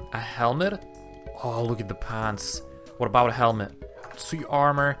a helmet? Oh, look at the pants. What about a helmet? 2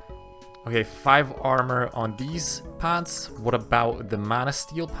 armor. Okay, 5 armor on these pants. What about the mana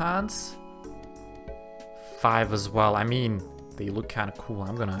steel pants? 5 as well. I mean, they look kind of cool.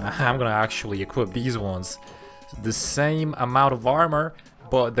 I'm gonna actually equip these ones. The same amount of armor,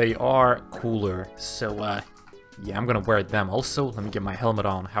 but they are cooler. So yeah, I'm gonna wear them. Also, let me get my helmet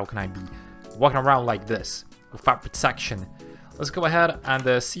on. How can I be walking around like this without protection? Let's go ahead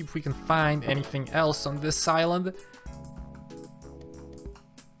and see if we can find anything else on this island.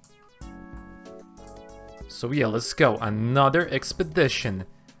 So yeah, let's go. Another expedition.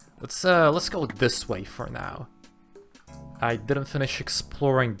 Let's go this way for now. I didn't finish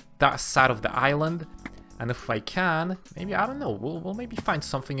exploring that side of the island, and if I can, maybe, I don't know, we'll maybe find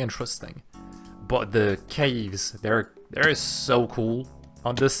something interesting. But the caves, they're so cool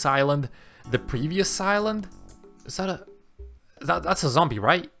on this island. The previous island, that's a zombie,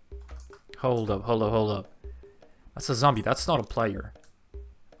 right? Hold up. That's a zombie. That's not a player.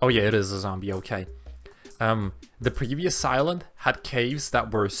 Oh yeah, it is a zombie. Okay. The previous island had caves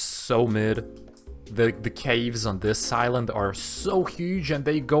that were so mid. The caves on this island are so huge and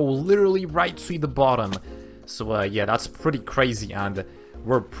they go literally right to the bottom. So yeah, that's pretty crazy, and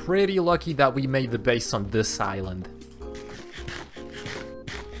we're pretty lucky that we made the base on this island.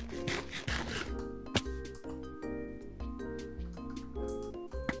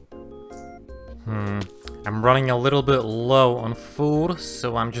 I'm running a little bit low on food,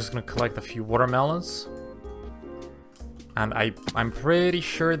 so I'm just gonna collect a few watermelons. And I'm pretty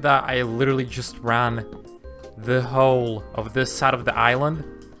sure that I literally just ran the whole of this side of the island,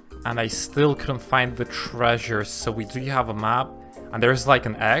 and I still couldn't find the treasure. So we do have a map, and there's like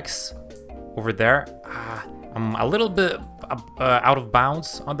an X over there. I'm a little bit out of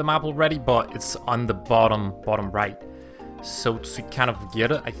bounds on the map already, but it's on the bottom right. So to kind of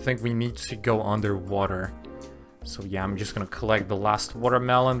get it, I think we need to go underwater. So yeah, I'm just gonna collect the last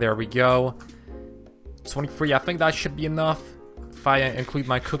watermelon. There we go. 23, I think that should be enough. If I include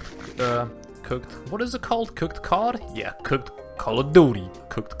my cooked, what is it called? Cooked cod? Yeah, cooked Call of Duty.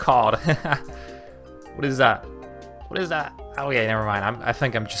 Cooked cod. What is that? What is that? Oh yeah, never mind. I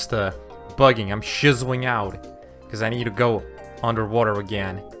think I'm just bugging. I'm shizzling out because I need to go underwater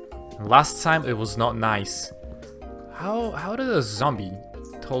again. And last time it was not nice. How did a zombie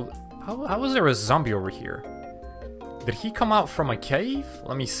how was there a zombie over here? Did he come out from a cave?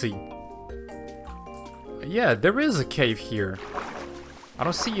 Let me see. Yeah, there is a cave here. I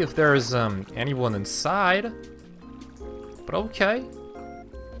don't see if there's anyone inside. But okay.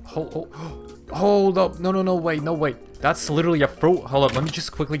 Hold up. No, wait. That's literally a fruit. Hold up, let me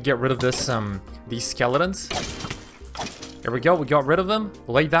just quickly get rid of this these skeletons. There we go, we got rid of them.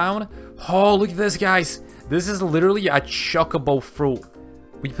 Lay down. Oh, look at this, guys. This is literally a chocobo fruit.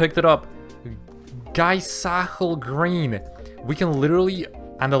 We picked it up. Gysachel green. We can literally,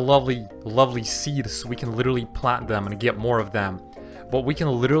 and a lovely seeds, so we can literally plant them and get more of them. But we can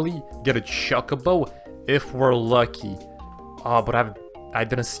literally get a chocobo if we're lucky. Oh, but I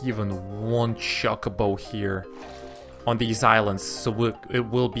didn't see even one chocobo here on these islands, so it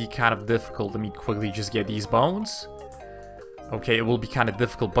will be kind of difficult. Let me quickly just get these bones. Okay, it will be kind of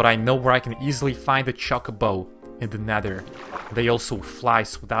difficult, but I know where I can easily find a chocobo in the nether. They also fly,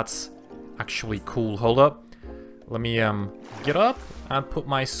 so that's actually cool. Hold up. Let me get up and put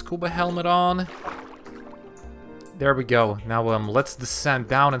my scuba helmet on. There we go. Now let's descend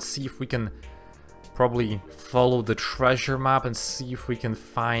down and see if we can probably follow the treasure map and see if we can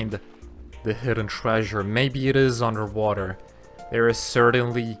find the hidden treasure. Maybe it is underwater. There is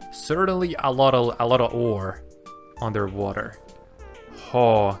certainly a lot of ore underwater.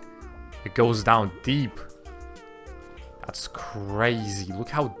 Oh, it goes down deep. That's crazy. Look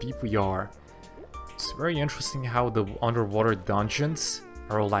how deep we are. It's very interesting how the underwater dungeons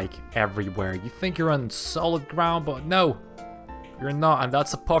are like everywhere. You think you're on solid ground, but no, you're not. And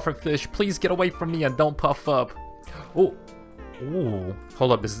that's a puffer fish. Please get away from me and don't puff up. Oh, ooh,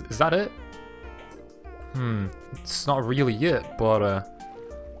 hold up. Is that it? It's not really it, but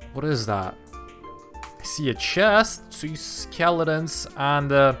what is that? I see a chest, 2 skeletons, and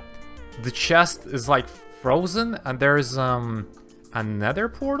the chest is like frozen, and there's another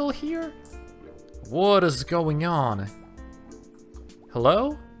portal here? What is going on?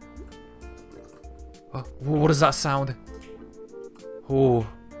 Hello? What is that sound? Oh,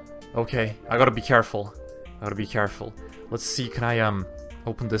 okay, I gotta be careful. Let's see, can I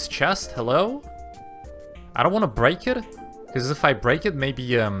open this chest? Hello? I don't want to break it, because if I break it,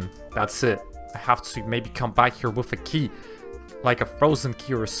 maybe that's it. I have to maybe come back here with a key, like a frozen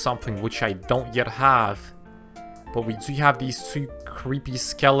key or something, which I don't yet have. But we do have these 2 creepy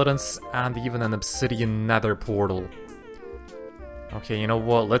skeletons and even an obsidian nether portal. Okay, you know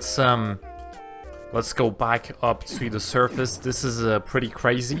what? Let's go back up to the surface. This is pretty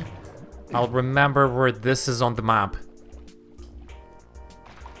crazy. I'll remember where this is on the map.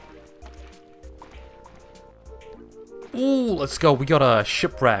 Ooh, let's go. We got a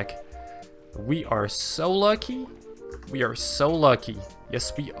shipwreck. We are so lucky.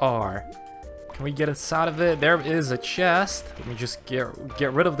 Yes, we are. Can we get inside of it? There is a chest. Let me just get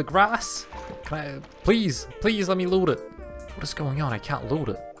rid of the grass. Can I, please let me loot it. What is going on? I can't loot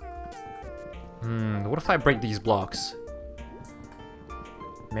it. What if I break these blocks?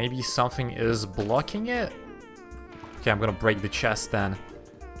 Maybe something is blocking it? Okay, I'm gonna break the chest then.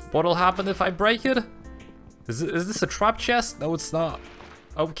 What'll happen if I break it? Is this a trap chest? No, it's not.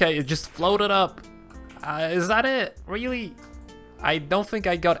 Okay, it just floated up. Is that it? Really? I don't think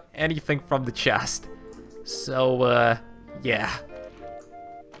I got anything from the chest. So, yeah.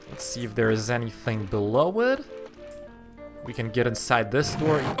 Let's see if there is anything below it. We can get inside this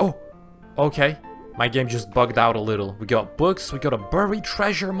door. Oh, okay. My game just bugged out a little. We got books. We got a buried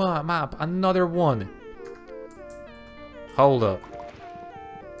treasure map. Another one. Hold up.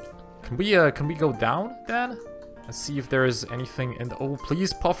 Can we go down then? Let's see if there is anything in the... Oh,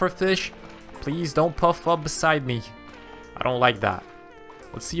 please, pufferfish. Please don't puff up beside me. I don't like that.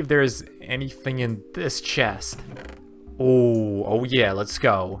 Let's see if there is anything in this chest. Oh yeah, let's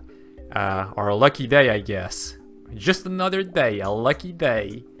go. Our lucky day, I guess. Just another day, a lucky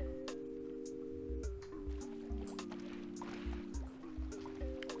day.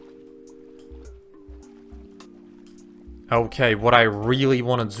 Okay, what I really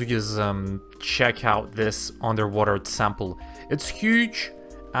want to do is check out this underwater temple. It's huge,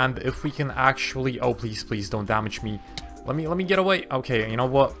 and if we can actually... Oh, please don't damage me. Let me get away. Okay, you know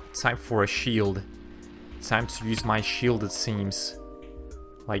what? Time for a shield. Time to use my shield, it seems.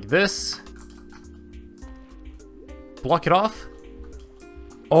 Like this. Block it off.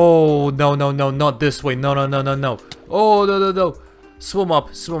 Oh, no, not this way. No. Oh, no. Swim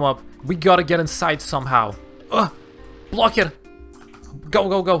up. We gotta get inside somehow. Block it.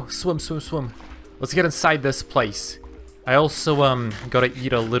 Go. Swim. Let's get inside this place. I also, gotta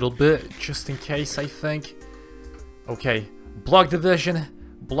eat a little bit, just in case, I think. Okay, block the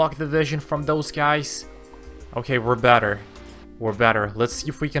vision from those guys. Okay, we're better. Let's see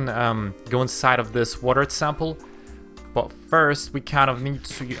if we can go inside of this water temple. But first, we kind of need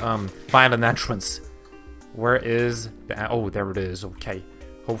to find an entrance. Where is the... Oh, there it is. Okay,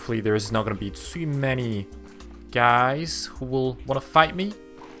 hopefully there's not gonna be too many guys who will want to fight me.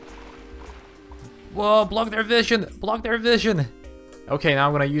 Whoa, block their vision. Okay, now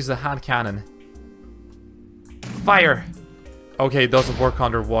I'm gonna use the hand cannon. Fire! Okay, it doesn't work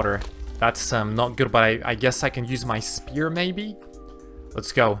underwater. That's not good, but I guess I can use my spear, maybe?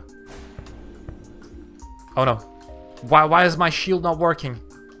 Let's go. Oh no. Why is my shield not working?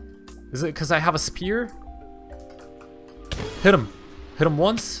 Is it because I have a spear? Hit him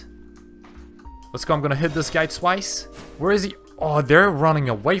once. Let's go, I'm gonna hit this guy twice. Where is he? Oh, they're running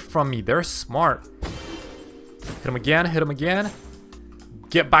away from me. They're smart. Hit him again.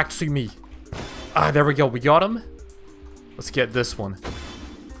 Get back to me. There we go. We got him. Let's get this one.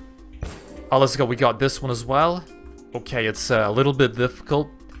 Oh, let's go. We got this one as well. Okay, it's a little bit difficult,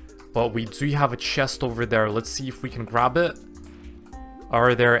 but we do have a chest over there. Let's see if we can grab it.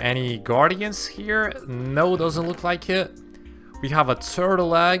 Are there any guardians here? No, doesn't look like it. We have a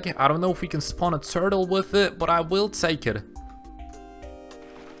turtle egg. I don't know if we can spawn a turtle with it, but I will take it.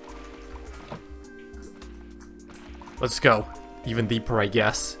 Let's go. Even deeper, I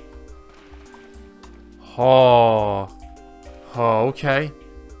guess. Oh. Oh, okay.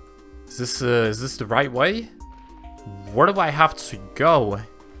 Is this the right way? Where do I have to go?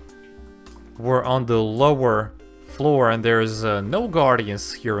 We're on the lower floor and there's no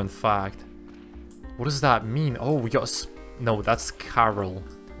guardians here, in fact. What does that mean? Oh, we got... No, that's coral.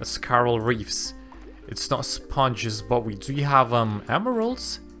 That's coral reefs. It's not sponges, but we do have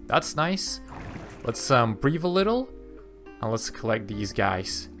emeralds. That's nice. Let's breathe a little. And let's collect these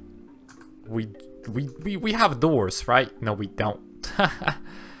guys. We have doors, right? No, we don't.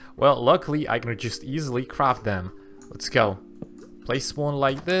 Well, luckily, I can just easily craft them. Let's go. Place one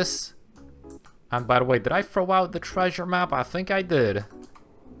like this. And by the way, did I throw out the treasure map? I think I did.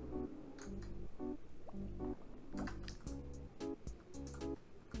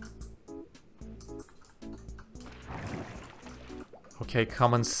 Okay,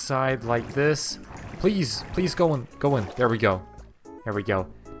 come inside like this. Please, please go in, go in. There we go. There we go.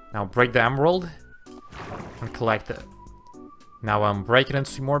 Now break the emerald and collect it. Now break it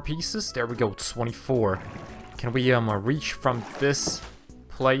into more pieces. There we go, 24. Can we reach from this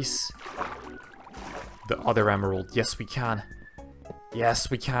place the other emerald? Yes, we can. Yes,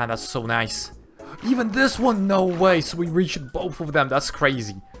 we can. That's so nice. Even this one, no way. So we reached both of them. That's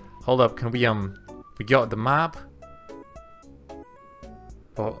crazy. Hold up, can we got the map.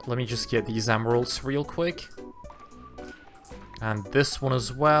 But let me just get these emeralds real quick. And this one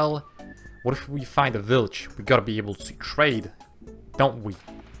as well. What if we find a village? We gotta be able to trade, don't we?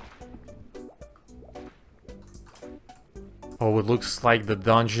 Oh, it looks like the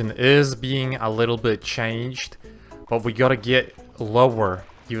dungeon is being a little bit changed. But we gotta get lower,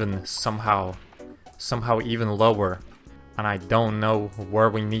 even somehow. Somehow even lower. And I don't know where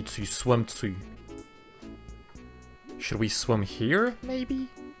we need to swim to. Should we swim here, maybe?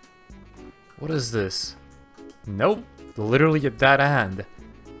 What is this? Nope, literally a dead end.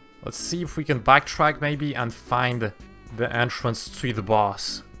 Let's see if we can backtrack maybe and find the entrance to the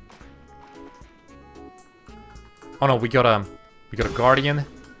boss. Oh no, we got a guardian.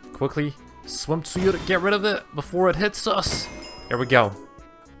 Quickly, swim to it, get rid of it before it hits us. There we go.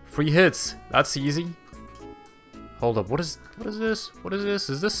 3 hits, that's easy. Hold up, what is this? What is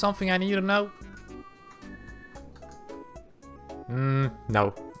this? Is this something I need to know?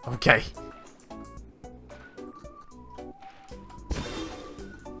 No. Okay.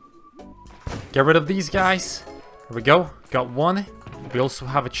 Get rid of these guys. Here we go. Got one. We also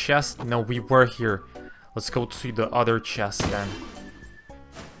have a chest. No, we were here. Let's go to the other chest then.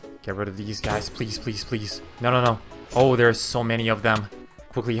 Get rid of these guys. Please, please, please. No, no, no. Oh, there's so many of them.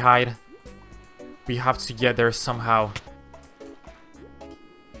 Quickly hide. We have to get there somehow.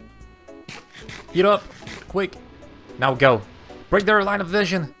 Eat up. Quick. Now go. Break their line of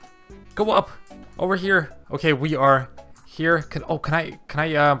vision. Go up. Over here. Okay, we are here. Can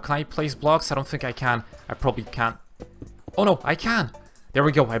I place blocks? I don't think I can. I probably can't. Oh no, I can. There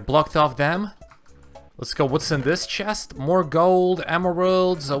we go. I blocked off them. Let's go. What's in this chest? More gold,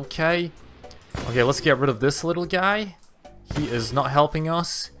 emeralds. Okay. Okay, let's get rid of this little guy. He is not helping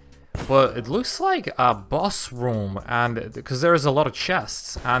us. But it looks like a boss room, and because there's a lot of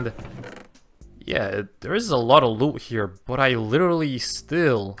chests, and yeah, there is a lot of loot here, but I literally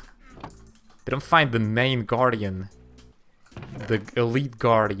still didn't find the main guardian, the elite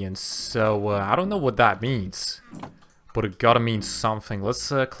guardian, so I don't know what that means, but it gotta mean something. Let's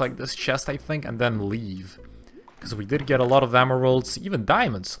collect this chest, I think, and then leave, because we did get a lot of emeralds, even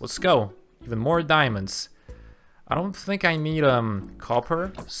diamonds. Let's go, even more diamonds. I don't think I need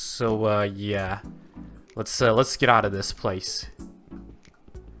copper, so yeah, let's get out of this place.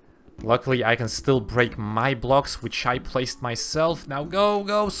 Luckily, I can still break my blocks, which I placed myself. Now go,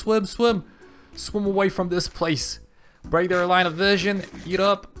 go, swim, swim, swim away from this place. Break their line of vision. Eat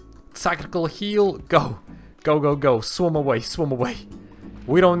up, tactical heal. Go, go, go, go. Swim away, swim away.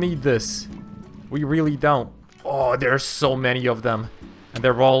 We don't need this. We really don't. Oh, there's so many of them, and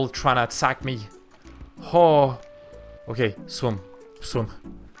they're all trying to attack me. Oh. Okay, swim, swim.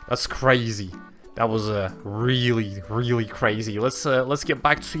 That's crazy. That was really, really crazy. Let's get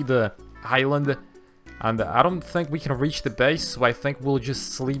back to the island, and I don't think we can reach the base, so I think we'll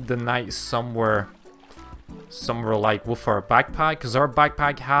just sleep the night somewhere like with our backpack, because our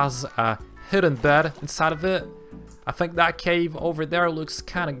backpack has a hidden bed inside of it. I think that cave over there looks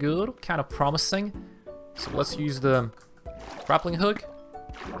kind of good, kind of promising. So let's use the grappling hook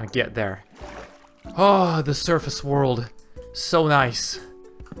and get there. Oh, the surface world. So nice.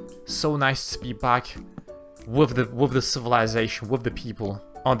 So nice to be back with the civilization, with the people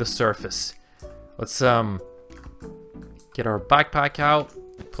on the surface. Let's get our backpack out,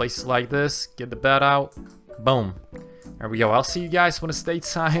 place it like this, get the bed out. Boom. There we go. I'll see you guys when it's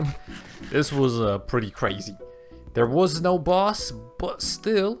daytime. This was pretty crazy. There was no boss, but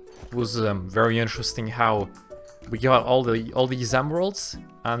still, it was very interesting how we got all these emeralds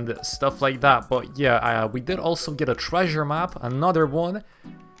and stuff like that. But yeah, we did also get a treasure map, another one,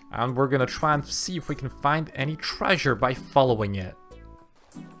 and we're gonna try and see if we can find any treasure by following it.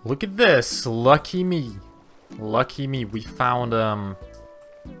 Look at this, lucky me. Lucky me, we found a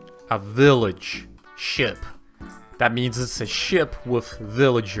village ship. That means it's a ship with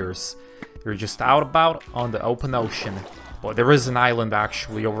villagers. They're just out about on the open ocean. But there is an island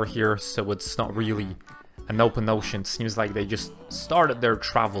actually over here, so it's not really an open ocean. Seems like they just started their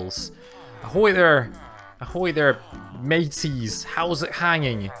travels. Ahoy there, mateys. How's it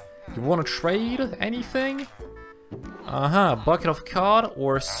hanging? You want to trade anything? Bucket of cod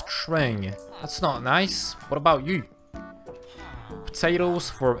or string. That's not nice. What about you? Potatoes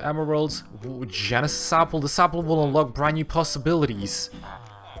for emeralds. Ooh, Genesis apple. This apple will unlock brand new possibilities.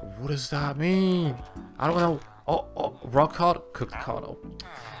 What does that mean? I don't know. Oh, raw cod, cooked cod. Oh.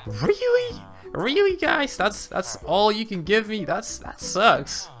 Really? Really, guys? That's all you can give me? That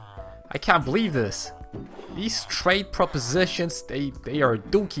sucks. I can't believe this. These trade propositions, they are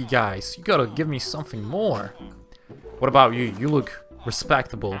dookie, guys. You gotta give me something more. What about you? You look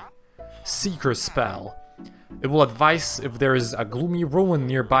respectable. Seeker spell. It will advise if there is a gloomy ruin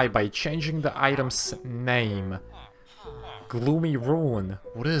nearby by changing the item's name. Gloomy ruin.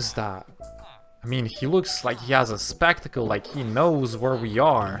 What is that? I mean, he looks like he has a spectacle, like he knows where we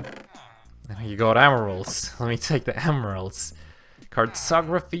are. You got emeralds. Let me take the emeralds.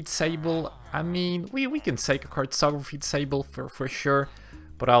 Cartography table. I mean, we can take a cartography table for sure,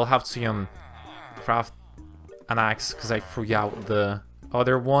 but I'll have to craft an axe because I threw out the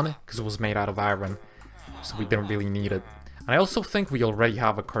other one because it was made out of iron, so we didn't really need it. And I also think we already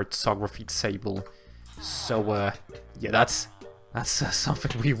have a cartography table, so yeah, that's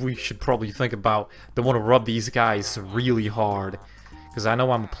something we should probably think about. Don't want to rub these guys really hard because I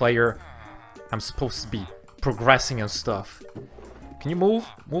know I'm a player. I'm supposed to be progressing and stuff. Can you move?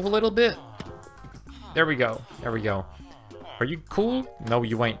 Move a little bit? There we go. There we go. Are you cool? No,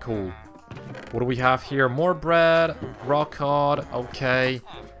 you ain't cool. What do we have here? More bread. Raw cod. Okay.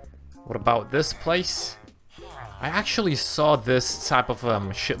 What about this place? I actually saw this type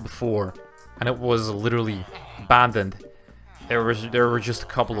of shit before. And it was literally abandoned. There were just a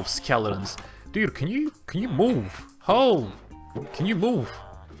couple of skeletons. Dude, can you move? Oh! Can you move?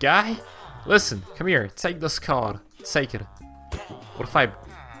 Guy? Listen, come here. Take this card. Take it. What if I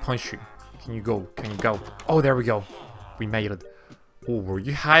punch you? Can you go? Can you go? Oh, there we go. We made it. Oh, were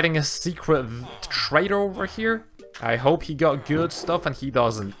you hiding a secret traitor over here? I hope he got good stuff and he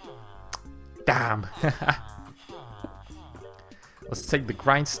doesn't. Damn. Let's take the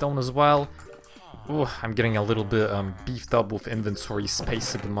grindstone as well. Ooh, I'm getting a little bit beefed up with inventory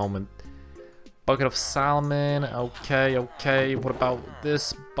space at the moment. Bucket of salmon. Okay, okay. What about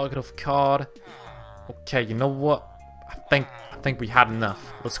this bucket of cod? Okay, you know what? I think we had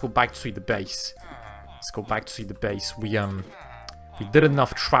enough. Let's go back to the base. Let's go back to the base. We did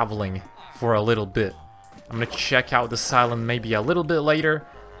enough traveling for a little bit. I'm gonna check out this island maybe a little bit later.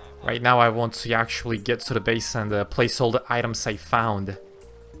 Right now I want to actually get to the base and place all the items I found.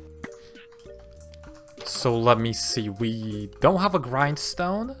 So let me see. We don't have a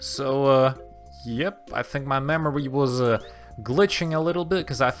grindstone, so yep, I think my memory was glitching a little bit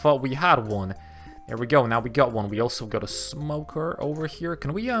because I thought we had one. There we go. Now we got one. We also got a smoker over here.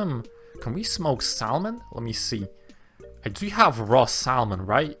 Can we smoke salmon? Let me see. I do have raw salmon,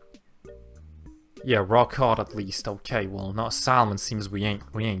 right? Yeah, raw cod at least. Okay, well, not salmon. Seems we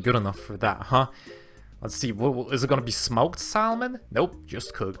ain't good enough for that, huh? Let's see. What, is it gonna be smoked salmon? Nope,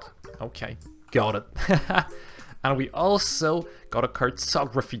 just cooked. Okay, got it. And we also got a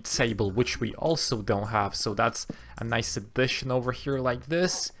cartography table, which we also don't have. So that's a nice addition over here like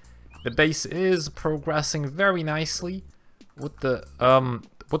this. The base is progressing very nicely. What the,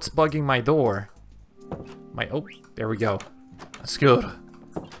 what's bugging my door? Oh, there we go. That's good.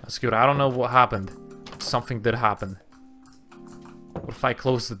 That's good. I don't know what happened. Something did happen. What if I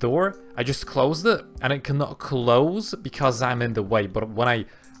close the door? I just closed it, and it cannot close because I'm in the way. But when I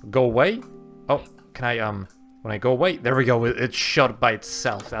go away... Oh, can I, when I go away... There we go. It shut by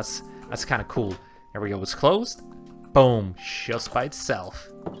itself. That's kind of cool. There we go. It's closed. Boom. Shuts by itself.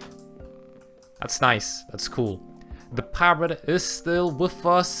 That's nice. That's cool. The parrot is still with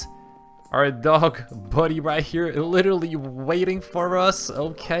us. Our dog buddy right here, literally waiting for us.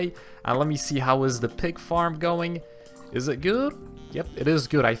 Okay. And let me see, how is the pig farm going? Is it good? Yep, it is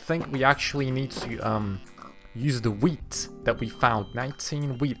good. I think we actually need to use the wheat that we found.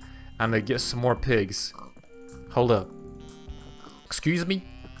 19 wheat. And get some more pigs. Hold up. Excuse me?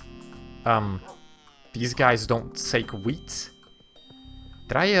 These guys don't take wheat?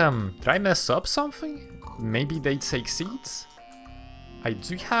 Did I mess up something? Maybe they take seeds? I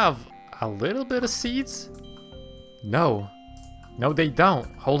do have a little bit of seeds? No. No, they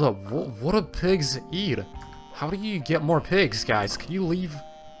don't. Hold up. What do pigs eat? How do you get more pigs, guys? Can you leave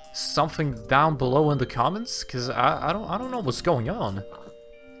something down below in the comments? Cause I don't know what's going on.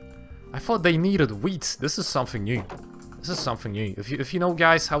 I thought they needed wheat. This is something new. This is something new. If you know,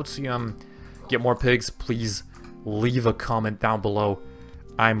 guys, how to get more pigs, please leave a comment down below.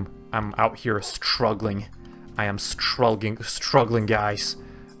 I'm out here struggling. I am struggling, guys.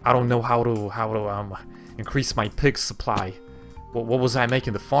 I don't know how to increase my pig supply. What was I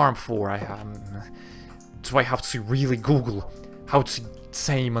making the farm for? Do I have to really Google how to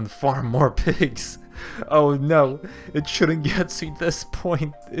tame and farm more pigs? Oh no, it shouldn't get to this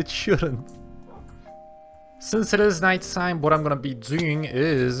point. It shouldn't. Since it is nighttime, what I'm gonna be doing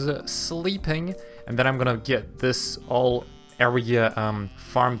is sleeping, and then I'm gonna get this all area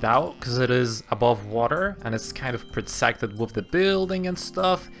farmed out, because it is above water and it's kind of protected with the building and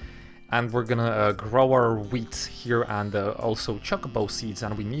stuff. And we're gonna grow our wheat here and also chocobo seeds,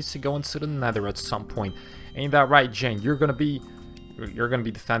 and we need to go into the nether at some point. Ain't that right, Jane? You're gonna be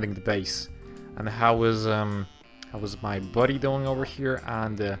defending the base. And how is my buddy doing over here?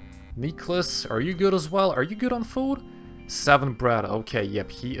 And Nicholas, are you good as well? Are you good on food? 7 bread. Okay,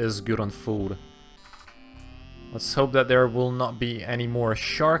 yep, he is good on food. Let's hope that there will not be any more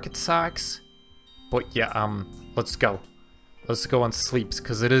shark attacks. But yeah, let's go. Let's go and sleep,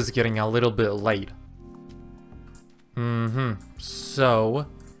 because it is getting a little bit late. So,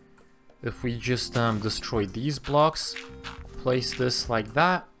 if we just destroy these blocks, place this like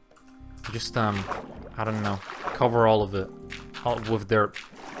that, just I don't know, cover all of it with dirt.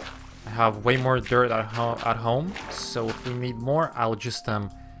 I have way more dirt at home, so if we need more, I'll just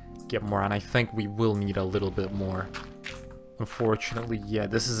get more, and I think we will need a little bit more. Unfortunately, yeah,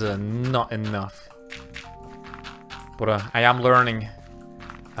 this is not enough. But I am learning.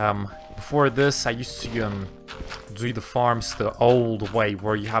 Before this, I used to do the farms the old way,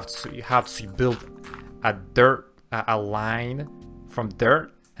 where you have to build a line from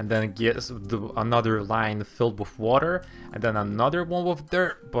dirt, and then get another line filled with water, and then another one with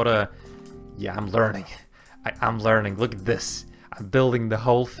dirt. But yeah, I'm learning. I'm learning. Look at this. I'm building the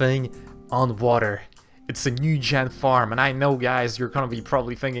whole thing on water. It's a new gen farm, and I know, guys, you're gonna be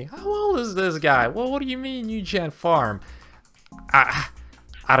probably thinking, how old is this guy? Well, what do you mean new gen farm? I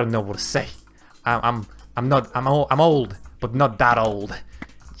don't know what to say. I'm old, but not that old.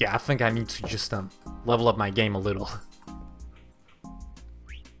 Yeah, I think I need to just level up my game a little.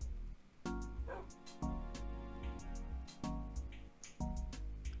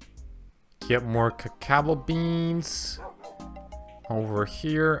 Get more cacao beans. Over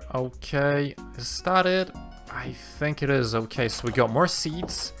here, okay. Is that it? I think it is. Okay, so we got more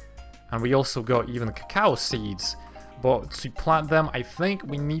seeds, and we also got even cacao seeds. But to plant them, I think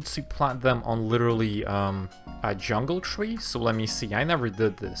we need to plant them on literally a jungle tree. So let me see. I never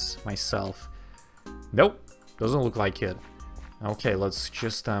did this myself. Nope, doesn't look like it. Okay, let's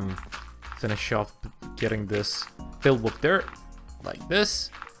just finish off getting this filled with dirt like this.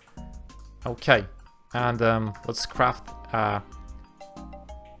 Okay, and let's craft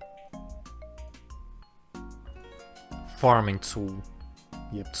farming tool.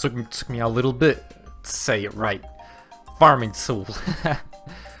 Yep, took me a little bit to say it right. Farming tool.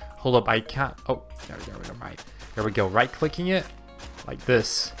 Hold up, I can't. Oh, there we go. Right. There we go. Right clicking it like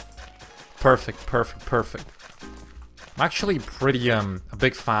this. Perfect, perfect, perfect. I'm actually pretty a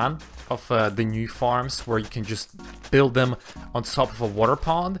big fan of the new farms where you can just build them on top of a water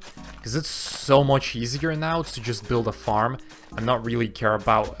pond, because it's so much easier now to just build a farm and not really care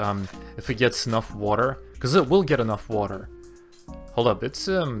about if it gets enough water, because it will get enough water. Hold up, it's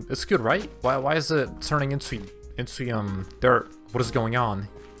good, right? Why is it turning into dirt? What is going on?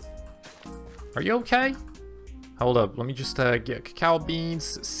 Are you okay? Hold up, let me just get cacao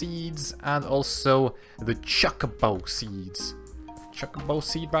beans, seeds, and also the chocobo seeds. Chocobo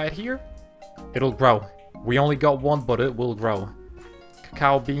seed right here. It'll grow. We only got one, but it will grow.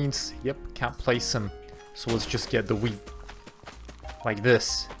 Cacao beans, yep, can't place them. So let's just get the wheat. Like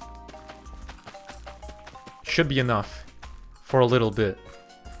this. Should be enough for a little bit.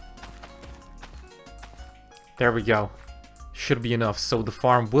 There we go. Should be enough. So the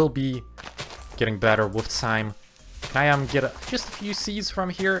farm will be getting better with time. Can I get just a few seeds from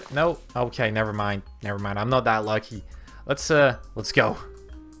here? No? Okay, never mind. Never mind. I'm not that lucky. Let's go.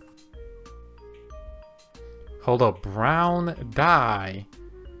 Hold up. Brown dye.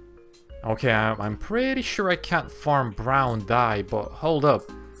 Okay, I'm pretty sure I can't farm brown dye, but hold up.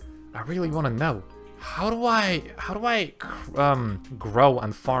 I really want to know. How do I grow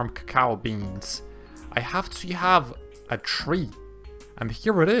and farm cacao beans? I have to have a tree. And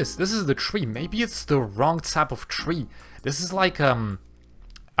here it is. This is the tree. Maybe it's the wrong type of tree. This is like a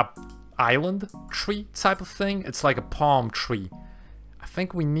island tree type of thing. It's like a palm tree. I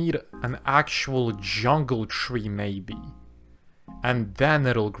think we need an actual jungle tree maybe. And then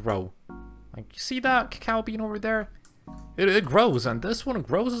it'll grow. Like, you see that cacao bean over there? It grows, and this one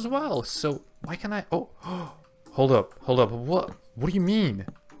grows as well. So why can I? Oh, hold up. What do you mean?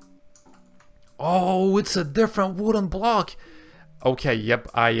 Oh, it's a different wooden block. Okay, yep,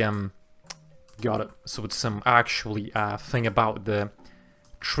 I got it. So it's some actually thing about the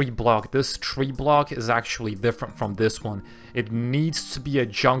tree block. This tree block is actually different from this one. It needs to be a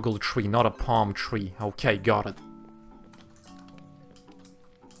jungle tree, not a palm tree. Okay, got it.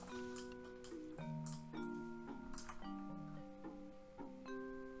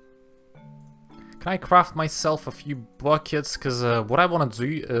 Can I craft myself a few buckets? Because what I want to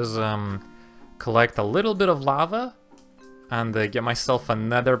do is collect a little bit of lava and get myself a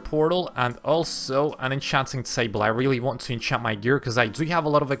nether portal and also an enchanting table. I really want to enchant my gear because I do have a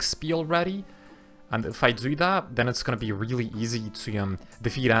lot of XP already. And if I do that, then it's going to be really easy to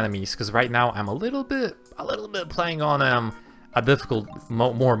defeat enemies. Because right now I'm a little bit playing on a difficult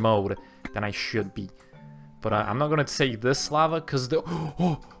more mode than I should be. But I'm not going to take this lava because the...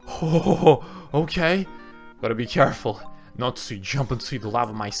 okay. Gotta be careful not to jump into the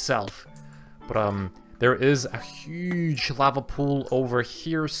lava myself. But there is a huge lava pool over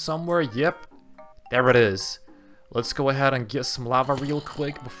here somewhere. Yep, there it is. Let's go ahead and get some lava real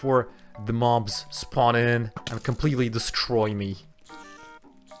quick before the mobs spawn in and completely destroy me.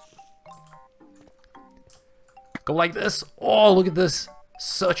 Go like this. Oh, look at this.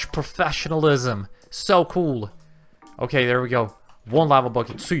 Such professionalism. So cool. Okay, there we go. 1 lava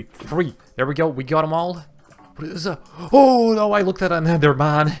bucket, 2, 3. There we go. We got them all. What is that? Oh, no, I looked at an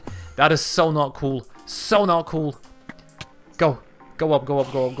Enderman. That is so not cool. So not cool. Go. Go up, go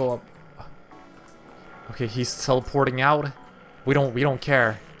up, go up, go up. Okay, he's teleporting out. We don't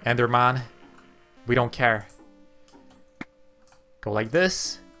care, Enderman. We don't care. Go like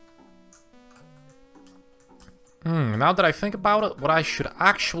this. Now that I think about it, what I should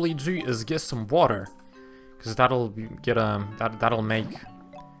actually do is get some water. Because that'll get that'll make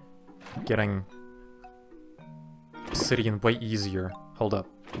getting obsidian way easier. Hold up.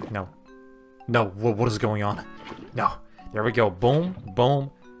 No. No, what is going on? No. There we go. Boom,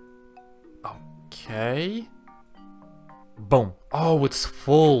 boom. Okay. Boom. Oh, it's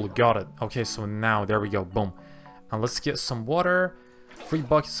full. Got it. Okay, so now, there we go. Boom. And let's get some water. 3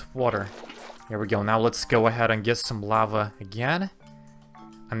 buckets of water. There we go. Now let's go ahead and get some lava again.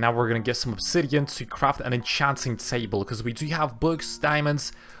 And now we're gonna get some obsidian to craft an enchanting table. Because we do have books,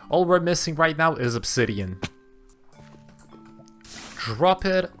 diamonds. All we're missing right now is obsidian. Drop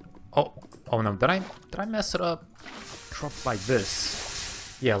it. Oh no, did I mess it up? Drop like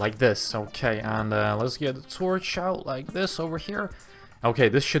this. Yeah, like this. Okay, and let's get the torch out like this over here. Okay,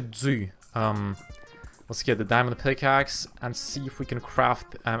 this should do. Let's get the diamond pickaxe and see if we can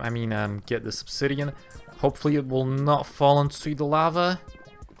craft, get this obsidian. Hopefully it will not fall into the lava.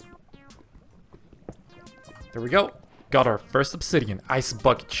 There we go. Got our first obsidian. Ice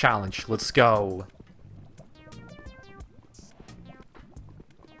bucket challenge. Let's go.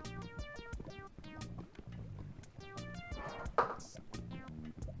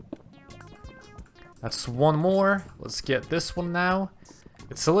 That's 1 more. Let's get this one now.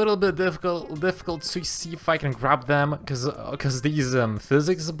 It's a little bit difficult to see if I can grab them, because these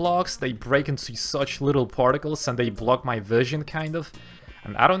physics blocks, they break into such little particles and they block my vision, kind of.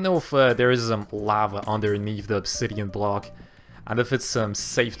 And I don't know if there is lava underneath the obsidian block, and if it's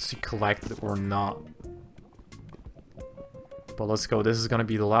safe to collect it or not. But let's go. This is gonna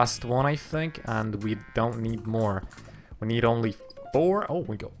be the last one, I think, and we don't need more. We need only 4. Oh,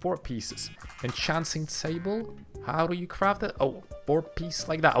 we got 4 pieces. Enchanting table. How do you craft it? Oh, 4 pieces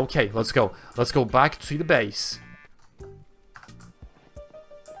like that. Okay, let's go. Let's go back to the base.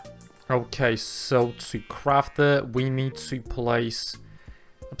 Okay, so to craft it, we need to place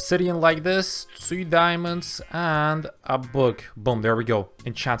obsidian like this, 2 diamonds, and a book. Boom, there we go.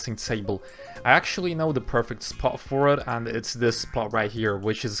 Enchanting table. I actually know the perfect spot for it, and it's this spot right here,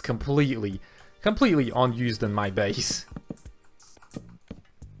 which is completely unused in my base.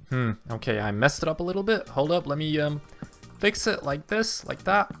 Okay, I messed it up a little bit. Hold up, let me fix it like this, like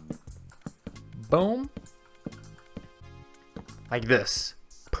that. Boom. Like this.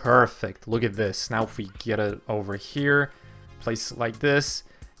 Perfect. Look at this. Now if we get it over here, place it like this.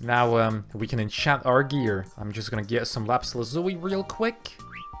 Now, we can enchant our gear. I'm just gonna get some lapis lazuli real quick.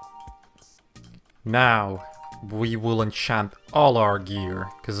 Now, we will enchant all our gear,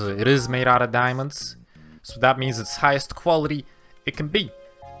 because it is made out of diamonds. So that means it's highest quality it can be.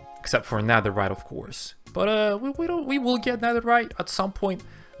 Except for netherite, of course. But we will get netherite at some point.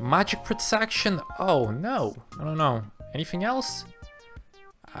 Magic protection. Oh, no. I don't know. Anything else?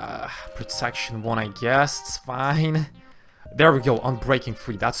 Protection 1, I guess. It's fine. There we go. Unbreaking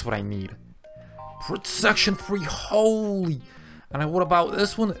 3. That's what I need. Protection 3. Holy. And what about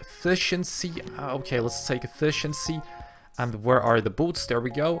this one? Efficiency. Okay, let's take efficiency. And where are the boots? There we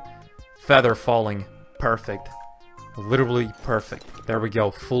go. Feather falling. Perfect. Literally perfect. There we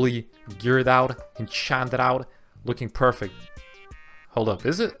go. Fully geared out. Enchanted out. Looking perfect. Hold up.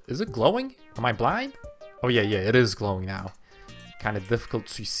 Is it glowing? Am I blind? Oh, yeah. It is glowing now. Kind of difficult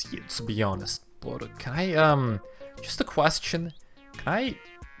to see it, to be honest. But can I, just a question. Can I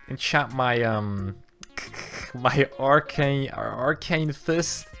enchant my, my arcane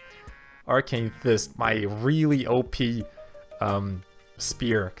fist? Arcane fist. My really OP,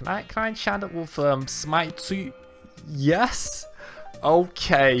 spear. Can I enchant it with, smite 2? Yes?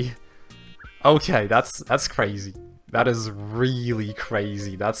 Okay. Okay, that's crazy. That is really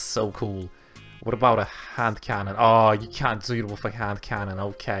crazy. That's so cool. What about a hand cannon? Oh, you can't do it with a hand cannon.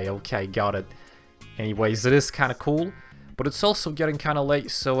 Okay, got it. Anyways, it is kind of cool, but it's also getting kind of late.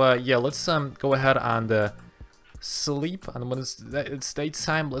 So, yeah, let's go ahead and sleep. And when it's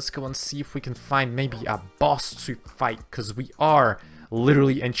daytime, let's go and see if we can find maybe a boss to fight, because we are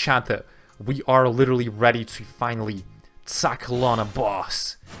literally enchanted. We are literally ready to finally tackle on a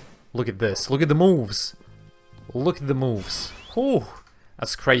boss. Look at this. Look at the moves. Look at the moves. Whew,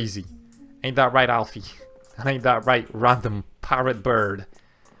 that's crazy. Ain't that right, Alfie? Ain't that right, random parrot bird?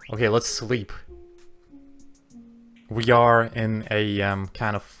 Okay, let's sleep. We are in a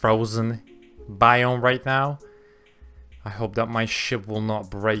kind of frozen biome right now. I hope that my ship will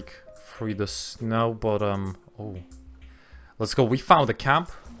not break through the snow, but oh. Let's go. We found a camp.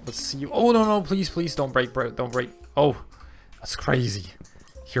 Let's see. Oh, no, please, don't break, don't break. Oh, that's crazy.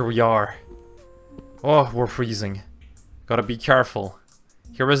 Here we are. Oh, we're freezing. Gotta be careful.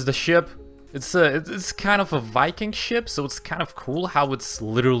 Here is the ship. It's kind of a Viking ship, so it's kind of cool how it's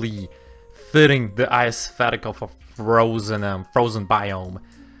literally fitting the aesthetic of a frozen biome.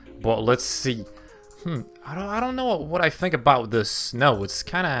 But let's see. I don't know what I think about this snow. It's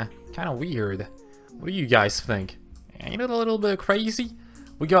kind of weird. What do you guys think? Ain't it a little bit crazy?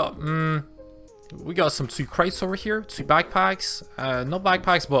 We got some 2 crates over here, 2 backpacks. No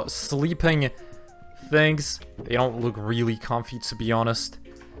backpacks, but sleeping things. They don't look really comfy, to be honest.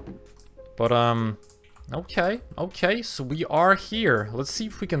 But, okay, so we are here. Let's see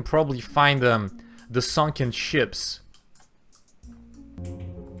if we can probably find the sunken ships.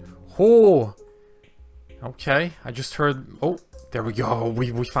 Oh! Okay, I just heard... Oh, there we go.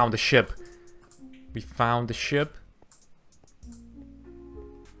 We found the ship. We found the ship.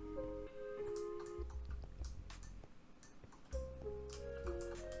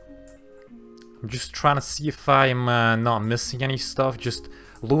 I'm just trying to see if I'm not missing any stuff. Just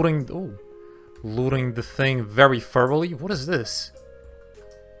looting... Oh. Looting the thing very thoroughly. What is this?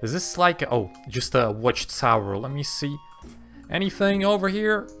 Is this like... Oh, just a watchtower. Let me see. Anything over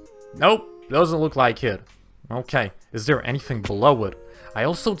here? Nope. Doesn't look like it. Okay. Is there anything below it? I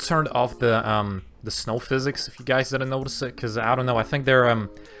also turned off the snow physics, if you guys didn't notice it. Because, I don't know, I think they're a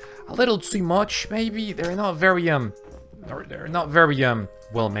little too much, maybe. They're not very,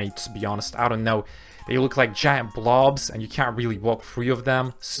 well made, to be honest. I don't know. They look like giant blobs, and you can't really walk through of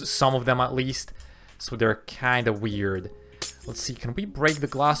them. Some of them, at least. So they're kind of weird. Let's see, can we break the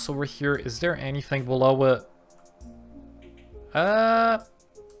glass over here? Is there anything below it? Come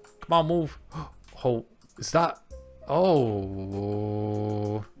on, move. Oh, is that...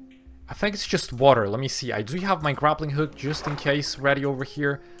 Oh... I think it's just water. Let me see. I do have my grappling hook, just in case, ready over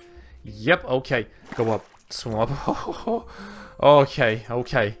here. Yep, okay. Go up. Swim up.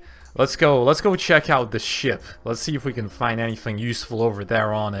 Okay. Let's go check out the ship. Let's see if we can find anything useful over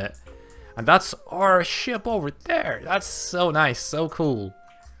there on it. And that's our ship over there. That's so nice, so cool.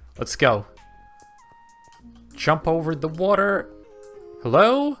 Let's go. Jump over the water.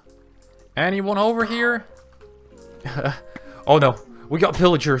 Hello? Anyone over here? Oh no, we got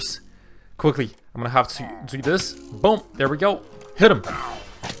pillagers. Quickly, I'm gonna have to do this. Boom, there we go. Hit him.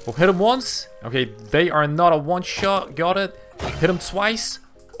 We'll hit him once. Okay, they are not a one-shot. Got it. Hit him twice.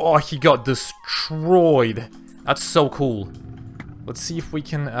 Oh, he got destroyed. That's so cool. Let's see if we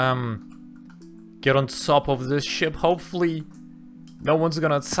can get on top of this ship. Hopefully, no one's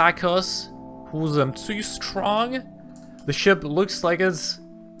gonna attack us. Who's too strong? The ship looks like it's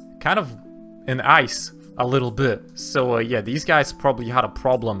kind of in ice a little bit. So yeah, these guys probably had a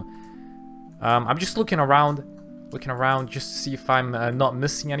problem. I'm just looking around just to see if I'm not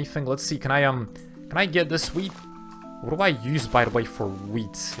missing anything. Let's see, can I get this wheat? What do I use, by the way, for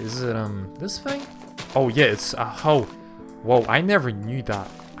wheat? Is it this thing? Oh yeah, it's a hoe. Whoa, I never knew that.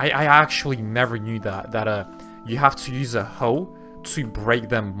 I actually never knew that you have to use a hoe to break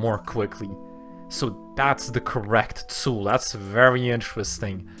them more quickly. So that's the correct tool. That's very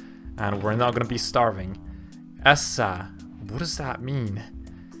interesting. And we're not gonna be starving. Essa, what does that mean?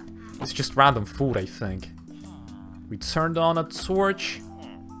 It's just random food, I think. We turned on a torch.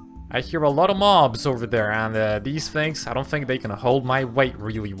 I hear a lot of mobs over there, and these things, I don't think they can hold my weight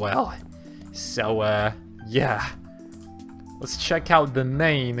really well. So, yeah. Let's check out the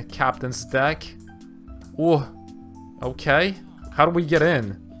main captain's deck. Oh, okay. How do we get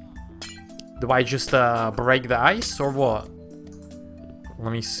in? Do I just break the ice or what?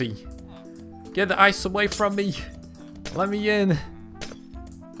 Let me see. Get the ice away from me. Let me in.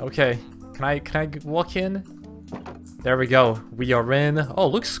 Okay. Can I walk in? There we go. We are in. Oh,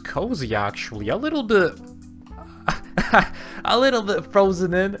 looks cozy actually. A little bit a little bit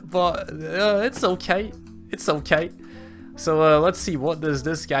frozen in, but it's okay. It's okay. So let's see, what does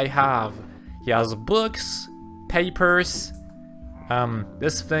this guy have? He has books, papers,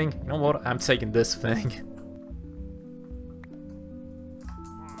 this thing. You know what? I'm taking this thing.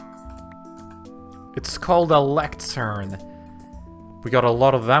 It's called a lectern. We got a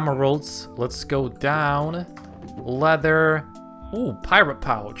lot of emeralds. Let's go down. Leather. Ooh, pirate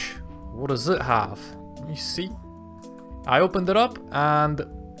pouch. What does it have? Let me see. I opened it up and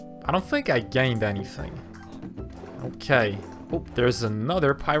I don't think I gained anything. Okay. Oh, there's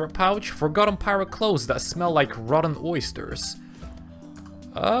another pirate pouch. Forgotten pirate clothes that smell like rotten oysters.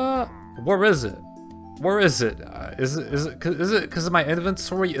 Where is it? Where is it? Is it because my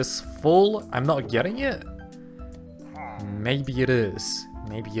inventory is full? I'm not getting it? Maybe it is.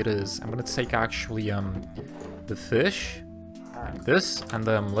 Maybe it is. I'm gonna take actually the fish, like this, and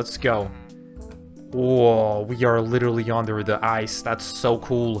let's go. Whoa, we are literally under the ice. That's so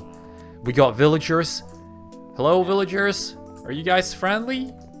cool. We got villagers. Hello, villagers. Are you guys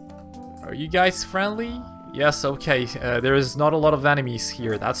friendly? Are you guys friendly? Yes, okay. There is not a lot of enemies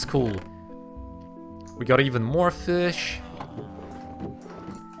here. That's cool. We got even more fish.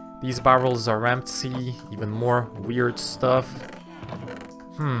 These barrels are empty. Even more weird stuff.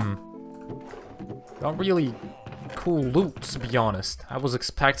 Not really cool loot, to be honest. I was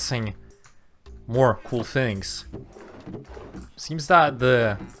expecting more cool things. Seems that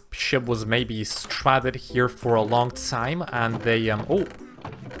the ship was maybe stranded here for a long time, and they oh,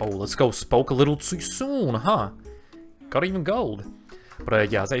 let's go. Spoke a little too soon, huh? Got even gold.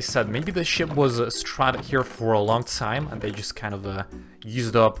 But yeah, as I said, maybe the ship was stranded here for a long time, and they just kind of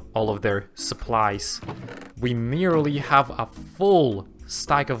used up all of their supplies. We nearly have a full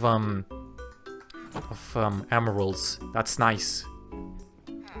stack of emeralds. That's nice.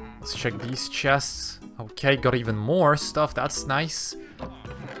 Let's check these chests. Okay, got even more stuff. That's nice.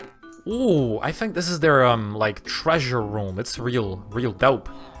 Ooh, I think this is their like treasure room. It's real dope.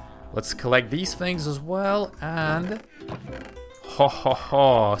 Let's collect these things as well, and ho ho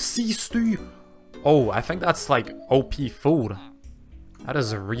ho, sea stew. Oh, I think that's like OP food. That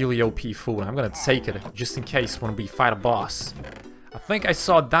is a really OP food. I'm gonna take it just in case when we fight a boss. I think I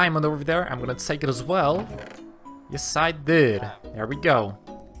saw a diamond over there. I'm gonna take it as well. Yes, I did. There we go.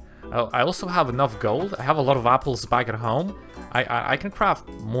 Oh, I also have enough gold. I have a lot of apples back at home. I can craft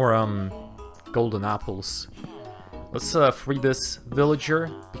more golden apples. Let's free this villager,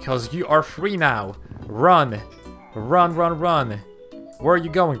 because you are free now. Run. Run, run, run. Where are you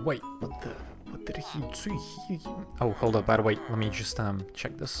going? Wait, what did he do? Oh, hold up, by the way, let me just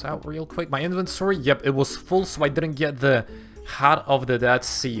check this out real quick. My inventory, yep, it was full, so I didn't get the Hat of the Dead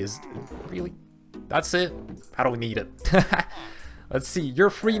Sea. Is really? That's it? I don't need it. Let's see, you're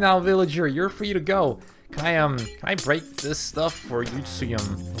free now, villager. You're free to go. Can I break this stuff for you to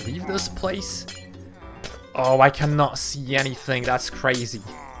leave this place? Oh, I cannot see anything. That's crazy.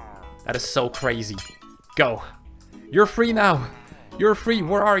 That is so crazy. Go. You're free now. You're free.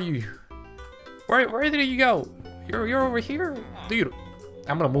 Where are you? Where did you go? You're over here, dude.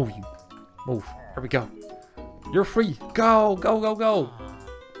 I'm gonna move you. Move. There we go. You're free. Go, go, go, go.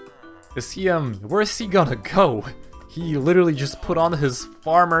 Is he where is he gonna go? He literally just put on his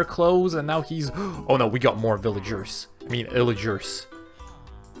farmer clothes and now he's... Oh no, we got more villagers. I mean, illagers.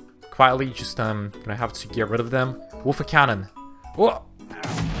 Quietly, just gonna have to get rid of them. With a cannon. Whoa!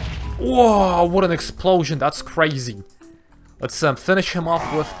 Whoa, what an explosion. That's crazy. Let's finish him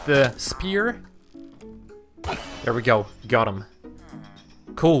off with the spear. There we go. Got him.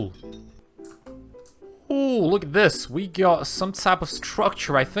 Cool. Ooh, look at this. We got some type of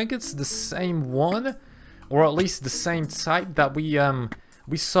structure. I think it's the same one, or at least the same type that we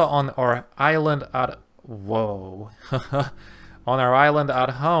saw on our island at... Whoa. On our island at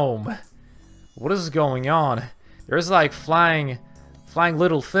home. What is going on? There's like flying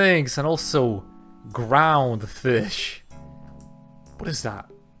little things and also ground fish. What is that?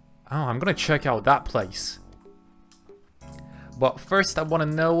 Oh, I'm gonna check out that place. But first I want to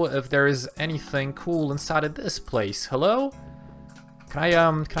know if there is anything cool inside of this place. Hello?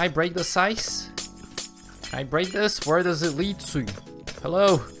 Can I break this ice? Can I break this? Where does it lead to?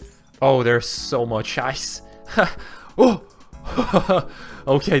 Hello? Oh, there's so much ice. Oh!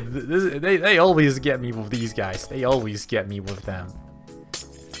 Okay, they always get me with these guys. They always get me with them.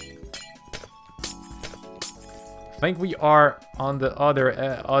 I think we are on the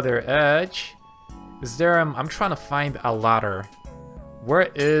other edge. Is there I'm trying to find a ladder.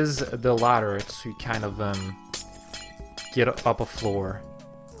 Where is the ladder to kind of get up a floor?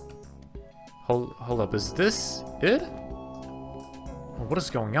 Hold up, is this it? What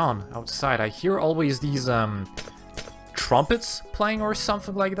is going on outside? I hear always these trumpets playing or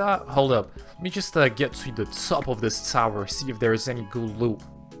something like that. Hold up, let me just get to the top of this tower, see if there's any good loot.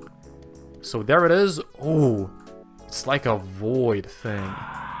 So there it is. Oh, it's like a void thing.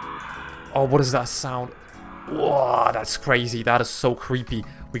 Oh, what is that sound? Whoa, that's crazy. That is so creepy.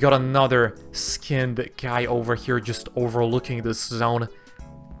 We got another skinned guy over here just overlooking this zone.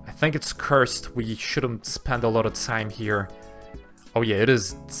 I think it's cursed. We shouldn't spend a lot of time here. Oh yeah, it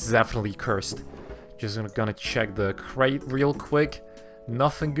is definitely cursed. Just gonna check the crate real quick.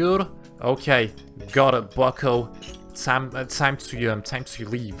 Nothing good. Okay, got it, bucko. Time to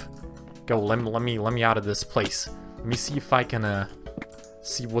leave. Go. Let me out of this place. Let me see if I can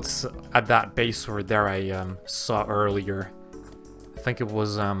see what's at that base over there I saw earlier. I think it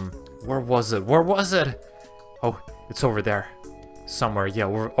was where was it? Where was it? Oh, it's over there somewhere. Yeah.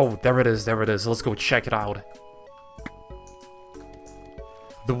 Oh, there it is. There it is. Let's go check it out.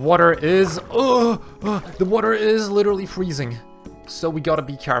 The water is... the water is literally freezing. So we gotta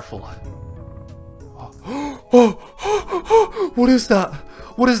be careful. What is that?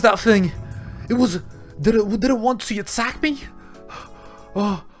 What is that thing? It was... Did it want to attack me?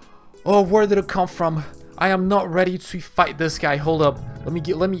 Oh, where did it come from? I am not ready to fight this guy. Hold up.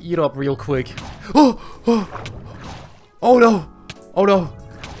 Let me eat up real quick. Oh no. Oh no.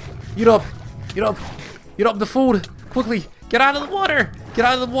 Eat up. Eat up. Eat up the food. Quickly. Get out of the water. Get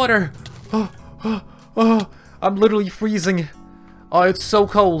out of the water. Oh, I'm literally freezing. Oh, it's so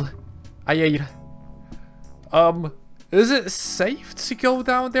cold. I ate. Is it safe to go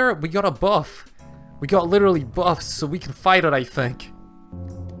down there? We got a buff. We got literally buffs, so we can fight it, I think.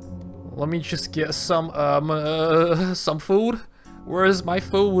 Let me just get some food. Where is my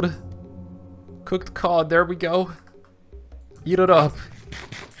food? Cooked cod, there we go. Eat it up.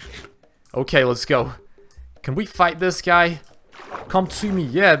 Okay, let's go. Can we fight this guy? Come to me.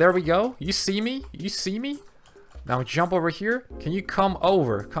 Yeah, there we go. You see me? You see me? Now jump over here. Can you come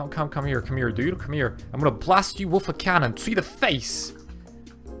over? Come here. Come here, dude. Come here. I'm gonna blast you with a cannon to the face.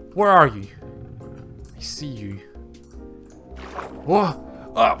 Where are you? I see you. Whoa.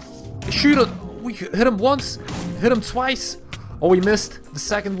 Shoot it. We hit him once. Hit him twice. Oh, we missed the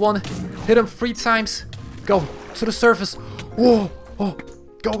second one. Hit him 3 times. Go to the surface. Whoa. Oh.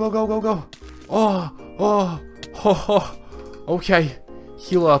 Go. Oh. Okay.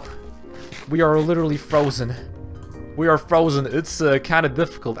 Heal up. We are literally frozen. We are frozen. It's kind of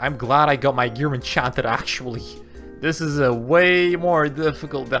difficult. I'm glad I got my gear enchanted, actually. This is way more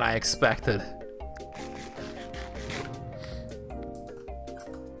difficult than I expected.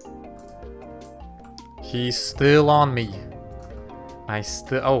 He's still on me.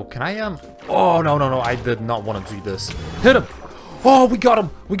 Oh, can I, Oh, no. I did not want to do this. Hit him! Oh, we got him!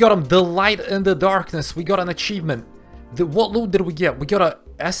 We got him! The light in the darkness. We got an achievement. What loot did we get? We got a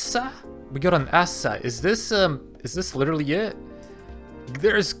Essa? We got an Essa. Is this literally it?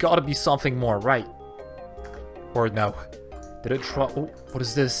 There's gotta be something more, right? Or no? Did it try? Oh, what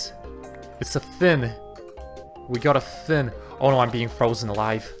is this? It's a fin. We got a fin. Oh no, I'm being frozen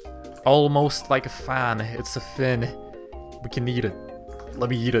alive. Almost like a fan. It's a fin. We can eat it.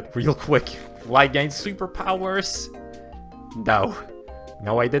 Let me eat it real quick. Will I gain superpowers? No.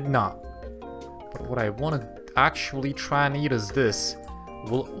 No, I did not. But what I want to actually try and eat is this.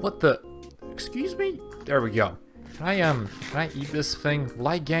 Well, what the... Excuse me? There we go. Can I eat this thing? Will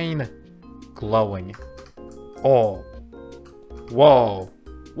I gain glowing? Oh. Whoa.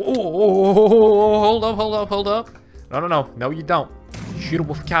 Whoa. Hold up. No. No, you don't. Shoot him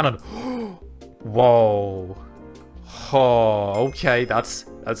with a cannon. Whoa. Oh, okay, that's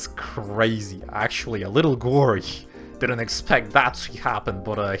crazy. Actually, a little gory. Didn't expect that to happen,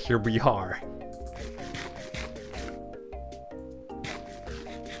 but here we are.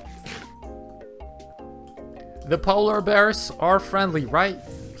 The polar bears are friendly, right?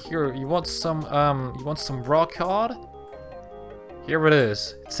 Here, you want some raw cod? Here it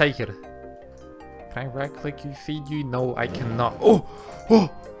is. Take it. Can I right-click you, feed you? No, I cannot. Oh! Oh!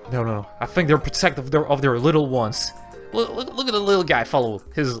 No. I think they're protective of their little ones. Look at the little guy follow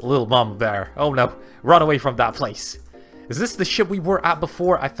his little mama bear. Oh no, run away from that place. Is this the ship we were at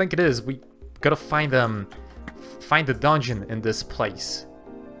before? I think it is. We gotta find the dungeon in this place.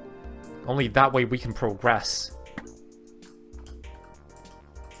 Only that way we can progress.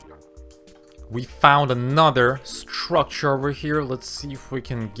 We found another structure over here. Let's see if we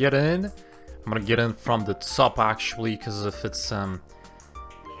can get in. I'm gonna get in from the top actually, because if it's I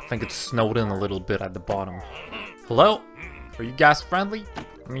think it's snowed in a little bit at the bottom. Hello? Are you guys friendly?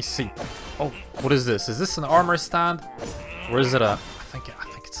 Let me see. Oh, what is this? Is this an armor stand? Or is it a... I think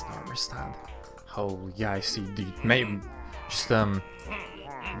it's an armor stand. Oh, yeah, I see, dude. Maybe just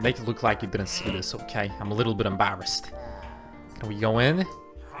make it look like you didn't see this, okay? I'm a little bit embarrassed. Can we go in?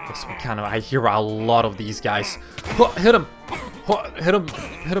 Yes, we can. I hear a lot of these guys. Hit him! Hit him!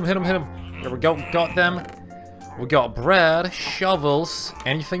 There we go. Got them. We got bread, shovels,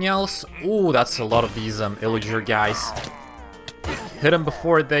 anything else? Ooh, that's a lot of these illager guys. Hit them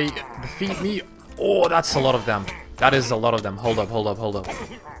before they defeat me. Oh, that's a lot of them. That is a lot of them. Hold up.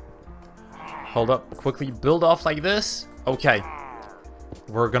 Hold up. Quickly build off like this. Okay.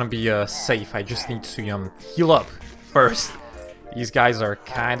 We're gonna be safe. I just need to heal up first. These guys are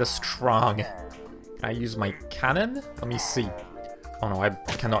kind of strong. Can I use my cannon? Let me see. Oh no, I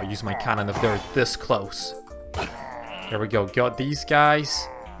cannot use my cannon if they're this close. There we go, got these guys.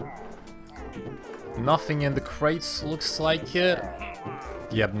 Nothing in the crates, looks like it.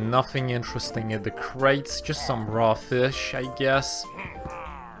 Yep, nothing interesting in the crates, just some raw fish, I guess.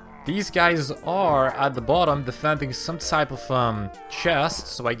 These guys are at the bottom defending some type of chest,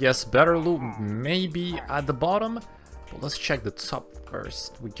 so I guess better loot maybe at the bottom. But let's check the top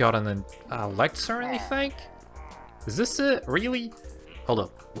first. We got an lectern, I think? Is this it? Really? Hold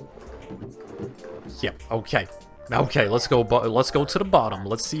up. Yep, okay. Okay, let's go to the bottom.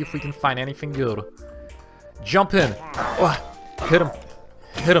 Let's see if we can find anything good. Jump in. Hit him.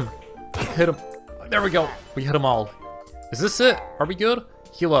 There we go. We hit them all. Is this it? Are we good?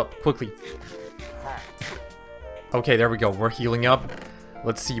 Heal up, quickly. Okay, there we go. We're healing up.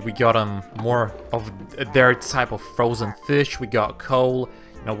 Let's see, we got more of their type of frozen fish. We got coal.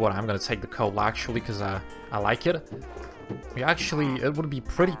 You know what? I'm gonna take the coal actually, because I like it. It would be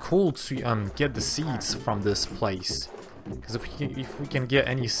pretty cool to get the seeds from this place, because if we can get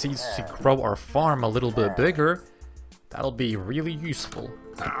any seeds to grow our farm a little bit bigger, that'll be really useful.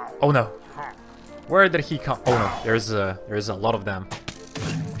 Oh no, where did he come? Oh no, there's a lot of them.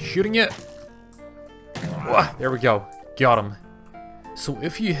 Shooting it. There we go, got him. So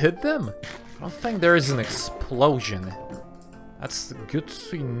if you hit them, I don't think there is an explosion. That's good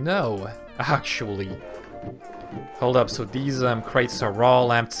to know, actually. Hold up, so these crates are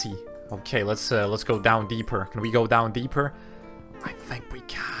all empty. Okay, let's go down deeper. Can we go down deeper? I think we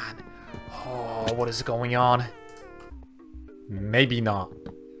can. Oh, what is going on? Maybe not.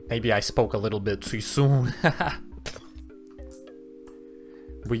 Maybe I spoke a little bit too soon.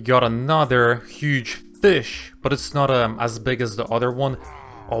 We got another huge fish, but it's not as big as the other one.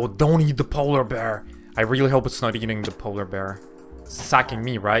 Oh, don't eat the polar bear. I really hope it's not eating the polar bear. It's attacking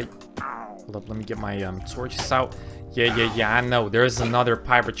me, right? Hold up, let me get my torches out. Yeah, I know. There's another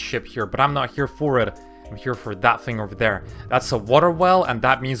pirate ship here, but I'm not here for it. I'm here for that thing over there. That's a water well, and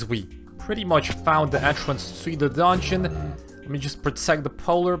that means we pretty much found the entrance to the dungeon. Let me just protect the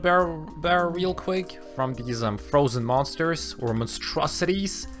polar bear real quick from these frozen monsters or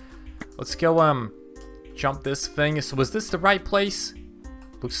monstrosities. Let's go jump this thing. So is this the right place?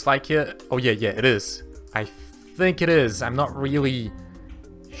 Looks like it. Oh yeah, it is. I think it is. I'm not really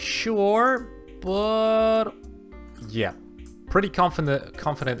sure, but yeah, pretty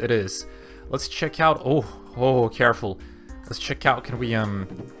confident it is. Let's check out. Oh, careful. Let's check out. Can we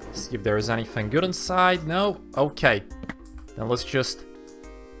see if there is anything good inside? No. Okay, then let's just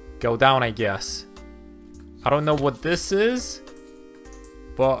go down, I guess. I don't know what this is,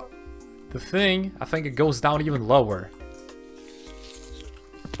 but the thing, I think it goes down even lower,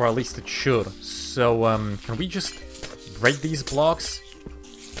 or at least it should. So can we just break these blocks?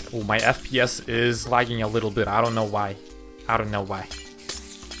 Oh, my FPS is lagging a little bit. I don't know why.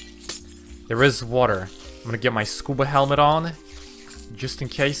 There is water. I'm gonna get my scuba helmet on, just in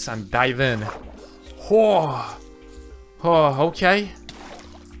case, and dive in. Oh, Oh, okay.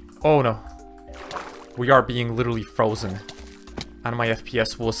 Oh no. We are being literally frozen. And my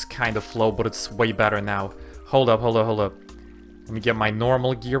FPS was kind of low, but it's way better now. Hold up. Let me get my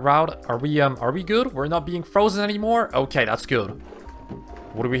normal gear out. Are we good? We're not being frozen anymore? Okay, that's good.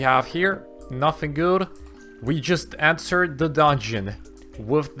 What do we have here? Nothing good. We just entered the dungeon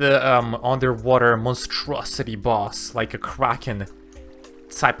with the underwater monstrosity boss, like a kraken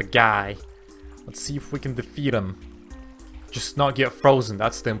type of guy. Let's see if we can defeat him. Just not get frozen,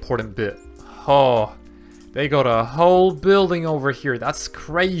 that's the important bit. Oh, they got a whole building over here, that's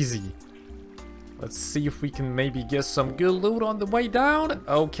crazy. Let's see if we can maybe get some good loot on the way down.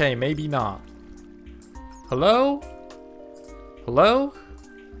 Okay, maybe not. Hello? Hello?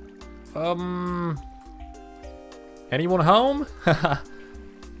 Anyone home?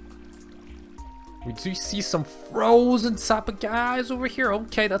 We do see some frozen type of guys over here.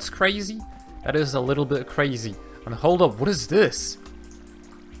 Okay, that's crazy. That is a little bit crazy. And hold up, what is this?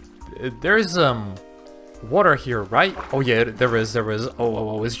 There's water here, right? Oh yeah, there is.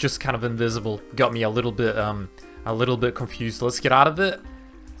 Oh, it's just kind of invisible. Got me a little bit confused. Let's get out of it.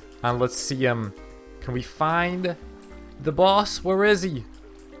 And let's see, can we find the boss? Where is he?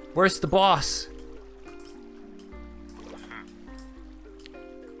 Where's the boss?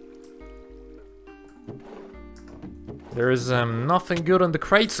 There is nothing good on the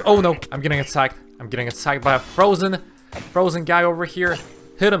crates. Oh no, I'm getting attacked. I'm getting attacked by a frozen guy over here.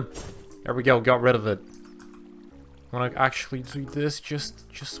 Hit him. There we go, got rid of it. I want to actually do this just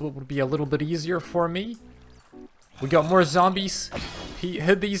what would be a little bit easier for me. We got more zombies.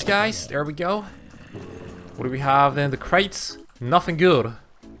 Hit these guys. There we go. What do we have in the crates? Nothing good.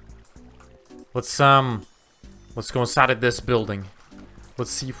 Let's go inside of this building.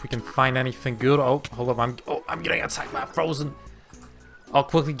 Let's see if we can find anything good. Oh, hold up. I'm getting attacked by frozen. I'll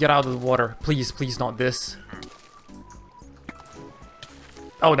quickly get out of the water. Please, please, not this.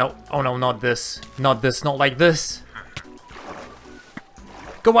 Oh no, not this. Not this, not like this.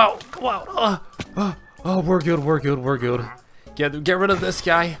 Go out, go out. Oh, we're good. Get rid of this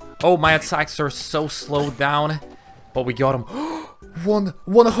guy. Oh, my attacks are so slowed down. But we got him.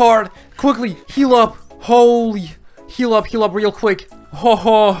 One heart. Quickly, heal up. Holy, heal up real quick.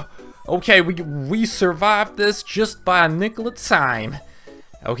 Oh, okay, we survived this just by a nickel at a time.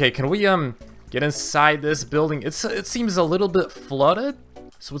 Okay, can we get inside this building? It seems a little bit flooded,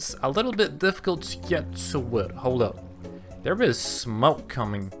 so it's a little bit difficult to get to it. Hold up, there is smoke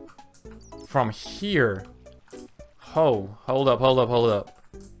coming from here. Oh, hold up.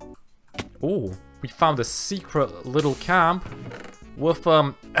 Oh, we found a secret little camp with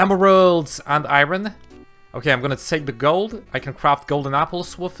emeralds and iron. Okay, I'm gonna take the gold. I can craft golden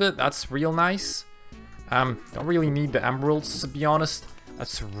apples with it. That's real nice. Don't really need the emeralds, to be honest.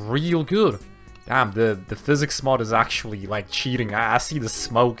 That's real good. Damn, the physics mod is actually like cheating. I see the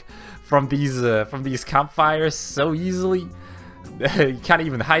smoke from these campfires so easily. You can't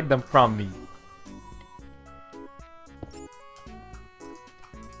even hide them from me.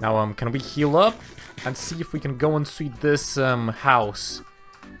 Now, can we heal up and see if we can go into this house?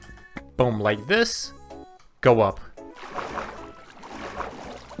 Boom, like this. Go up.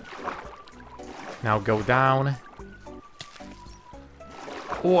 Now go down.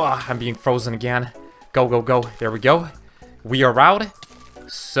 Oh, I'm being frozen again. Go. There we go. We are out.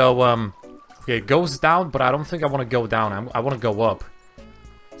 So, okay, it goes down, but I don't think I want to go down. I want to go up.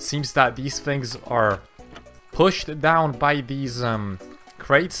 Seems that these things are pushed down by these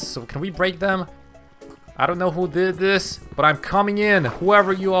crates. So can we break them? I don't know who did this, but I'm coming in.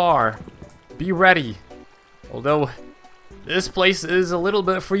 Whoever you are, be ready. Although, this place is a little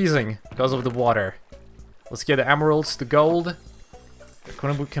bit freezing because of the water. Let's get the emeralds, the gold.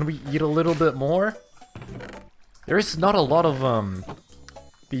 Can we eat a little bit more? There is not a lot of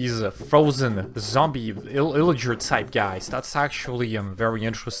these frozen zombie illager type guys. That's actually very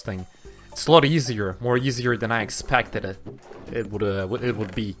interesting. It's a lot easier, more easier than I expected it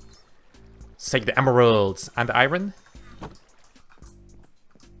would be. Let's take the emeralds and iron.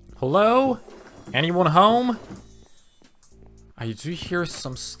 Hello? Anyone home? I do hear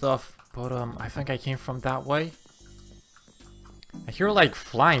some stuff, but I think I came from that way. I hear like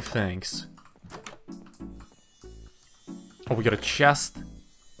flying things. Oh, we got a chest.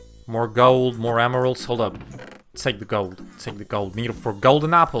 More gold, more emeralds. Hold up. Take the gold. Take the gold. Need it for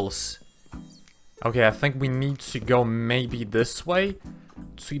golden apples. Okay, I think we need to go maybe this way.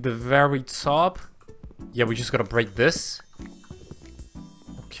 To the very top. Yeah, we just gotta break this.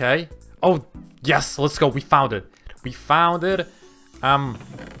 Okay. Oh, yes, let's go. We found it. We found it.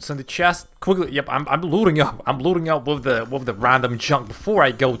 It's in the chest. Quickly, yep, I'm looting up. I'm looting up with the random junk before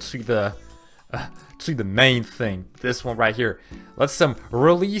I go to the to the main thing. This one right here. Let's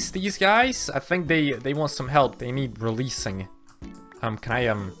release these guys. I think they want some help. They need releasing. Can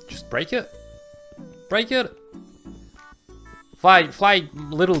I just break it? Break it. Fly,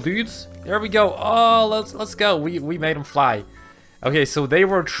 little dudes. There we go. Oh, let's go. We made them fly. Okay, so they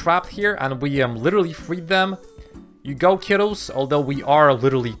were trapped here, and we literally freed them. You go, kiddos. Although we are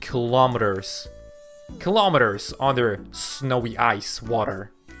literally kilometers under snowy ice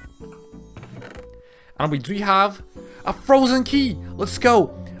water. And we do have a frozen key. Let's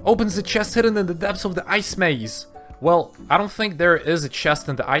go. Opens the chest hidden in the depths of the ice maze. Well, I don't think there is a chest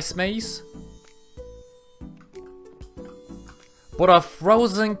in the ice maze. But a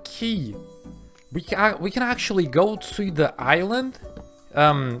frozen key. We can actually go to the island.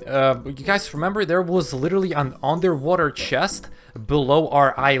 You guys remember there was literally an underwater chest below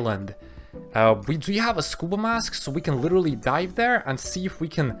our island. We do have a scuba mask, so we can literally dive there and see if we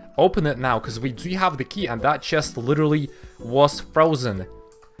can open it now, because we do have the key, and that chest literally was frozen.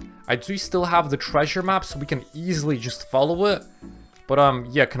 I do still have the treasure map, so we can easily just follow it. But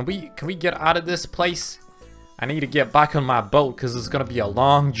yeah, can we get out of this place? I need to get back on my boat, because it's gonna be a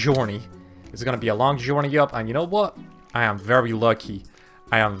long journey. It's gonna be a long journey up, and you know what? I am very lucky.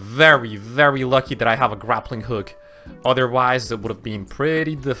 I am very, very lucky that I have a grappling hook. Otherwise, it would have been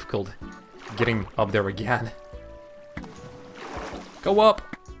pretty difficult getting up there again. Go up.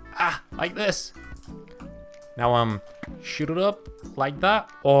 Ah, like this. Now, shoot it up like that.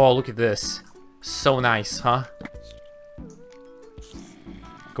 Oh, look at this. So nice, huh?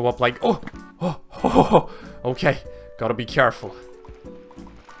 Go up like... Oh! Okay, gotta be careful.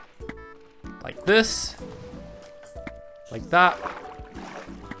 Like this. Like that.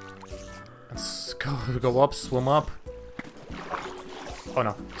 Let's go up, swim up. Oh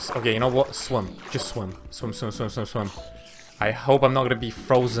no. Okay, you know what? Swim. Just swim. Swim. I hope I'm not gonna be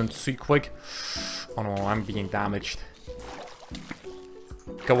frozen too quick. Oh no, I'm being damaged.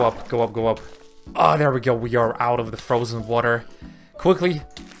 Go up. Oh, there we go. We are out of the frozen water. Quickly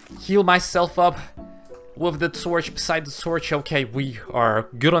heal myself up with the torch, beside the torch. Okay, we are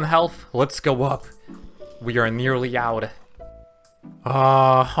good on health. Let's go up. We are nearly out.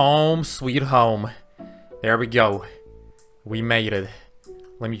 Home sweet home. There we go. We made it.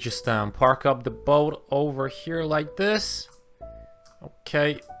 Let me just park up the boat over here like this.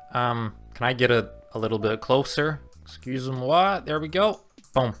 Okay. Can I get a little bit closer? Excuse me, what? There we go.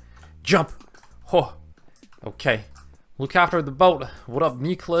 Boom. Jump. Oh. Okay. Look after the boat. What up,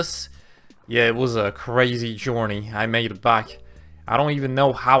 Nicholas? Yeah, it was a crazy journey. I made it back. I don't even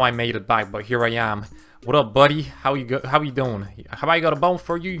know how I made it back, but here I am. What up, buddy? How you doing? Have I got a bone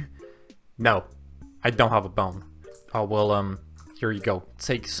for you? No, I don't have a bone. Oh well, here you go.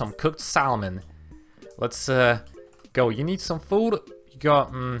 Take some cooked salmon. Let's go. You need some food? You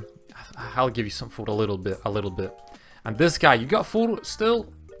got I'll give you some food a little bit. And this guy, you got food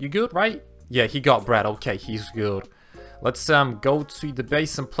still? You good, right? Yeah, he got bread. Okay, he's good. Let's go to the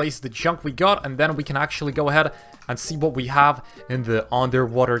base and place the junk we got, and then we can actually go ahead and see what we have in the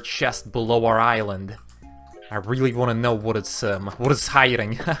underwater chest below our island. I really want to know what it's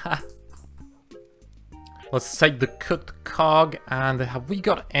hiding. Let's take the cooked cog, and have we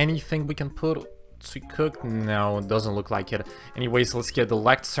got anything we can put to cook? No, it doesn't look like it. Anyways, let's get the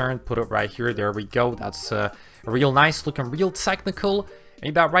lectern, put it right here. There we go. That's real nice, looking real technical.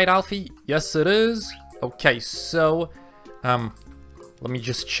 Ain't that right, Alfie? Yes, it is. Okay, so let me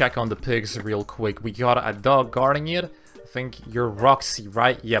just check on the pigs real quick. We got a dog guarding it. I think you're Roxy,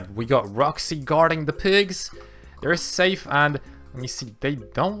 right? Yep, we got Roxy guarding the pigs. They're safe, and let me see. They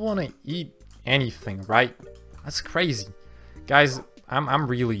don't want to eat anything, right? That's crazy, guys. I'm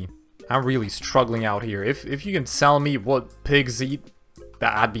really struggling out here. If you can tell me what pigs eat,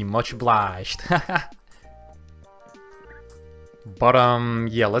 I'd be much obliged. But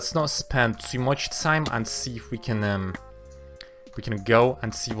yeah, let's not spend too much time and see if we can go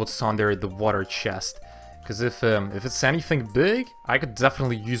and see what's under the water chest. Because if it's anything big, I could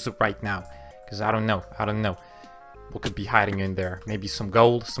definitely use it right now. Because I don't know what could be hiding in there. Maybe some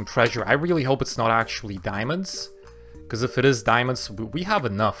gold, some treasure. I really hope it's not actually diamonds. Because if it is diamonds, we have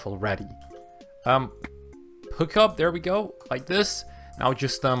enough already. Hook up, there we go, like this. Now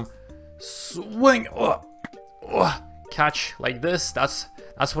just swing, catch like this. That's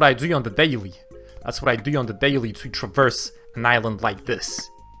what I do on the daily. That's what I do on the daily to traverse an island like this.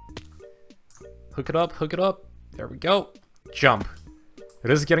 Hook it up. There we go. Jump. It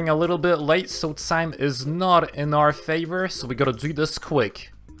is getting a little bit late, so time is not in our favor, so we gotta do this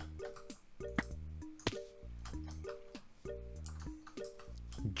quick.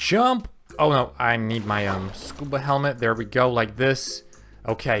 Jump. Oh no, I need my scuba helmet. There we go, like this.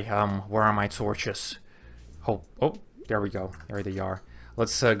 Okay, where are my torches? Oh, there we go. There they are.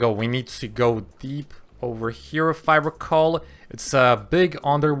 Let's go. We need to go deep over here, if I recall. It's a big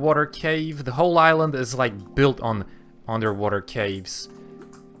underwater cave. The whole island is like built on underwater caves.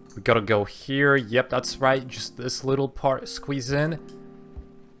 We gotta go here. Yep, that's right. Just this little part. Squeeze in.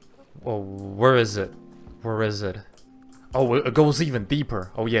 Oh, where is it? Where is it? Oh, it goes even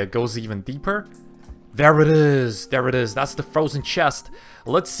deeper. Oh yeah, it goes even deeper. There it is. There it is. That's the frozen chest.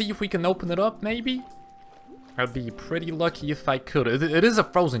 Let's see if we can open it up, maybe? I'd be pretty lucky if I could. It is a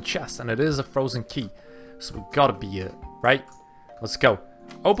frozen chest, and it is a frozen key. So we gotta be it, right? Let's go.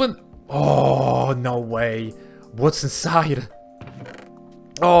 Open. Oh, no way. What's inside?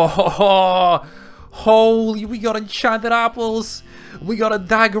 Oh, holy, we got enchanted apples. We got a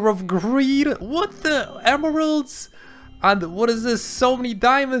dagger of greed. What the? Emeralds? And what is this? So many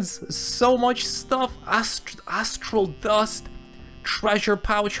diamonds. So much stuff. Astral dust. Treasure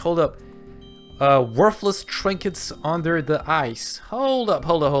pouch. Hold up. Worthless trinkets under the ice. Hold up.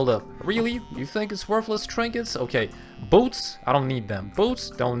 Really? You think it's worthless trinkets? Okay. Boots? I don't need them. Boots?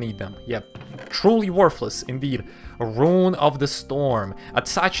 Don't need them. Yep. Truly worthless, indeed. A rune of the storm.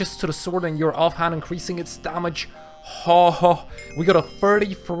 Attaches to the sword in your offhand, increasing its damage. Oh, we got a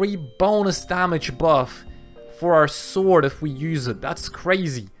 33 bonus damage buff for our sword if we use it. That's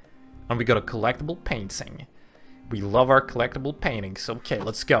crazy. And we got a collectible painting. We love our collectible paintings. Okay,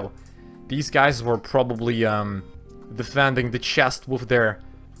 let's go. These guys were probably defending the chest with their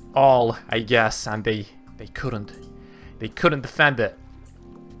all, I guess, and they couldn't defend it.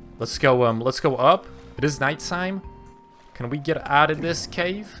 Let's go up. It is nighttime. Can we get out of this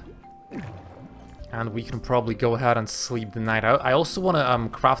cave? And we can probably go ahead and sleep the night out. I also want to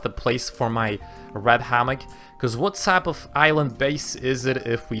craft a place for my red hammock, because what type of island base is it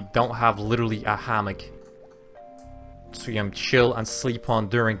if we don't have literally a hammock to chill and sleep on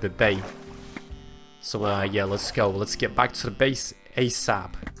during the day? So yeah, let's go. Let's get back to the base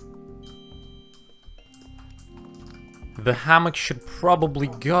ASAP. The hammock should probably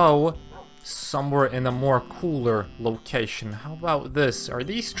go somewhere in a more cooler location. How about this? Are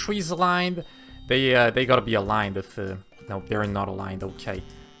these trees aligned? They gotta be aligned if... no, they're not aligned. Okay.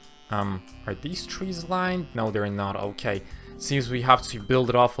 Are these trees aligned? No, they're not. Okay. Seems we have to build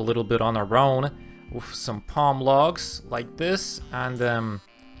it off a little bit on our own with some palm logs like this. And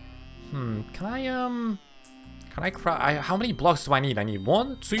can I craft? How many blocks do I need? I need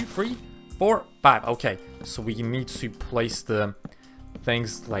 1, 2, 3, 4, 5. Okay. So we need to place the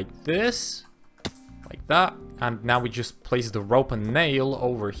things like this, like that, and now we just place the rope and nail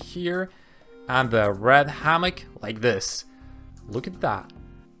over here, and the red hammock like this. Look at that.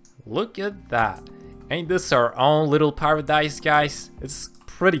 Look at that. Ain't this our own little paradise, guys? It's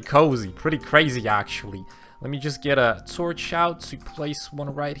pretty cozy, pretty crazy actually. Let me just get a torch out to place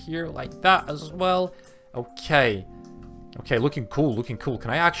one right here like that as well. Okay. Okay, looking cool, looking cool. Can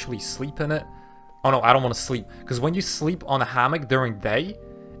I actually sleep in it? Oh no, I don't want to sleep. Because when you sleep on a hammock during day,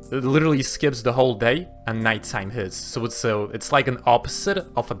 it literally skips the whole day and nighttime hits. So it's like an opposite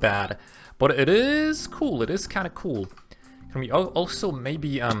of a bed. But it is cool. It is kind of cool. Can we also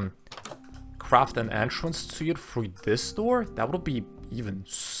maybe craft an entrance to it through this door? That would be even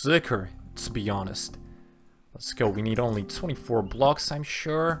sicker, to be honest. Let's go. We need only 24 blocks, I'm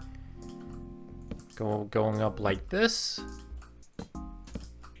sure. Going up like this.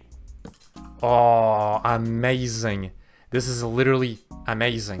 Oh, amazing. This is literally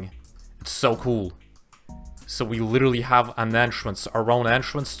amazing. It's so cool. So we literally have an entrance, our own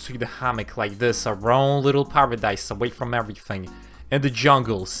entrance to the hammock like this. Our own little paradise away from everything. In the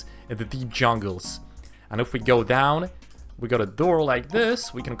jungles, in the deep jungles. And if we go down, we got a door like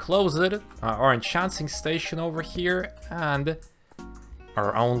this. We can close it. Our enchanting station over here. And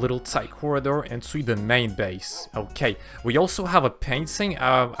our own little tight corridor into the main base. Okay, we also have a painting.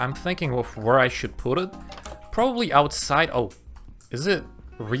 I'm thinking of where I should put it. Probably outside. Oh, is it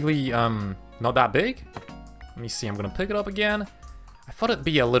really not that big? Let me see, I'm gonna pick it up again. I thought it'd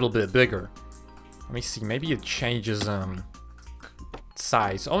be a little bit bigger. Let me see, maybe it changes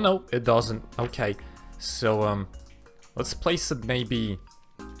size. Oh no, it doesn't. Okay, so let's place it maybe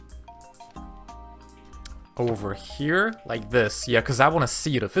over here like this. Yeah, because I want to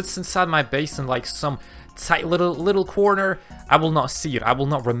see it. If it's inside my base in like some tight little corner, I will not see it. I will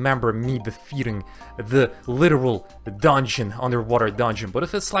not remember me defeating the literal dungeon, underwater dungeon. But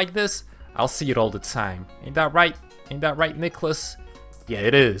if it's like this, I'll see it all the time. Ain't that right? Ain't that right, Nicholas? Yeah,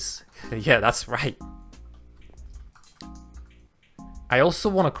 it is. Yeah, that's right. I also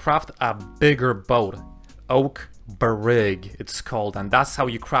want to craft a bigger boat. Oak brig, it's called, and that's how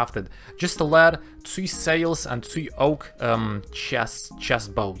you craft it. Just a lead, 2 sails, and 2 oak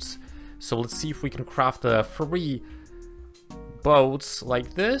chest boats. So let's see if we can craft 3 boats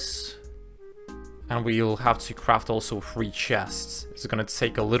like this. And we'll have to craft also 3 chests. It's gonna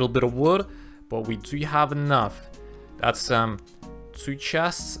take a little bit of wood, but we do have enough. That's 2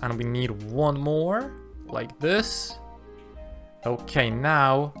 chests, and we need 1 more, like this. Okay,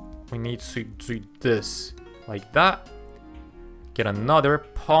 now we need to do this, like that. Get another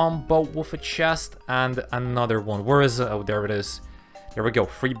palm boat with a chest, and another one. Where is it? Oh, there it is. There we go,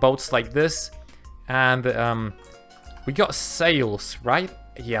 3 boats like this. And we got sails, right?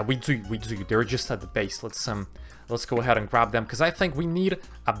 Yeah, we do. They're just at the base. Let's go ahead and grab them, because I think we need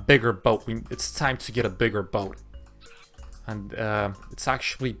a bigger boat. It's time to get a bigger boat. And it's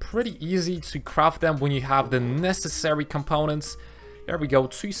actually pretty easy to craft them when you have the necessary components. There we go,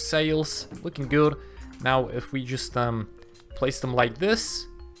 2 sails, looking good. Now if we just place them like this,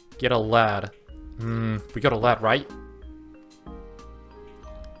 get a lead. We got a lead, right?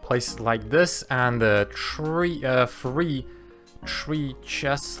 Place it like this, and 3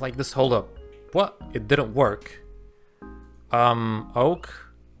 chests like this. Hold up, what? It didn't work. Oak,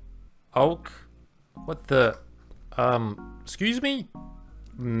 what the, excuse me?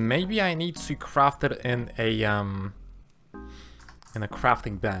 Maybe I need to craft it in a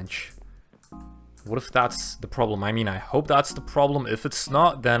crafting bench. What if that's the problem? I mean, I hope that's the problem. If it's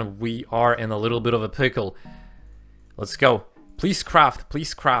not, then we are in a little bit of a pickle. Let's go. Please craft,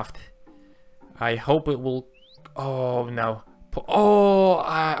 please craft. I hope it will... Oh, no. Oh,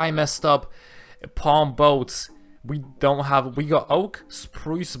 I messed up. Palm boats. We don't have... We got oak,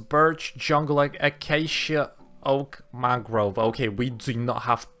 spruce, birch, jungle, acacia, oak, mangrove. Okay, we do not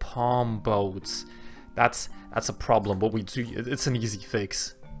have palm boats. That's a problem, but we do... It's an easy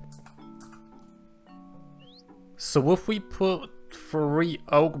fix. So if we put 3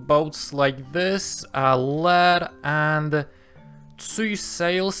 oak boats like this, a lead, and 2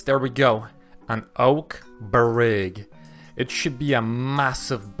 sails, there we go. An oak brig. It should be a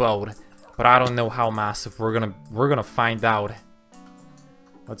massive boat, but I don't know how massive. We're gonna find out.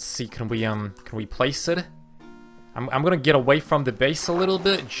 Let's see, can we place it? I'm gonna get away from the base a little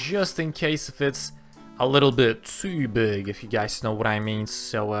bit, just in case if it's a little bit too big, if you guys know what I mean.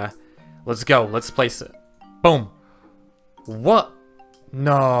 So let's go, let's place it. Boom. What?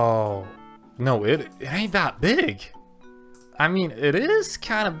 No, it ain't that big. I mean, it is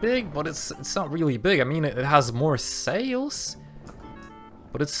kind of big, but it's not really big. I mean, it has more sails,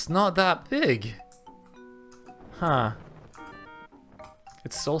 but it's not that big. Huh.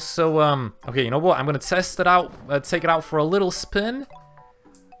 It's also, okay, you know what? I'm gonna test it out, take it out for a little spin.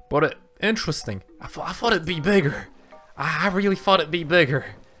 But interesting. I thought it'd be bigger. I really thought it'd be bigger.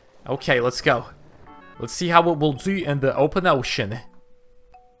 Okay, let's go. Let's see how it will do in the open ocean.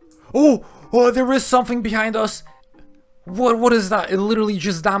 Oh, there is something behind us. What is that? It literally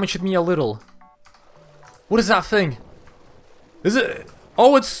just damaged me a little. What is that thing? Is it?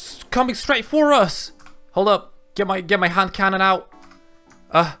 Oh, it's coming straight for us. Hold up. Get my hand cannon out.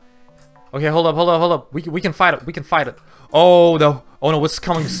 Okay, hold up. We can fight it. We can fight it. Oh no. Oh no, it's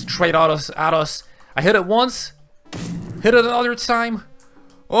coming straight at us. I hit it once. Hit it another time.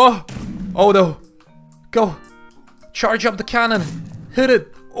 Oh no. Go. Charge up the cannon. Hit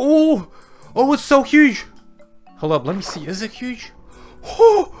it. Oh, it's so huge. Hold up, let me see. Is it huge?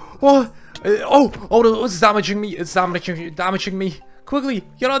 Oh, it's damaging me. It's damaging me. Quickly,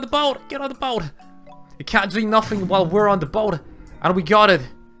 get on the boat. Get on the boat. It can't do nothing while we're on the boat. And we got it.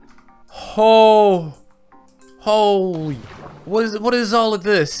 Oh, holy. What is all of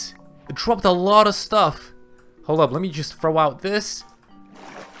this? It dropped a lot of stuff. Hold up, let me just throw out this.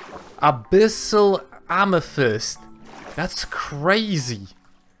 Abyssal amethyst. That's crazy.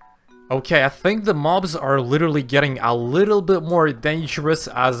 Okay, I think the mobs are literally getting a little bit more dangerous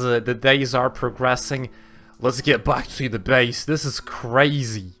as the days are progressing. Let's get back to the base. This is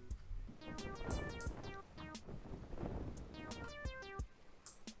crazy.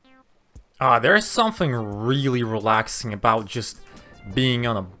 There's something really relaxing about just being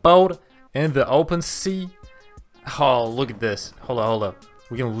on a boat in the open sea. Oh, look at this. Hold up.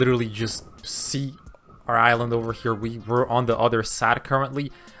 We can literally just see our island over here. We're on the other side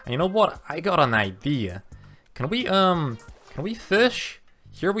currently. And you know what? I got an idea. Can we fish?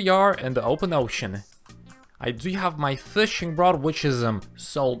 Here we are in the open ocean. I do have my fishing rod, which is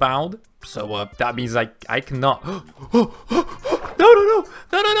soulbound. So that means I cannot.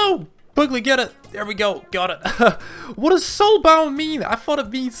 No! Quickly get it. There we go. Got it. What does soulbound mean? I thought it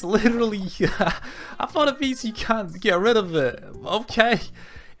means literally. I thought it means you can't get rid of it. Okay.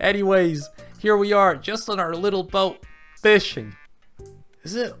 Anyways, here we are, just on our little boat, fishing.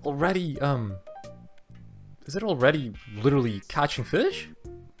 Is it already literally catching fish?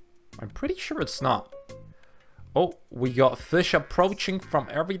 I'm pretty sure it's not. Oh, we got fish approaching from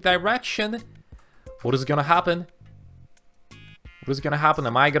every direction. What is gonna happen? What is gonna happen?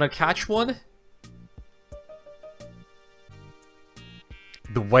 Am I gonna catch one?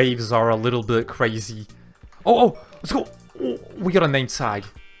 The waves are a little bit crazy. Oh, let's go. Oh, we got a name tag.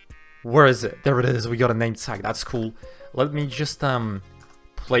 Where is it? There it is. We got a name tag. That's cool. Let me just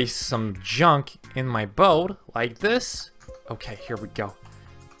place some junk in my boat like this. Okay, here we go.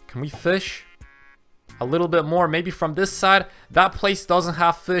 Can we fish a little bit more? Maybe from this side. That place doesn't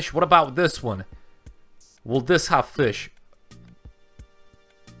have fish. What about this one? Will this have fish?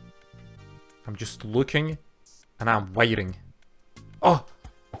 I'm just looking and I'm waiting. Oh,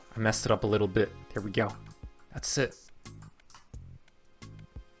 I messed it up a little bit. There we go. That's it.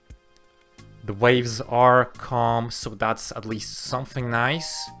 The waves are calm, so that's at least something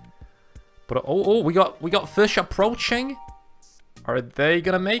nice. But oh, we got fish approaching. Are they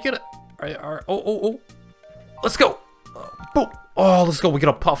gonna make it? Oh, let's go. Boom. Oh, let's go. We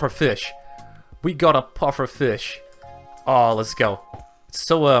got a puffer fish. We got a puffer fish. Oh, let's go. It's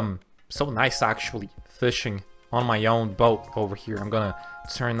so nice actually fishing on my own boat over here. I'm gonna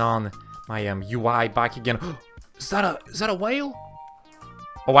turn on my UI back again. Is that a whale?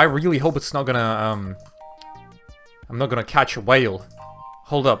 Oh, I really hope it's not gonna I'm not gonna catch a whale.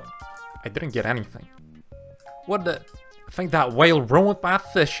 Hold up. I didn't get anything. What the? I think that whale ruined my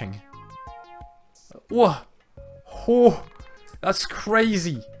fishing. Whoa. Oh, that's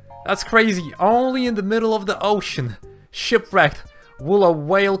crazy. That's crazy. Only in the middle of the ocean, shipwrecked, will a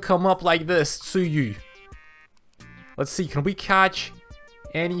whale come up like this to you. Let's see, can we catch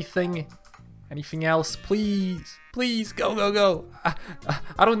anything? Anything else? Please. Please, go. I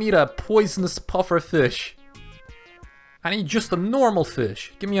don't need a poisonous puffer fish. I need just a normal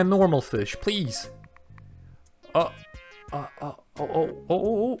fish. Give me a normal fish, please. Oh, let's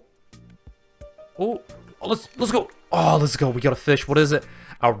go. Oh, let's go. We got a fish. What is it?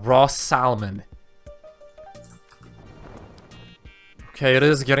 A raw salmon. Okay, it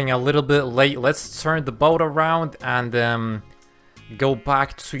is getting a little bit late. Let's turn the boat around and go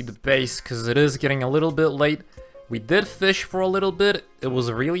back to the base because it is getting a little bit late. We did fish for a little bit. It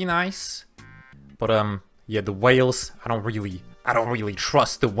was really nice. But yeah, the whales, I don't really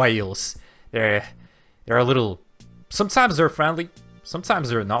trust the whales. They're a little, sometimes they're friendly, sometimes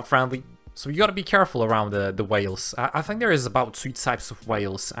they're not friendly. So you gotta be careful around the whales. I think there is about 2 types of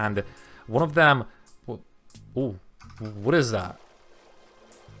whales, and one of them, oh, what is that?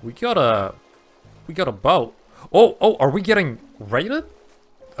 We got a boat. Oh, are we getting raided?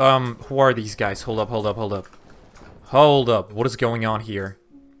 Who are these guys? Hold up, what is going on here?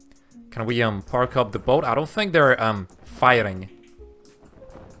 Can we park up the boat? I don't think they're fighting.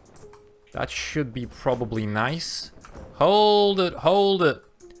 That should be probably nice. Hold it.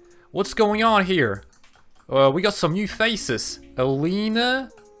 What's going on here? We got some new faces. Alina,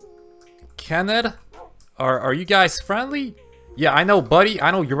 Kenneth, are you guys friendly? Yeah, I know, buddy.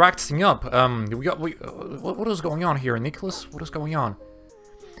 I know you're acting up. What is going on here, Nicholas? What is going on?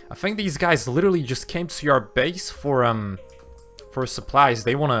 I think these guys literally just came to our base for supplies.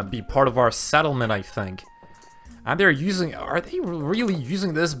 They want to be part of our settlement, I think. And they're using... Are they really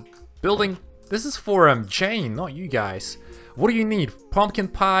using this building? This is for Jane, not you guys. What do you need? Pumpkin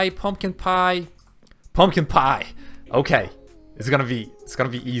pie. Okay. It's gonna be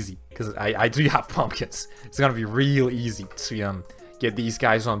easy because I do have pumpkins. It's gonna be real easy to get these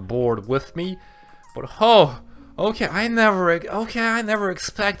guys on board with me. But okay, I never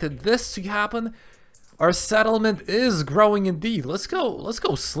expected this to happen. Our settlement is growing indeed. Let's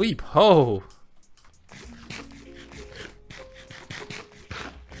go sleep. Oh.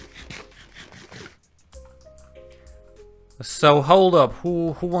 So hold up,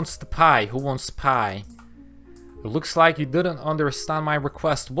 who wants the pie? Who wants pie? It looks like you didn't understand my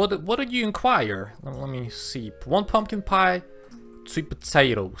request. What did you inquire? Let me see. 1 pumpkin pie, 2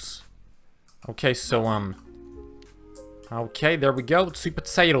 potatoes. Okay, so okay, there we go. 2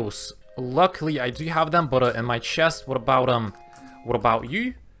 potatoes. Luckily, I do have them, but in my chest. What about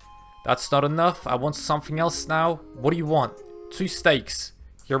you? That's not enough. I want something else now. What do you want? 2 steaks.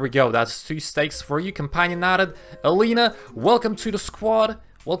 Here we go. That's 2 steaks for you. Companion added. Alina, welcome to the squad.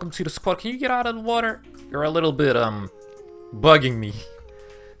 Can you get out of the water? You're a little bit bugging me.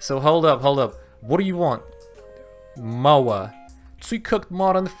 So hold up. What do you want? Moa. 2 cooked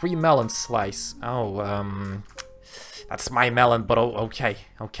mutton, 3 melon slice. Oh, that's my melon, but okay,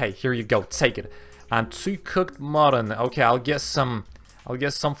 here you go, take it. And 2 cooked mutton. Okay, I'll get some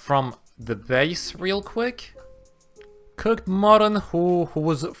from the base real quick. Cooked mutton, who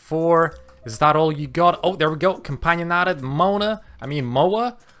was it for? Is that all you got? Oh, there we go. Companion added. Moa.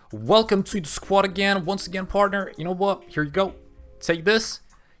 Welcome to the squad again. Once again, partner. You know what? Here you go. Take this.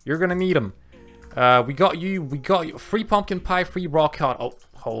 You're gonna need them. We got you. Free pumpkin pie, free raw cod. Oh,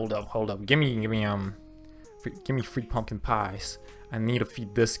 hold up. Give me free pumpkin pies. I need to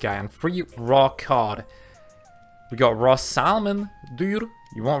feed this guy. And free raw cod. We got raw salmon, dude.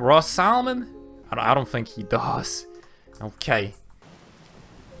 You want raw salmon? I don't think he does. Okay.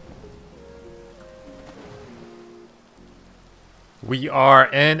 We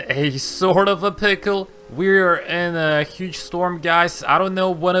are in a sort of a pickle. We're in a huge storm, guys. I don't know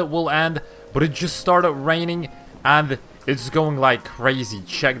when it will end, but it just started raining and it's going like crazy.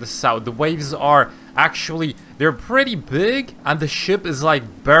 Check this out. The waves are actually, they're pretty big and the ship is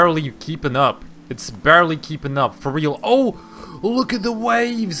like barely keeping up. It's barely keeping up, for real. Oh, look at the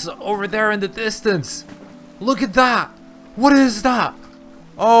waves over there in the distance. Look at that. What is that?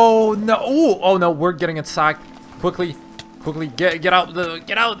 Oh no. Oh no, we're getting attacked. Quickly, get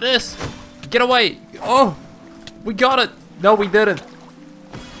out this. Get away. Oh, we got it. No, we didn't.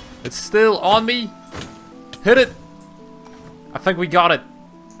 It's still on me. Hit it. I think we got it.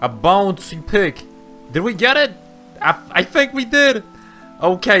 A bouncy pig. Did we get it? I think we did.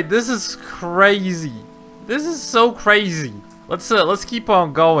 Okay, this is crazy. This is so crazy. Let's keep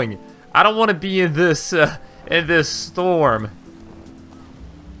on going. I don't want to be in this storm.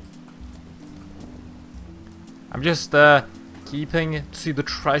 I'm just keeping to the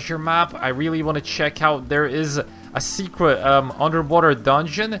treasure map. I really want to check out. There is a secret underwater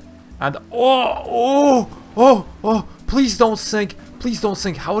dungeon, and oh, please don't sink. Please don't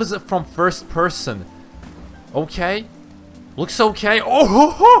sink. How is it from first person? Okay. Looks okay.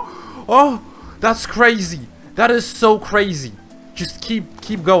 Oh, that's crazy. That is so crazy. Just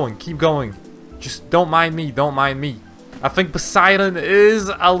keep going. Just don't mind me. I think Poseidon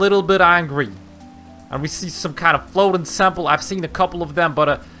is a little bit angry. And we see some kind of floating temple. I've seen a couple of them,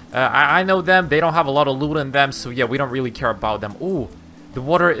 but I know them. They don't have a lot of loot in them, so yeah, we don't really care about them. Ooh, the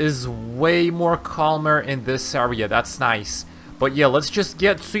water is way more calmer in this area. That's nice. But yeah, let's just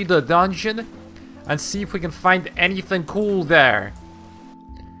get to the dungeon and see if we can find anything cool there.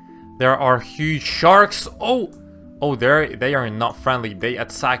 There are huge sharks. Oh, they are not friendly. They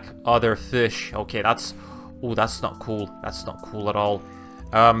attack other fish. Okay, that's not cool. That's not cool at all.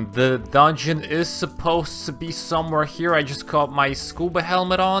 The dungeon is supposed to be somewhere here. I just got my scuba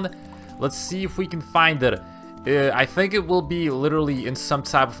helmet on. Let's see if we can find it. I think it will be literally in some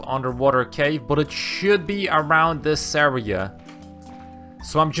type of underwater cave, but it should be around this area.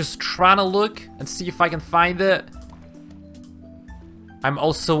 So I'm just trying to look and see if I can find it. I'm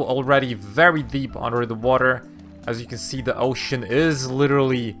also already very deep under the water. As you can see, the ocean is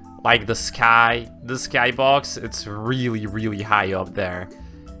literally like the skybox. It's really high up there.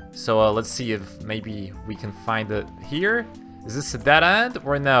 So let's see if maybe we can find it here. Is this a dead end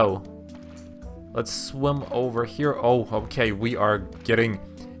or no? Let's swim over here. Oh, okay, we are getting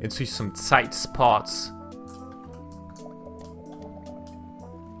into some tight spots.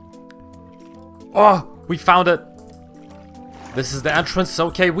 Oh, we found it. This is the entrance.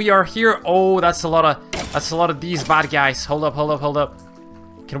 Okay, we are here. Oh, that's a lot of these bad guys. Hold up.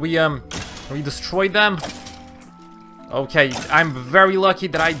 Can we destroy them? Okay, I'm very lucky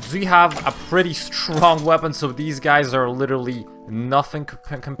that I do have a pretty strong weapon, so these guys are literally nothing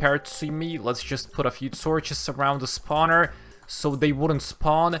compared to me. Let's just put a few torches around the spawner so they wouldn't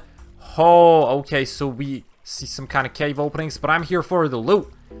spawn. Oh, okay, so we see some kind of cave openings, but I'm here for the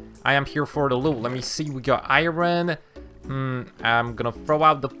loot. Let me see, we got iron. I'm gonna throw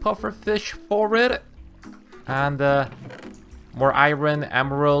out the puffer fish for it. And more iron,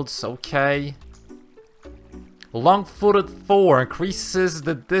 emeralds, okay. Long-footed 4 increases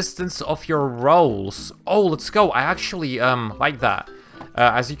the distance of your rolls. Oh, let's go. I actually like that.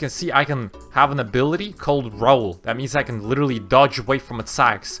 As you can see, I can have an ability called roll. That means I can literally dodge away from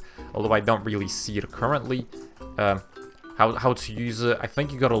attacks. Although I don't really see it currently. How to use it. I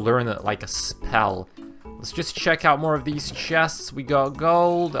think you gotta learn it like a spell. Let's just check out more of these chests. We got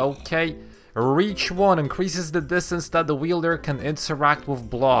gold, okay. Reach 1 increases the distance that the wielder can interact with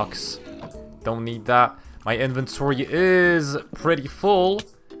blocks. Don't need that. My inventory is pretty full.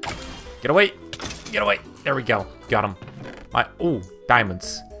 Get away. There we go. Got him.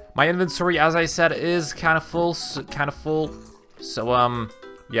 Diamonds. My inventory, as I said, is kind of full. So,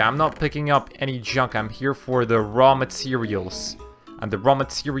 yeah, I'm not picking up any junk. I'm here for the raw materials. And the raw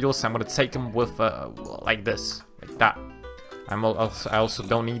materials, I'm gonna take them with, like this. Like that. I also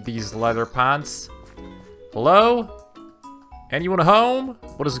don't need these leather pants. Hello? Anyone home?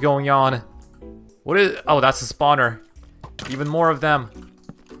 What is going on? What is... Oh, that's a spawner. Even more of them.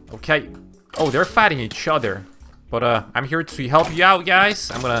 Okay. Oh, they're fighting each other. But, I'm here to help you out, guys.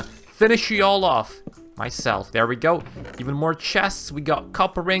 I'm gonna finish you all off myself. There we go. Even more chests. We got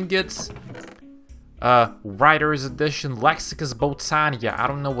copper ingots. Writer's Edition, Lexicus Botania. I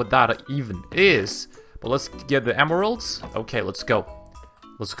don't know what that even is. But let's get the emeralds. Okay, let's go.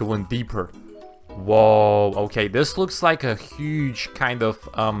 Let's go in deeper. Whoa. Okay, this looks like a huge kind of,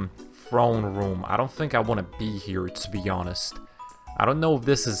 throne room. I don't think I want to be here, to be honest. I don't know if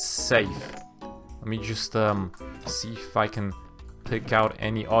this is safe. Let me just, see if I can pick out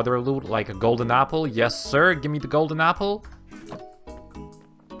any other loot, like a golden apple. Yes, sir. Give me the golden apple.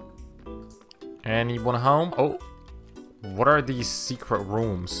 Anyone home? Oh, what are these secret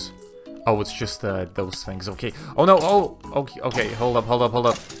rooms? Oh, it's just those things. Okay. Oh no. Oh, okay. Okay. Hold up. Hold up. Hold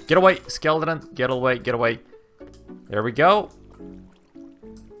up. Get away, skeleton. Get away. Get away. There we go.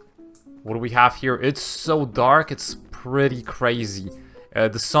 What do we have here? It's so dark. It's pretty crazy.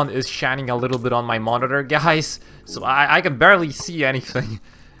 The sun is shining a little bit on my monitor, guys. So I can barely see anything.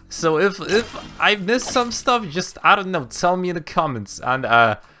 So if I missed some stuff, just, I don't know, tell me in the comments. And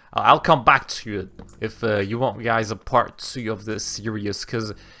I'll come back to it if you want, guys, a part 2 of this series,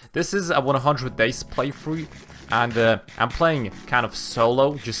 because this is a 100 days playthrough, and I'm playing kind of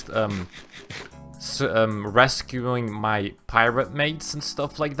solo, just rescuing my pirate mates and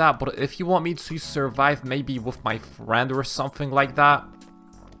stuff like that. But if you want me to survive maybe with my friend or something like that,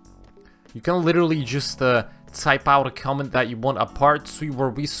 you can literally just type out a comment that you want a part 2 where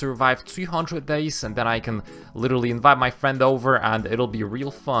we survive 200 days, and then I can literally invite my friend over and it'll be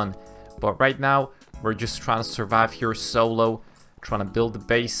real fun. But right now, we're just trying to survive here solo, trying to build the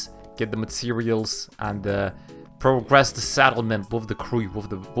base, get the materials, and progress the settlement with the crew, with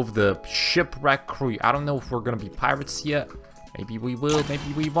the shipwreck crew. I don't know if we're gonna be pirates yet. Maybe we will,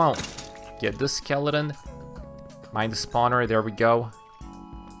 maybe we won't. Get this skeleton. Mind the spawner, there we go.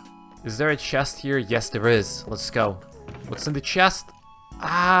 Is there a chest here? Yes, there is. Let's go. What's in the chest?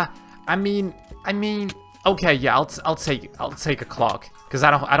 I mean, okay, yeah, I'll take a clock, because I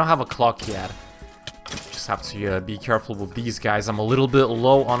don't have a clock yet. Just have to be careful with these guys. I'm a little bit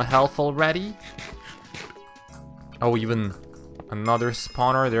low on health already. Oh, even another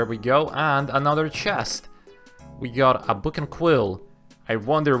spawner. There we go, and another chest. We got a book and quill. I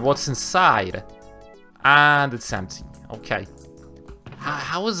wonder what's inside. And it's empty. Okay.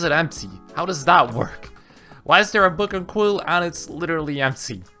 How is it empty? How does that work? Why is there a book and quill and it's literally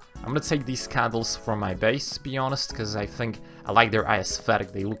empty? I'm gonna take these candles from my base, to be honest, because I think I like their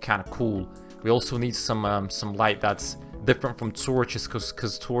aesthetic. They look kind of cool. We also need some light that's different from torches,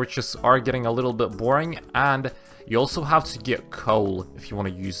 because torches are getting a little bit boring, and you also have to get coal if you want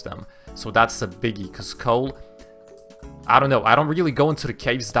to use them. So that's a biggie, because coal, I don't know, I don't really go into the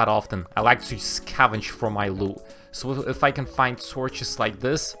caves that often. I like to scavenge for my loot. So if I can find torches like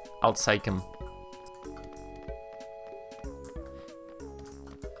this, I'll take them.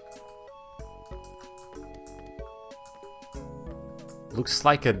 Looks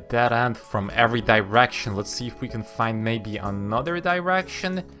like a dead end from every direction. Let's see if we can find maybe another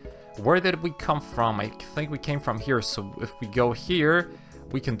direction. Where did we come from? I think we came from here. So if we go here,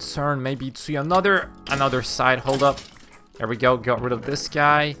 we can turn maybe to another side. Hold up. There we go. Got rid of this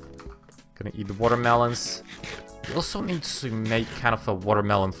guy. Gonna eat the watermelons. We also need to make kind of a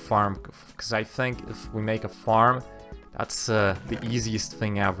watermelon farm, because I think if we make a farm, that's the easiest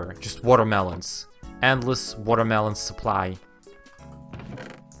thing ever. Just watermelons. Endless watermelon supply.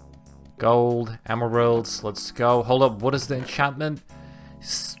 Gold, emeralds, let's go. Hold up, what is the enchantment?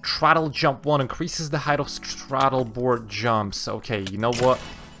 Straddle jump 1 increases the height of straddle board jumps. Okay, you know what?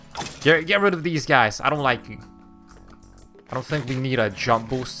 Get rid of these guys. I don't like you. I don't think we need a jump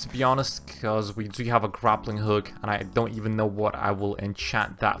boost, to be honest, because we do have a grappling hook, and I don't even know what I will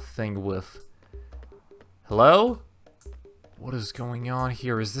enchant that thing with. Hello? What is going on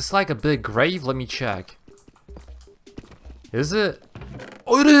here? Is this like a big grave? Let me check. Is it?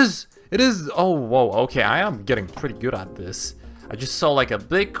 Oh, it is! It is! Oh, whoa, okay, I am getting pretty good at this. I just saw like a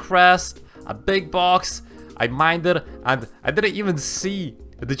big crest, a big box, I mined it, and I didn't even see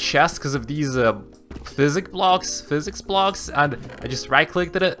the chest because of these physics blocks, and I just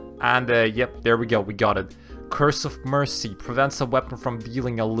right-clicked it, and yep, there we go, we got it. Curse of Mercy prevents a weapon from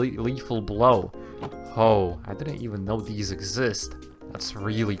dealing a lethal blow. Oh, I didn't even know these exist. That's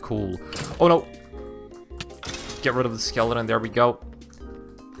really cool. Oh no! Get rid of the skeleton, there we go.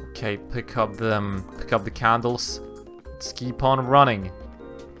 Okay, pick up the candles. Let's keep on running.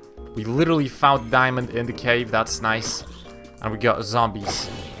 We literally found diamond in the cave, that's nice. And we got zombies.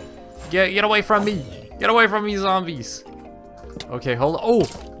 Get away from me! Get away from me, zombies! Okay, hold on. Oh,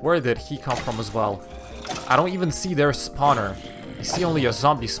 where did he come from as well? I don't even see their spawner. I see only a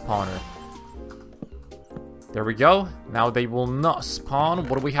zombie spawner. There we go. Now they will not spawn.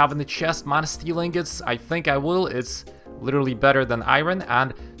 What do we have in the chest? Man, steel ingots. I think I will. It's literally better than iron.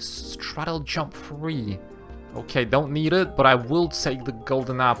 And straddle jump free. Okay, don't need it, but I will take the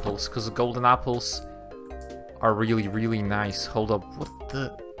golden apples, because the golden apples are really, really nice. Hold up, what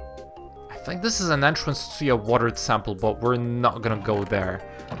the... I think this is an entrance to a water temple, but we're not gonna go there.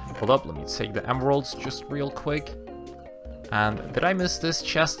 Hold up, let me take the emeralds just real quick. And did I miss this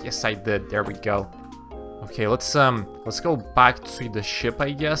chest? Yes, I did. There we go. Okay, let's go back to the ship,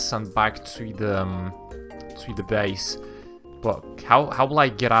 I guess, and back to the base. But how will I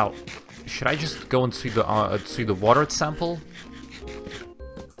get out? Should I just go into the water temple?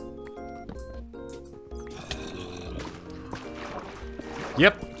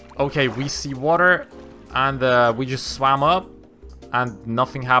 Yep. Okay, we see water, and we just swam up, and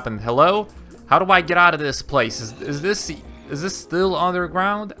nothing happened. Hello? How do I get out of this place? Is this still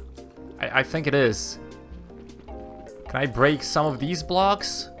underground? I think it is. Can I break some of these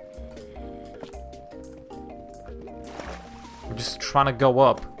blocks? I'm just trying to go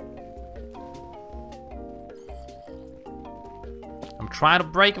up. I'm trying to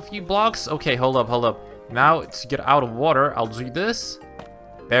break a few blocks. Okay, hold up, hold up. Now, to get out of water, I'll do this.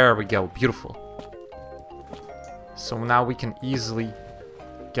 There we go, beautiful. So now we can easily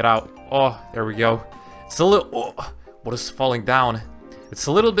get out. Oh, there we go. It's a little... Oh, what is falling down? It's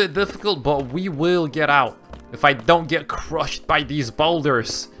a little bit difficult, but we will get out. If I don't get crushed by these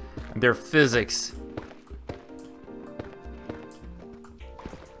boulders and their physics.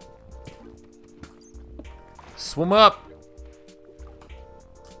 Swim up.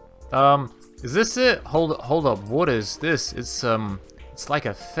 Is this it? Hold up. What is this? It's like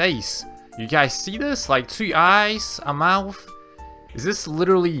a face. You guys see this? Like 2 eyes, a mouth. Is this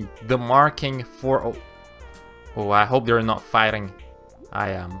literally the marking for... Oh, I hope they're not fighting.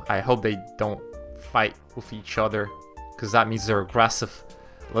 I hope they don't fight with each other, because that means they're aggressive.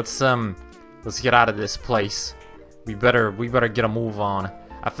 Let's get out of this place. We better get a move on.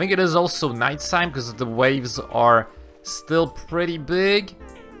 I think it is also nighttime because the waves are still pretty big.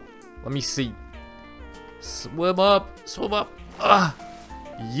 Let me see. Swim up, swim up.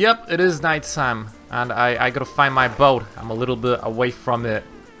 Yep, it is nighttime, and I gotta find my boat. I'm a little bit away from it,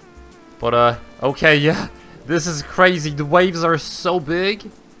 but okay, yeah, this is crazy. The waves are so big.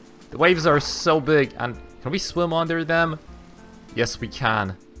 The waves are so big, and can we swim under them? Yes, we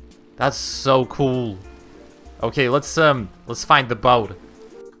can. That's so cool. Okay, let's find the boat.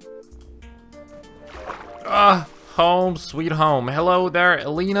 Home sweet home. Hello there,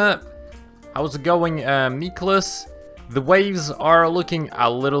 Elena. How's it going, Nicholas? The waves are looking a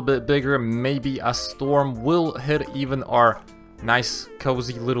little bit bigger. Maybe a storm will hit even our nice,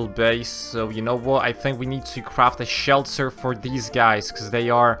 cozy little base. So, you know what? I think we need to craft a shelter for these guys, because they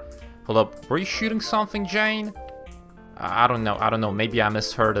are... Hold up. Were you shooting something, Jane? I don't know. Maybe I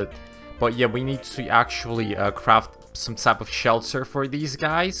misheard it. But yeah, we need to actually craft some type of shelter for these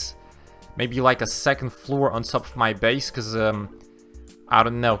guys. Maybe like a second floor on top of my base, because, I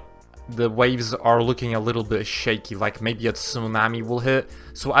don't know. The waves are looking a little bit shaky, like maybe a tsunami will hit.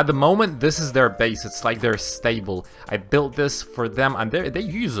 So at the moment, this is their base. It's like they're stable. I built this for them, and they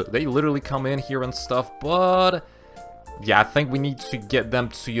use it. They literally come in here and stuff, but... Yeah, I think we need to get them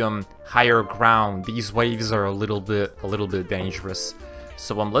to higher ground. These waves are a little bit dangerous.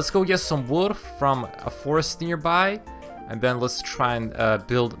 So let's go get some wood from a forest nearby, and then let's try and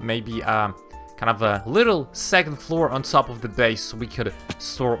build maybe kind of a little second floor on top of the base, so we could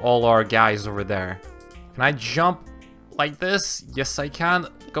store all our guys over there. Can I jump like this? Yes, I can.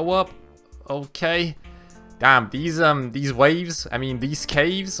 Go up. Okay. Damn, these waves, I mean these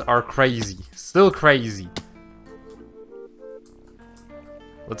caves are crazy. Still crazy.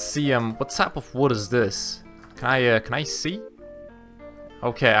 Let's see, what type of wood is this? Can I see?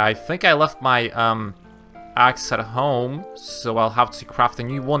 Okay, I think I left my, axe at home, so I'll have to craft a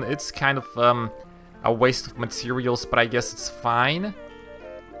new one. It's kind of, a waste of materials, but I guess it's fine.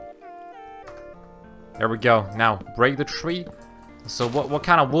 There we go. Now, break the tree. So, what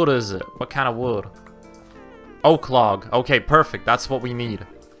kind of wood is it? What kind of wood? Oak log. Okay, perfect. That's what we need.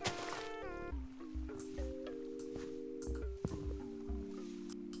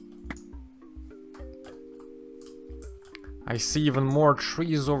 I see even more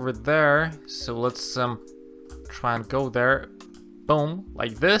trees over there, so let's try and go there. Boom,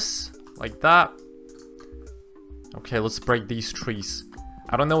 like this, like that. Okay, let's break these trees.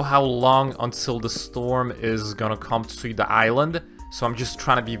 I don't know how long until the storm is gonna come to the island, so I'm just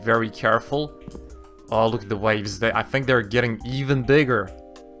trying to be very careful. Oh, look at the waves. I think they're getting even bigger.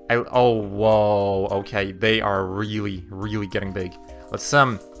 Oh, whoa. Okay, they are really, really getting big. Let's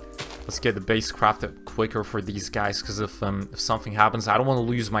get the base crafted quicker for these guys, because if something happens, I don't want to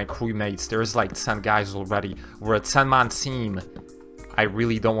lose my crewmates. There's like 10 guys already. We're a 10-man team. I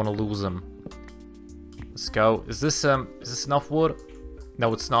really don't want to lose them. Let's go. Is this enough wood?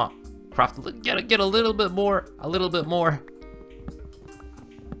 No, it's not. Craft. Get a little bit more. A little bit more.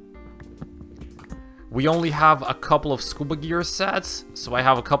 We only have a couple of scuba gear sets, so I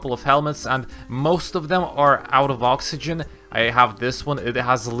have a couple of helmets, and most of them are out of oxygen. I have this one, it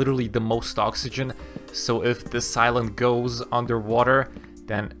has literally the most oxygen, so if this island goes underwater,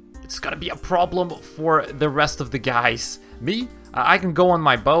 then it's gonna be a problem for the rest of the guys. Me, I can go on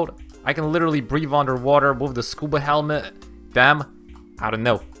my boat, I can literally breathe underwater with the scuba helmet. Them, I don't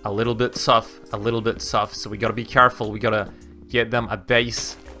know, a little bit tough, so we gotta be careful, we gotta get them a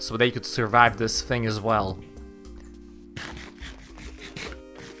base so they could survive this thing as well.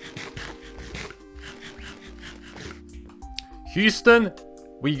 Houston,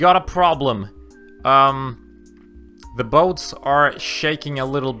 we got a problem. The boats are shaking a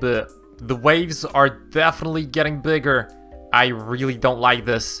little bit. The waves are definitely getting bigger. I really don't like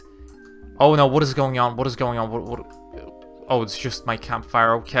this. Oh no, what is going on? What is going on? What? Oh, it's just my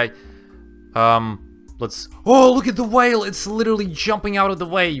campfire, okay. Let's... Oh, look at the whale! It's literally jumping out of the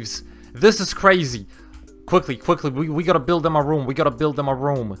waves. This is crazy. Quickly, we gotta build them a room. We gotta build them a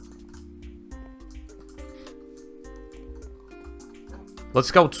room. Let's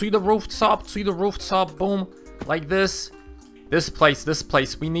go to the rooftop, boom, like this. This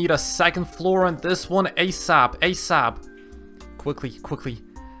place, we need a second floor on this one, ASAP. Quickly.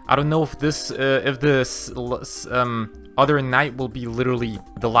 I don't know if this other night will be literally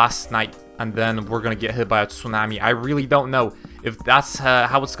the last night, and then we're gonna get hit by a tsunami. I really don't know. If that's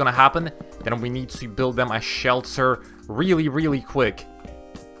how it's gonna happen, then we need to build them a shelter really quick.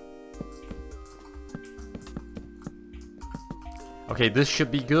 Okay, this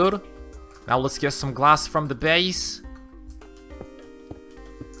should be good. Now let's get some glass from the base.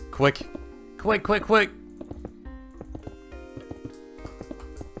 Quick.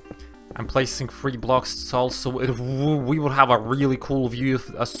 I'm placing 3 blocks tall, so we would have a really cool view if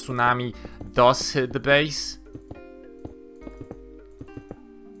a tsunami does hit the base.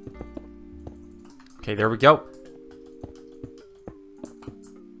 Okay, there we go.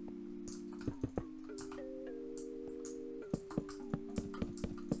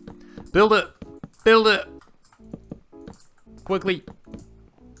 Build it! Quickly.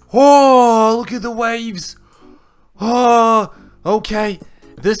 Oh, look at the waves! Oh, okay.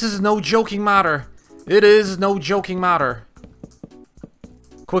 This is no joking matter. It is no joking matter.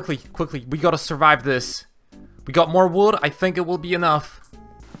 Quickly, we gotta survive this. We got more wood, I think it will be enough.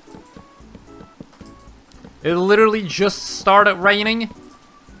 It literally just started raining.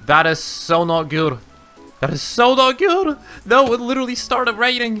 That is so not good. No, it literally started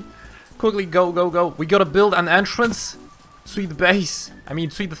raining. Quickly, go. We gotta build an entrance to the base. I mean,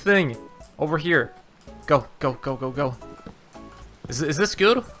 to the thing. Over here. Go. Is this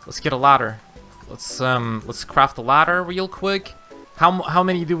good? Let's get a ladder. Let's craft a ladder real quick. How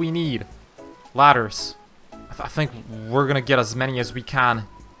many do we need? Ladders. I think we're gonna get as many as we can.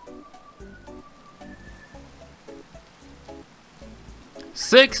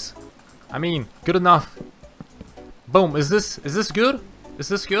 6? I mean, good enough. Boom. Is this good? Is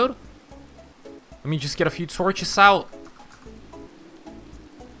this good? Let me just get a few torches out.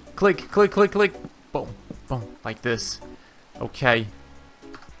 Click. Boom. Like this. Okay.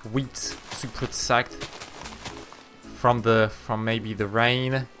 Wheat to protect from maybe the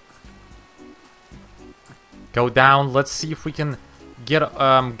rain. Go down. Let's see if we can get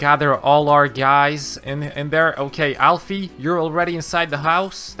gather all our guys in there. Okay, Alfie, you're already inside the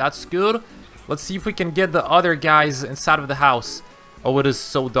house. That's good. Let's see if we can get the other guys inside of the house. Oh, it is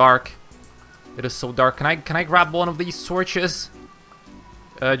so dark. Can I grab one of these torches?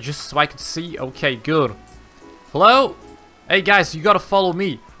 Just so I can see. Okay, good. Hello? Hey guys, you gotta follow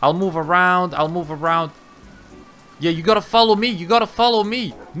me. I'll move around. Yeah, you gotta follow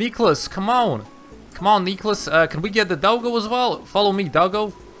me. Nicholas, come on. Nicholas. Can we get the doggo as well? Follow me,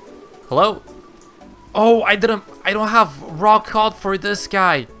 doggo. Hello? Oh, I don't have raw cod for this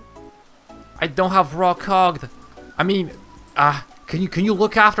guy. I don't have raw cod. I mean, can you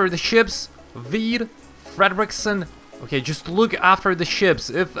look after the ships? Veed, Fredrickson. Okay, just look after the ships.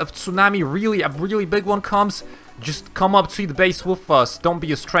 If a tsunami a really big one comes, just come up to the base with us. Don't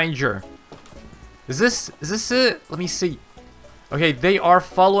be a stranger. Is this it? Let me see. Okay, they are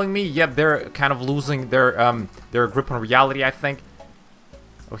following me. Yep, they're kind of losing their grip on reality, I think.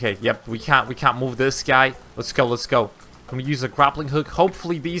 Okay, yep, we can't move this guy. Let's go, let's go. I'm gonna use a grappling hook.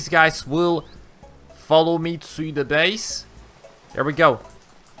 Hopefully these guys will follow me to the base. There we go.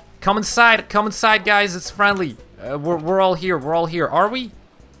 Come inside, guys. It's friendly. We're all here. We're all here. Are we?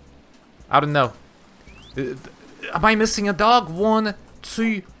 I don't know. Am I missing a dog? 1,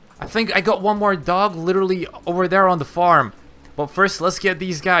 2. I think I got one more dog literally over there on the farm. But first, let's get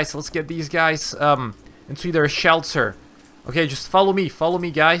these guys. Let's get these guys into their shelter. Okay, just follow me. Follow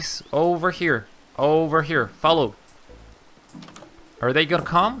me, guys. Over here. Over here. Follow. Are they gonna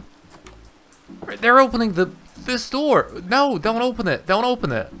come? They're opening this door. No, don't open it. Don't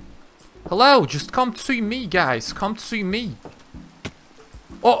open it. Hello, just come to me, guys. Come to me.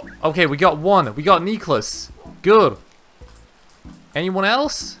 Oh, okay, we got one. We got Nicholas. Good. Anyone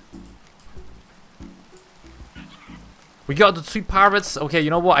else? We got the 2 pirates. Okay, you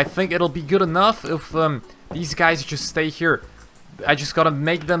know what? I think it'll be good enough if these guys just stay here. I just gotta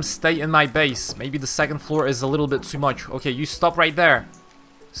make them stay in my base. Maybe the 2nd floor is a little bit too much. Okay, you stop right there.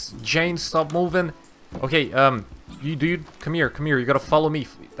 Jane, stop moving. Okay, you dude, come here, come here. You gotta follow me.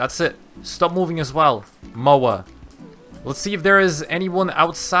 That's it. Stop moving as well. Moa. Let's see if there is anyone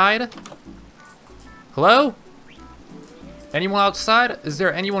outside. Hello? Anyone outside? Is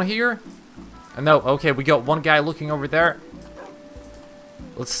there anyone here? No. Okay, we got one guy looking over there.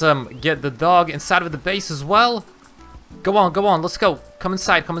 Let's get the dog inside of the base as well. Go on, let's go. Come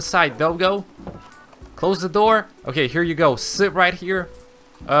inside, Dogo. Close the door. Okay, here you go. Sit right here.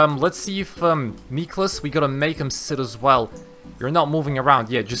 Let's see if Nicholas, we gotta make him sit as well. You're not moving around.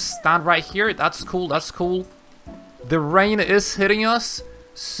 Yeah, just stand right here. That's cool, that's cool. The rain is hitting us,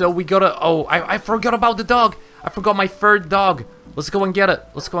 so we gotta... Oh, I forgot about the dog. I forgot my 3rd dog. Let's go and get it.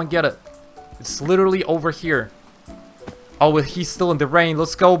 Let's go and get it. It's literally over here. Oh, he's still in the rain.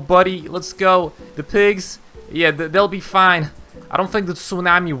 Let's go, buddy. Let's go. The pigs, yeah, they'll be fine. I don't think the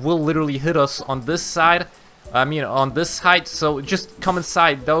tsunami will literally hit us on this side. I mean, on this height. So just come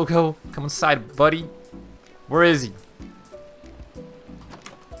inside, Dogo. Come inside, buddy. Where is he?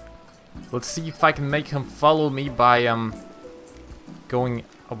 Let's see if I can make him follow me by going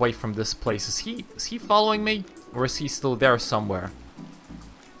away from this place. Is he following me? Or is he still there somewhere?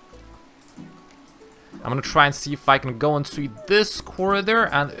 I'm gonna try and see if I can go into this corridor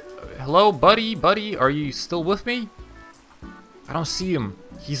and... Hello, buddy, are you still with me? I don't see him.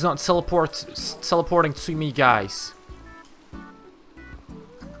 He's not teleporting to me, guys.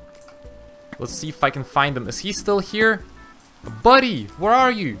 Let's see if I can find him. Is he still here? Buddy, where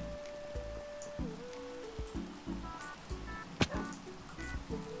are you?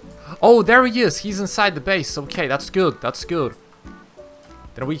 Oh, there he is. He's inside the base. Okay, that's good. That's good.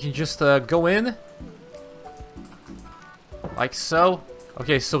 Then we can just go in. Like so.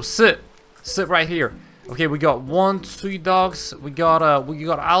 Okay, so sit right here. Okay, we got 1, 2 dogs. We got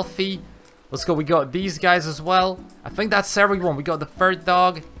Alfie. Let's go. We got these guys as well. I think that's everyone. We got the 3rd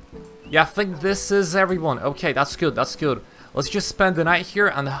dog. Yeah, I think this is everyone. Okay, that's good. That's good. Let's just spend the night here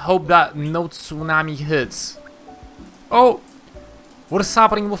and hope that no tsunami hits. Oh, what is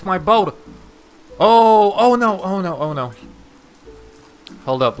happening with my boat? Oh no.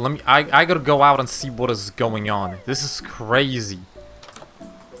 Hold up. I gotta go out and see what is going on. This is crazy.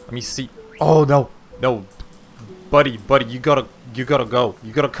 Let me see. Oh no. No. Buddy, you gotta go.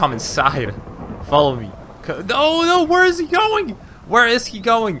 You gotta come inside. Follow me. No, where is he going? Where is he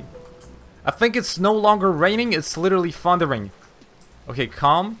going? I think it's no longer raining, it's literally thundering. Okay,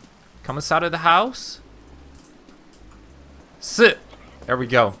 come inside of the house. Sit. There we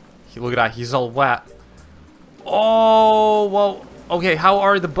go. Look at that, he's all wet. Oh, well, okay, how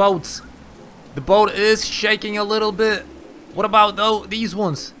are the boats? The boat is shaking a little bit. What about these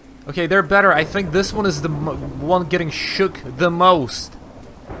ones? Okay, they're better. I think this one is the one getting shook the most.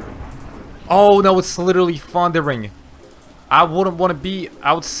 Oh no, it's literally thundering. I wouldn't want to be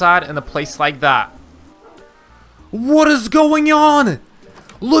outside in a place like that. What is going on?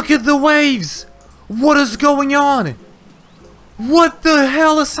 Look at the waves. What is going on? What the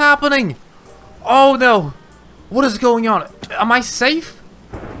hell is happening? Oh no. What is going on? Am I safe?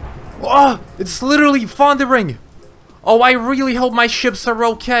 Oh, it's literally thundering. Oh, I really hope my ships are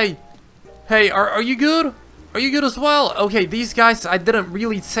okay. Hey, are you good? Are you good as well? Okay, these guys, I didn't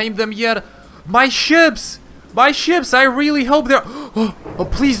really tame them yet. My ships! My ships, I really hope they're... Oh,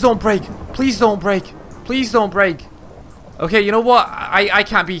 please don't break. Please don't break. Please don't break. Okay, you know what? I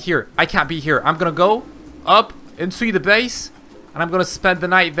can't be here. I can't be here. I'm gonna go up into the base, and I'm gonna spend the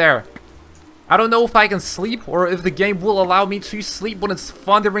night there. I don't know if I can sleep, or if the game will allow me to sleep when it's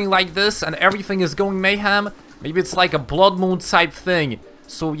thundering like this, and everything is going mayhem. Maybe it's like a blood moon type thing.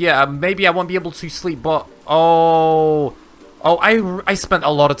 So yeah, maybe I won't be able to sleep, but... Oh... Oh, I spent a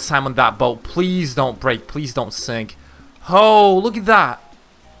lot of time on that boat. Please don't break. Please don't sink. Oh, look at that.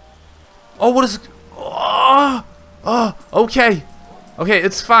 Oh, what is... Oh, okay. Okay,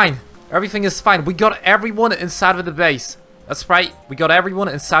 it's fine. Everything is fine. We got everyone inside of the base. That's right. We got everyone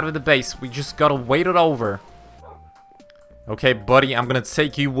inside of the base. We just gotta wait it over. Okay, buddy, I'm gonna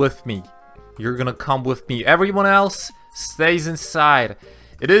take you with me. You're gonna come with me. Everyone else stays inside.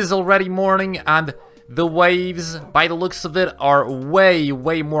 It is already morning, and the waves, by the looks of it, are way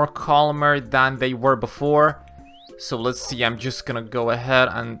more calmer than they were before. So let's see. I'm just gonna go ahead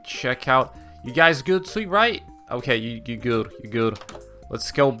and check out. You guys good too, right? Okay, you good. You good.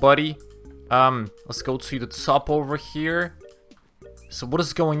 Let's go, buddy. Let's go to the top over here. So what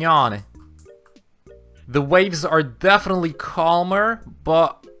is going on? The waves are definitely calmer,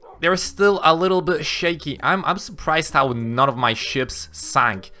 but they're still a little bit shaky. I'm surprised how none of my ships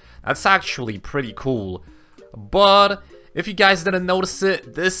sank. That's actually pretty cool. But if you guys didn't notice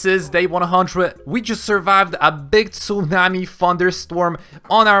it, this is day 100. We just survived a big tsunami thunderstorm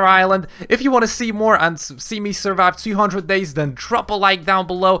on our island. If you want to see more and see me survive 200 days, then drop a like down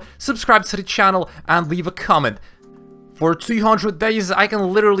below, subscribe to the channel, and leave a comment. For 200 days, I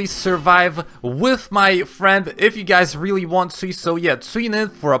can literally survive with my friend if you guys really want to. So yeah, tune in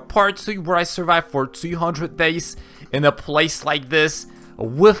for a part 2 where I survive for 200 days in a place like this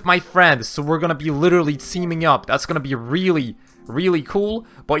with my friend. So we're gonna be literally teaming up. That's gonna be really cool.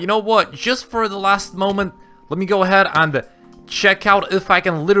 But you know what? Just for the last moment, let me go ahead and check out if I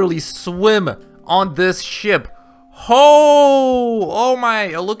can literally swim on this ship. Oh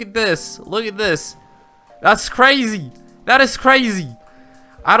my, look at this. Look at this. That's crazy. That is crazy.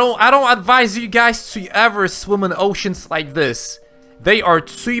 I don't advise you guys to ever swim in oceans like this. They are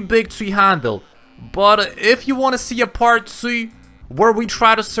too big to handle. But if you want to see a part 2 where we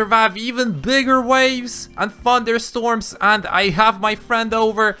try to survive even bigger waves and thunderstorms, and I have my friend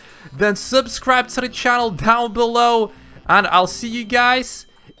over, then subscribe to the channel down below, and I'll see you guys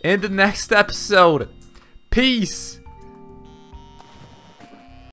in the next episode. Peace.